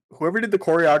 Yeah, whoever did the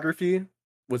choreography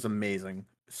was amazing.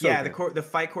 So yeah, good. the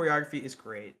fight choreography is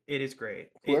great. It is great.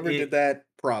 Whoever did that,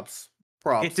 props.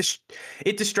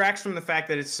 It distracts from the fact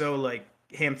that it's so like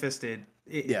ham-fisted.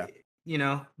 Yeah.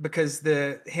 Because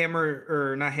the hammer,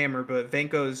 or not hammer, but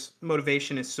Vanko's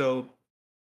motivation is so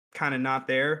kind of not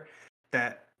there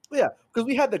that. Yeah, because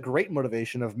we had the great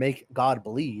motivation of make God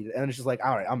bleed, and it's just like,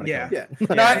 all right, I'm gonna kill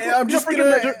him. Yeah. I'm just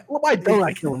gonna. Why don't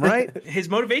I kill him, right? His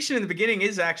motivation in the beginning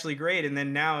is actually great, and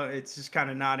then now it's just kind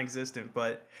of non-existent.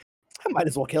 But I might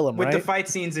as well kill him. With right? the fight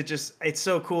scenes, it's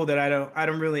so cool that I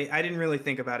didn't really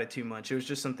think about it too much. It was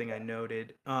just something I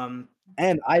noted.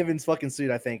 And Ivan's fucking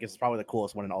suit, I think, is probably the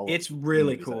coolest one in all. It's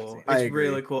really cool. It's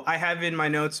really cool. I have in my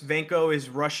notes, Vanko is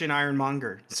Russian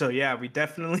Ironmonger. So yeah, we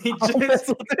definitely we're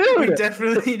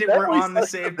on the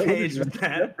same page with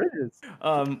that.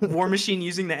 War Machine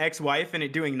using the ex-wife and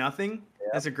it doing nothing. Yeah.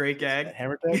 That's a great gag.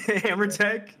 Hammer Tech. Hammer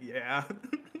Tech. Yeah,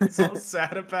 it's all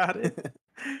sad about it.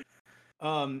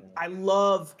 I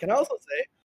love. Can I also say,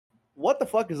 what the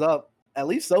fuck is up? At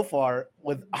least so far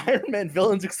with Iron Man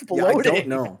villains exploding. I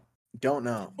don't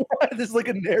know. There's like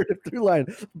a narrative through line.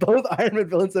 Both Iron Man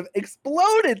villains have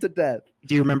exploded to death.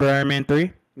 Do you remember Iron Man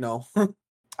 3? No.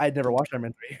 I'd never watched Iron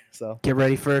Man 3, so get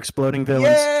ready for exploding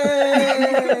villains.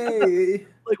 Yay!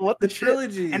 Like what the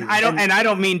trilogy. And I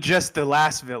don't mean just the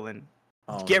last villain.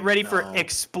 Get ready for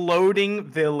exploding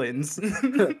villains.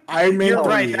 Iron Man. You're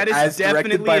right. That is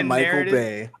definitely by a Michael narrative.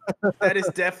 Bay. That is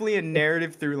definitely a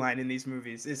narrative through line in these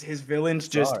movies. Is his villains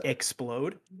just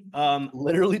explode?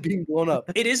 Literally being blown up.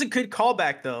 It is a good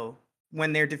callback though.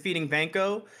 When they're defeating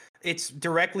Vanko, it's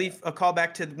directly a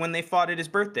callback to when they fought at his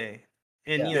birthday.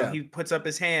 And he puts up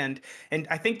his hand, and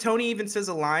I think Tony even says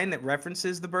a line that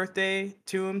references the birthday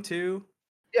to him too.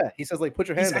 Yeah, he says like, "Put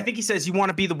your hand." I think he says, "You want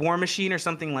to be the War Machine" or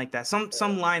something like that.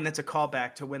 Some line that's a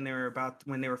callback to when they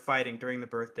were fighting during the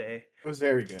birthday. It was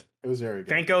very good.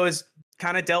 Vanko is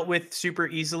kind of dealt with super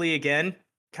easily again.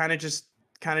 Kind of just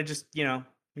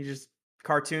he's just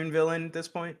cartoon villain at this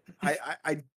point.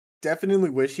 I definitely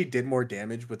wish he did more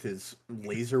damage with his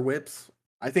laser whips.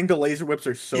 I think the laser whips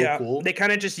are so cool. They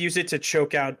kind of just use it to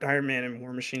choke out Iron Man and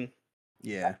War Machine.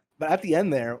 Yeah, but at the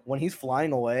end there, when he's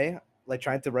flying away, like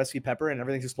trying to rescue Pepper and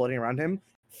everything's exploding around him,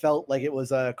 felt like it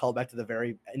was a callback to the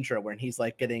very intro when he's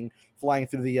like flying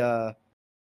through the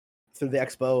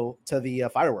expo to the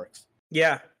fireworks.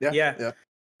 Yeah.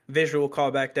 Visual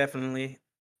callback, definitely.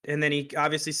 And then he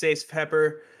obviously saves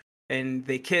Pepper, and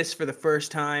they kiss for the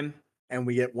first time. And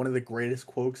we get one of the greatest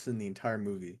quotes in the entire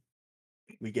movie.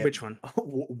 We get which one?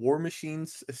 War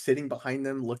Machine's sitting behind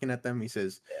them, looking at them. He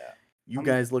says, "You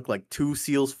guys look like two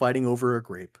seals fighting over a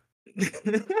grape."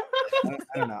 I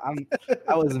don't know.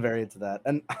 I wasn't very into that,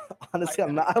 and honestly,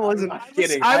 I wasn't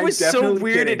kidding. I was so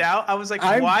weirded out. I was like,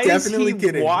 "Why is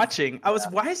he watching?"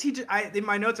 Why is he? In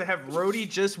my notes, I have Rhodey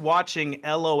just watching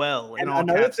LOL in all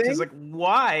caps. It's like,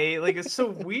 why? Like, it's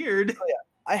so weird. Oh, yeah.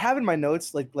 I have in my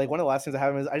notes like one of the last things I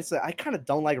have is I kind of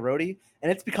don't like Rhodey,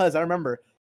 and it's because I remember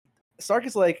Stark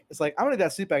is like, it's like, "I'm gonna get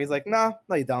that suit back." He's like, no,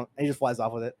 you don't, and he just flies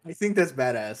off with it. I think that's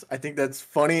badass. I think that's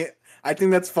funny.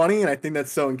 And I think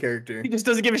that's so in character. He just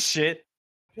doesn't give a shit.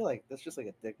 I feel like that's just like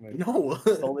a dick move. No.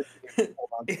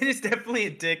 It is definitely a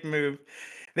dick move.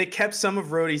 They kept some of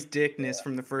Rhodey's dickness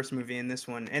from the first movie in this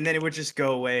one, and then it would just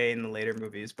go away in the later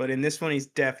movies. But in this one, he's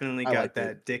definitely got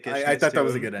that dickish. I thought that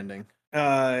was a good ending.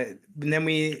 And then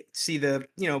we see the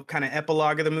kind of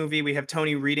epilogue of the movie. We have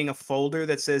Tony reading a folder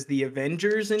that says the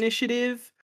Avengers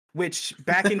Initiative, which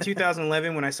back in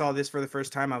 2011 when I saw this for the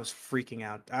first time, I was freaking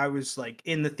out. I was like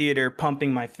in the theater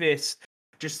pumping my fist,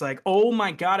 just like, oh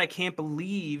my god, I can't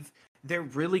believe they're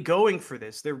really going for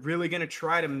this. They're really going to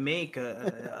try to make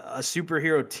a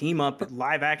superhero team up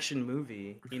live action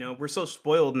movie. We're so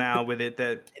spoiled now with it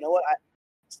that what,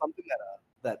 something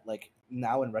that like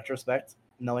now in retrospect,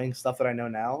 knowing stuff that I know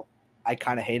now, I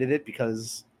kind of hated it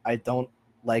because I don't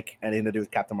like anything to do with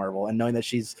Captain Marvel, and knowing that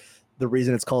she's the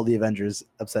reason it's called the Avengers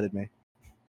upsetted me.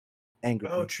 Angry.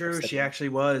 Oh, true. She actually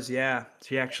was. Yeah,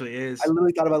 she actually is. I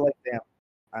literally thought about like,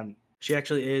 damn. She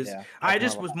actually is. Yeah, I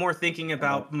just was more thinking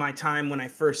about my time when I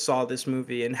first saw this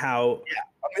movie and how. Yeah,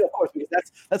 I mean, of course,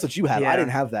 because that's what you have. Yeah. I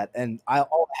didn't have that, and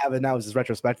all I have it now is this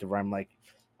retrospective where I'm like,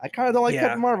 I kind of don't like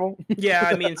Captain Marvel. Yeah,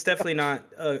 I mean, it's definitely not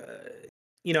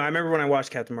you know, I remember when I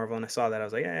watched Captain Marvel and I saw that, I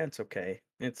was like, "Yeah, it's okay."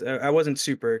 It's I wasn't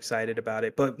super excited about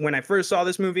it, but when I first saw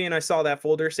this movie and I saw that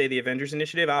folder say the Avengers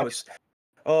Initiative, I was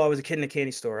oh, I was a kid in a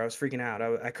candy store. I was freaking out.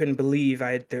 I couldn't believe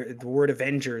I had the word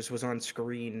Avengers was on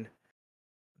screen.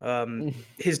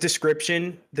 His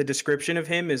description, the description of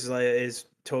him is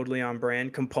totally on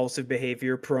brand. Compulsive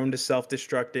behavior, prone to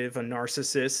self-destructive, a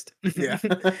narcissist. Yeah.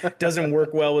 Doesn't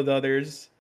work well with others.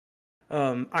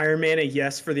 Iron Man a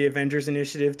yes for the Avengers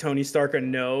Initiative. Tony Stark a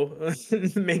no.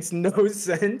 Makes no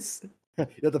sense. You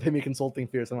have to pay me consulting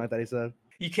fee or something like that. He said.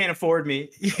 You can't afford me.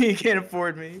 You can't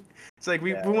afford me. It's like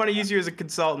we want to use you as a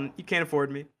consultant. You can't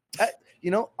afford me. You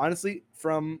know, honestly,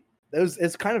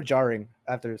 it's kind of jarring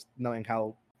after knowing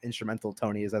how instrumental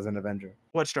Tony is as an Avenger.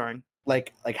 What's jarring?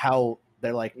 Like how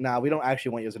they're like, nah, we don't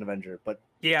actually want you as an Avenger, but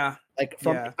Yeah. like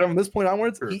from this point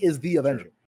onwards, True. he is the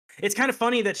Avenger. It's kind of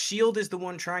funny that Shield is the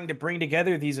one trying to bring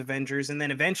together these Avengers, and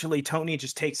then eventually Tony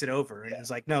just takes it over and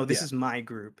is like, "No, this is my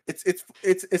group."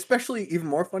 It's especially even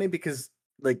more funny because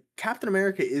like Captain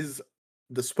America is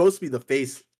supposed to be the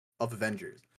face of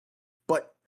Avengers,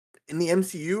 but in the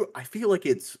MCU, I feel like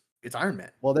it's Iron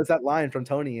Man. Well, there's that line from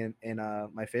Tony in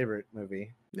my favorite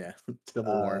movie. Yeah,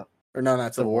 Civil War. Or no,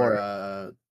 not Civil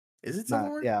War. Is it Civil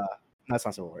War? Yeah, that's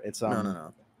not Civil War. It's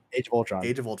no. Age of Ultron.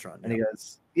 Age of Ultron. And he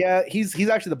goes, "Yeah, he's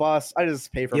actually the boss. I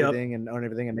just pay for everything and own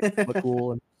everything and make it look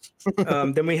cool."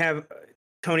 And then we have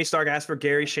Tony Stark asked for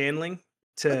Gary Shandling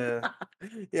to,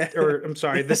 yeah, or I'm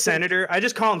sorry, the senator. I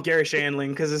just call him Gary Shandling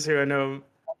because this is who I know.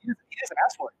 He doesn't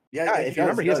ask for it. Yeah, if you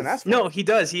remember, he doesn't ask for it. No, he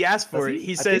does. He asked for Does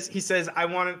it. he? He says, I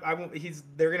want.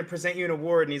 They're gonna present you an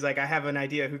award, and he's like, I have an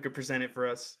idea who could present it for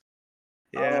us.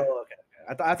 Yeah. Oh, okay.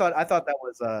 I thought that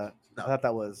was I thought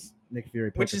that was Nick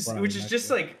Fury. Which is just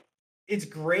like, it's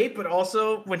great, but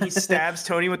also when he stabs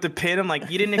Tony with the pin, I'm like,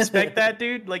 you didn't expect that,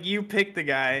 dude. Like, you picked the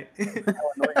guy.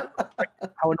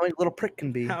 How annoying a little prick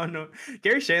can be. How annoying.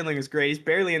 Gary Shandling is great. He's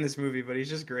barely in this movie, but he's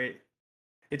just great.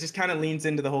 It just kind of leans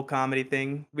into the whole comedy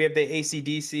thing. We have the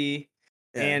AC/DC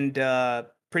and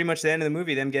pretty much the end of the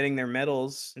movie, them getting their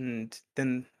medals, and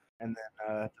then at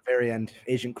the very end,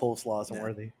 Agent Coleslaw isn't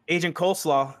worthy. Agent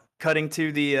Coleslaw cutting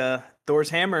to the Thor's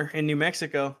hammer in New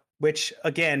Mexico, which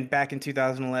again, back in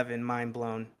 2011, mind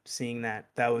blown seeing that.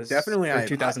 That was definitely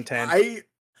 2010.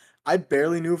 I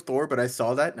barely knew of Thor, but I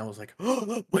saw that and I was like,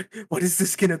 oh, what is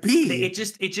this gonna be? It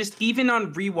just even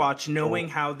on rewatch, knowing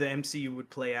how the MCU would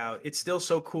play out, it's still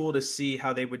so cool to see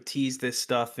how they would tease this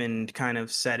stuff and kind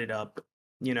of set it up,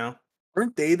 you know?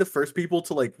 Weren't they the first people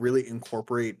to like really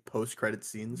incorporate post-credit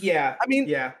scenes? Yeah, I mean,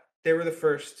 yeah, they were the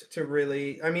first to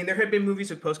really. I mean, there had been movies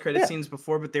with post-credit scenes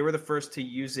before, but they were the first to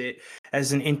use it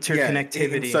as an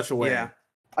interconnectivity in such a way. Yeah,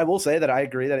 I will say that I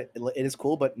agree that it is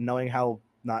cool, but knowing how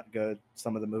not good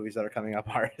some of the movies that are coming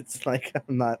up are, it's like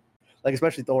I'm not like,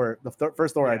 especially Thor. The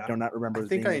first Thor, I do not remember. I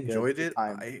think I enjoyed it.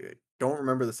 I don't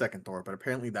remember the second Thor, but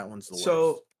apparently that one's the worst.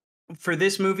 So for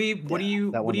this movie, what do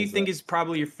you think is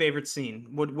probably your favorite scene?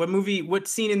 What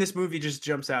scene in this movie just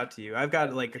jumps out to you? I've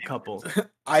got like a couple.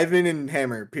 Ivan and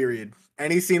Hammer, period.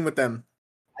 Any scene with them.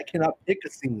 I cannot pick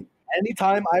a scene.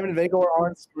 Anytime Ivan and Vega are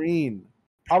on screen.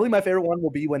 Probably my favorite one will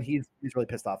be when he's really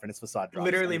pissed off and his facade drops.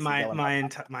 Literally, my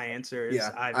answer is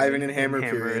Ivan and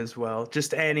Hammer as well.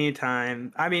 Just any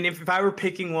time. I mean, if I were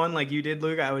picking one like you did,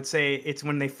 Luke, I would say it's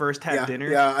when they first had dinner.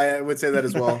 Yeah, I would say that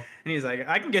as well. And he's like,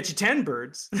 "I can get you 10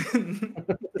 birds."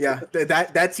 Yeah,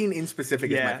 that scene in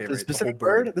specific is my favorite. The specific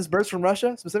bird. This bird's from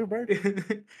Russia. Specific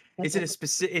bird. Is it a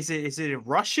specific? Is it a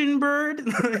Russian bird?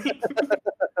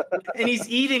 And he's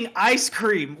eating ice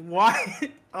cream. Why?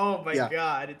 Oh my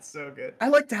god, it's so good. I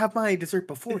like to have my dessert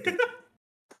before dinner.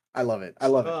 I love it.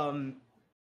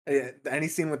 Any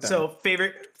scene with them. So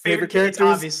favorite characters,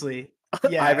 obviously.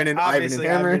 Yeah, Ivan and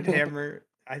Hammer. Hammer.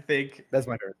 I think that's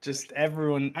my favorite. Just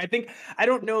everyone. I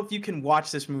don't know if you can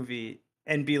watch this movie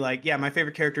and be like, yeah, my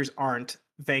favorite characters aren't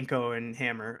Vanko and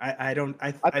Hammer. I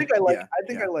think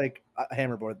I like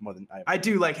Hammer more than Ivan. I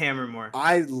do like Hammer more.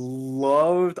 I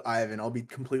loved Ivan. I'll be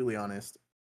completely honest.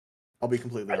 I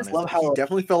just love how he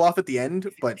definitely fell off at the end,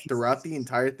 but throughout the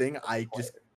entire thing, I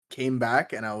just came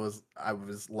back and I was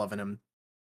loving him.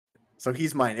 So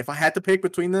he's mine. If I had to pick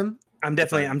between them, I'm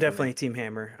definitely Team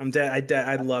Hammer.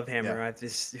 I love Hammer. Yeah.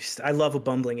 I love a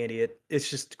bumbling idiot. It's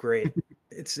just great.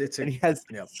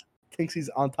 Thinks he's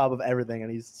on top of everything,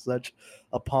 and he's such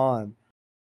a pawn.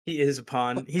 He is a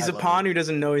pawn. He's a pawn who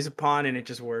doesn't know he's a pawn, and it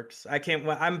just works.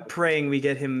 I'm praying we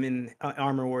get him in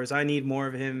Armor Wars. I need more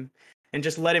of him, and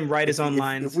just let him write his own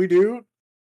lines. If we do,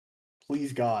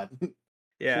 please God.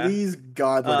 Yeah. Please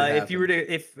God.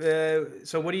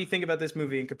 So what do you think about this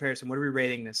movie in comparison? What are we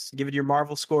rating this? Give it your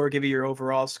Marvel score. Give it your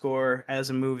overall score as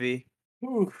a movie.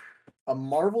 Ooh, a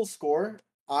Marvel score.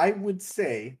 I would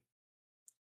say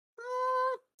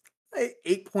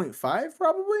 8.5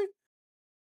 probably.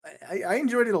 I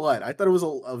enjoyed it a lot. I thought it was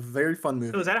a very fun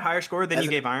movie. So is that a higher score than As you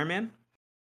a- gave Iron Man?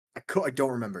 I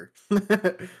don't remember.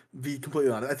 Be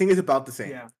completely honest. I think it's about the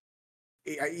same. Yeah.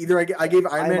 Either I gave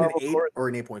Iron Man an Marvel 8 score- or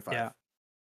an 8.5. Yeah.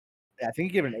 Yeah, I think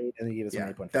you gave it an 8 and then you gave us Yeah,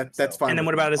 an 8.5. that's fine. And then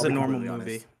with what me. about as I'll a be normal completely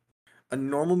movie? honest. A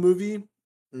normal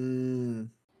movie?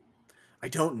 I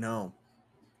don't know.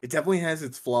 It definitely has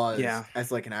its flaws Yeah.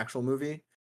 as like an actual movie.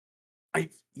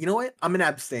 You know what? I'm gonna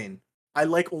abstain. I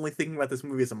like only thinking about this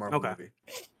movie as a Marvel Okay. movie.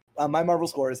 My Marvel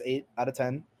score is 8 out of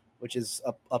 10, which is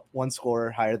up one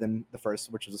score higher than the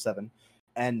first, which was a 7.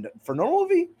 And for normal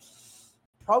movie,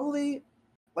 probably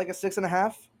like a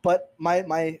 6.5. But my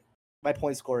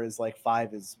point score is like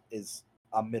 5 is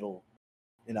a middle,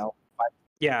 you know.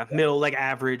 Yeah, middle, like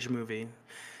average movie.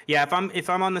 Yeah, if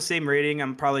I'm on the same rating,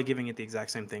 I'm probably giving it the exact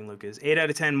same thing, Lucas. 8 out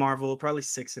of 10 Marvel, probably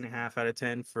 6.5 out of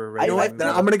 10 for You know regular what? movie.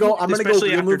 Then I'm gonna go Especially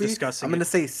real after movie. discussing I'm gonna it.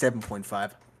 say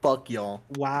 7.5. Fuck y'all.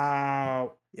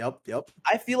 Wow. Yep.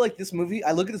 I feel like this movie,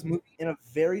 I look at this movie in a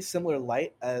very similar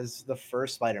light as the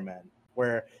first Spider-Man,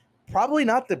 where probably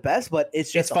not the best, but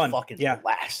it's just It's fun. a fucking Yeah.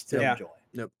 blast to Yeah. enjoy.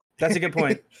 That's a good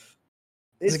point.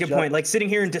 That's a good just- point. Like sitting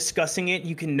here and discussing it,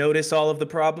 you can notice all of the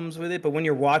problems with it, but when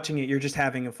you're watching it, you're just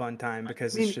having a fun time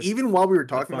because I mean, it's just even while we were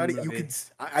talking fun about it, you movie. could.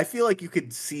 I feel like you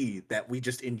could see that we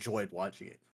just enjoyed watching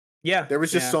it. yeah. There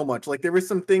was just yeah. so much. Like there were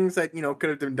some things that could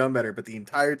have been done better, but the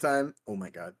entire time, oh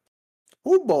my god,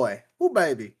 oh boy, oh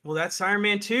baby. Well, that's Iron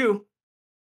Man 2.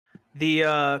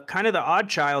 The kind of the odd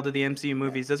child of the MCU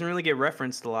movies doesn't really get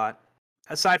referenced a lot.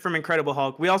 Aside from Incredible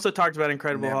Hulk. We also talked about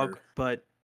Incredible Never. Hulk, but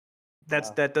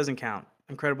that doesn't count.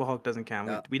 Incredible Hulk doesn't count.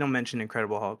 No. We don't mention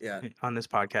Incredible Hulk Yeah. on this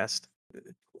podcast.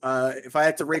 If I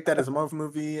had to rate that as a Marvel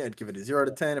movie, I'd give it a 0 out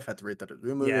of 10. If I had to rate that as a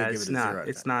real movie, Yeah, I'd give it's it a 0 not. out of 10.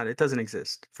 It's not. It doesn't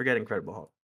exist. Forget Incredible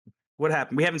Hulk. What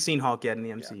happened? We haven't seen Hulk yet in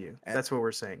the MCU. And- That's what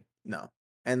we're saying. No.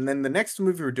 And then the next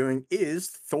movie we're doing is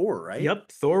Thor, right?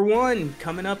 Yep, Thor 1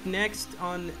 coming up next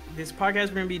on this podcast.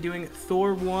 We're going to be doing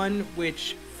Thor 1,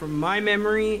 which from my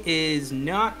memory is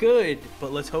not good,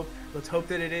 but let's hope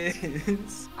that it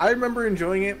is. I remember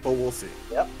enjoying it, but we'll see.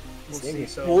 Yep. We'll Same see. here.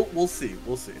 So We'll see.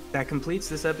 We'll see. that completes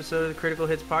this episode of the Critical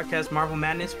Hits podcast, Marvel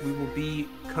Madness. We will be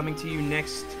coming to you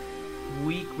next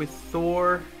week with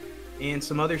Thor and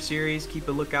some other series. Keep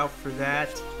a lookout for that.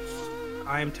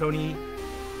 I am Tony.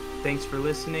 Thanks for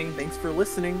listening. Thanks for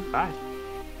listening. Bye.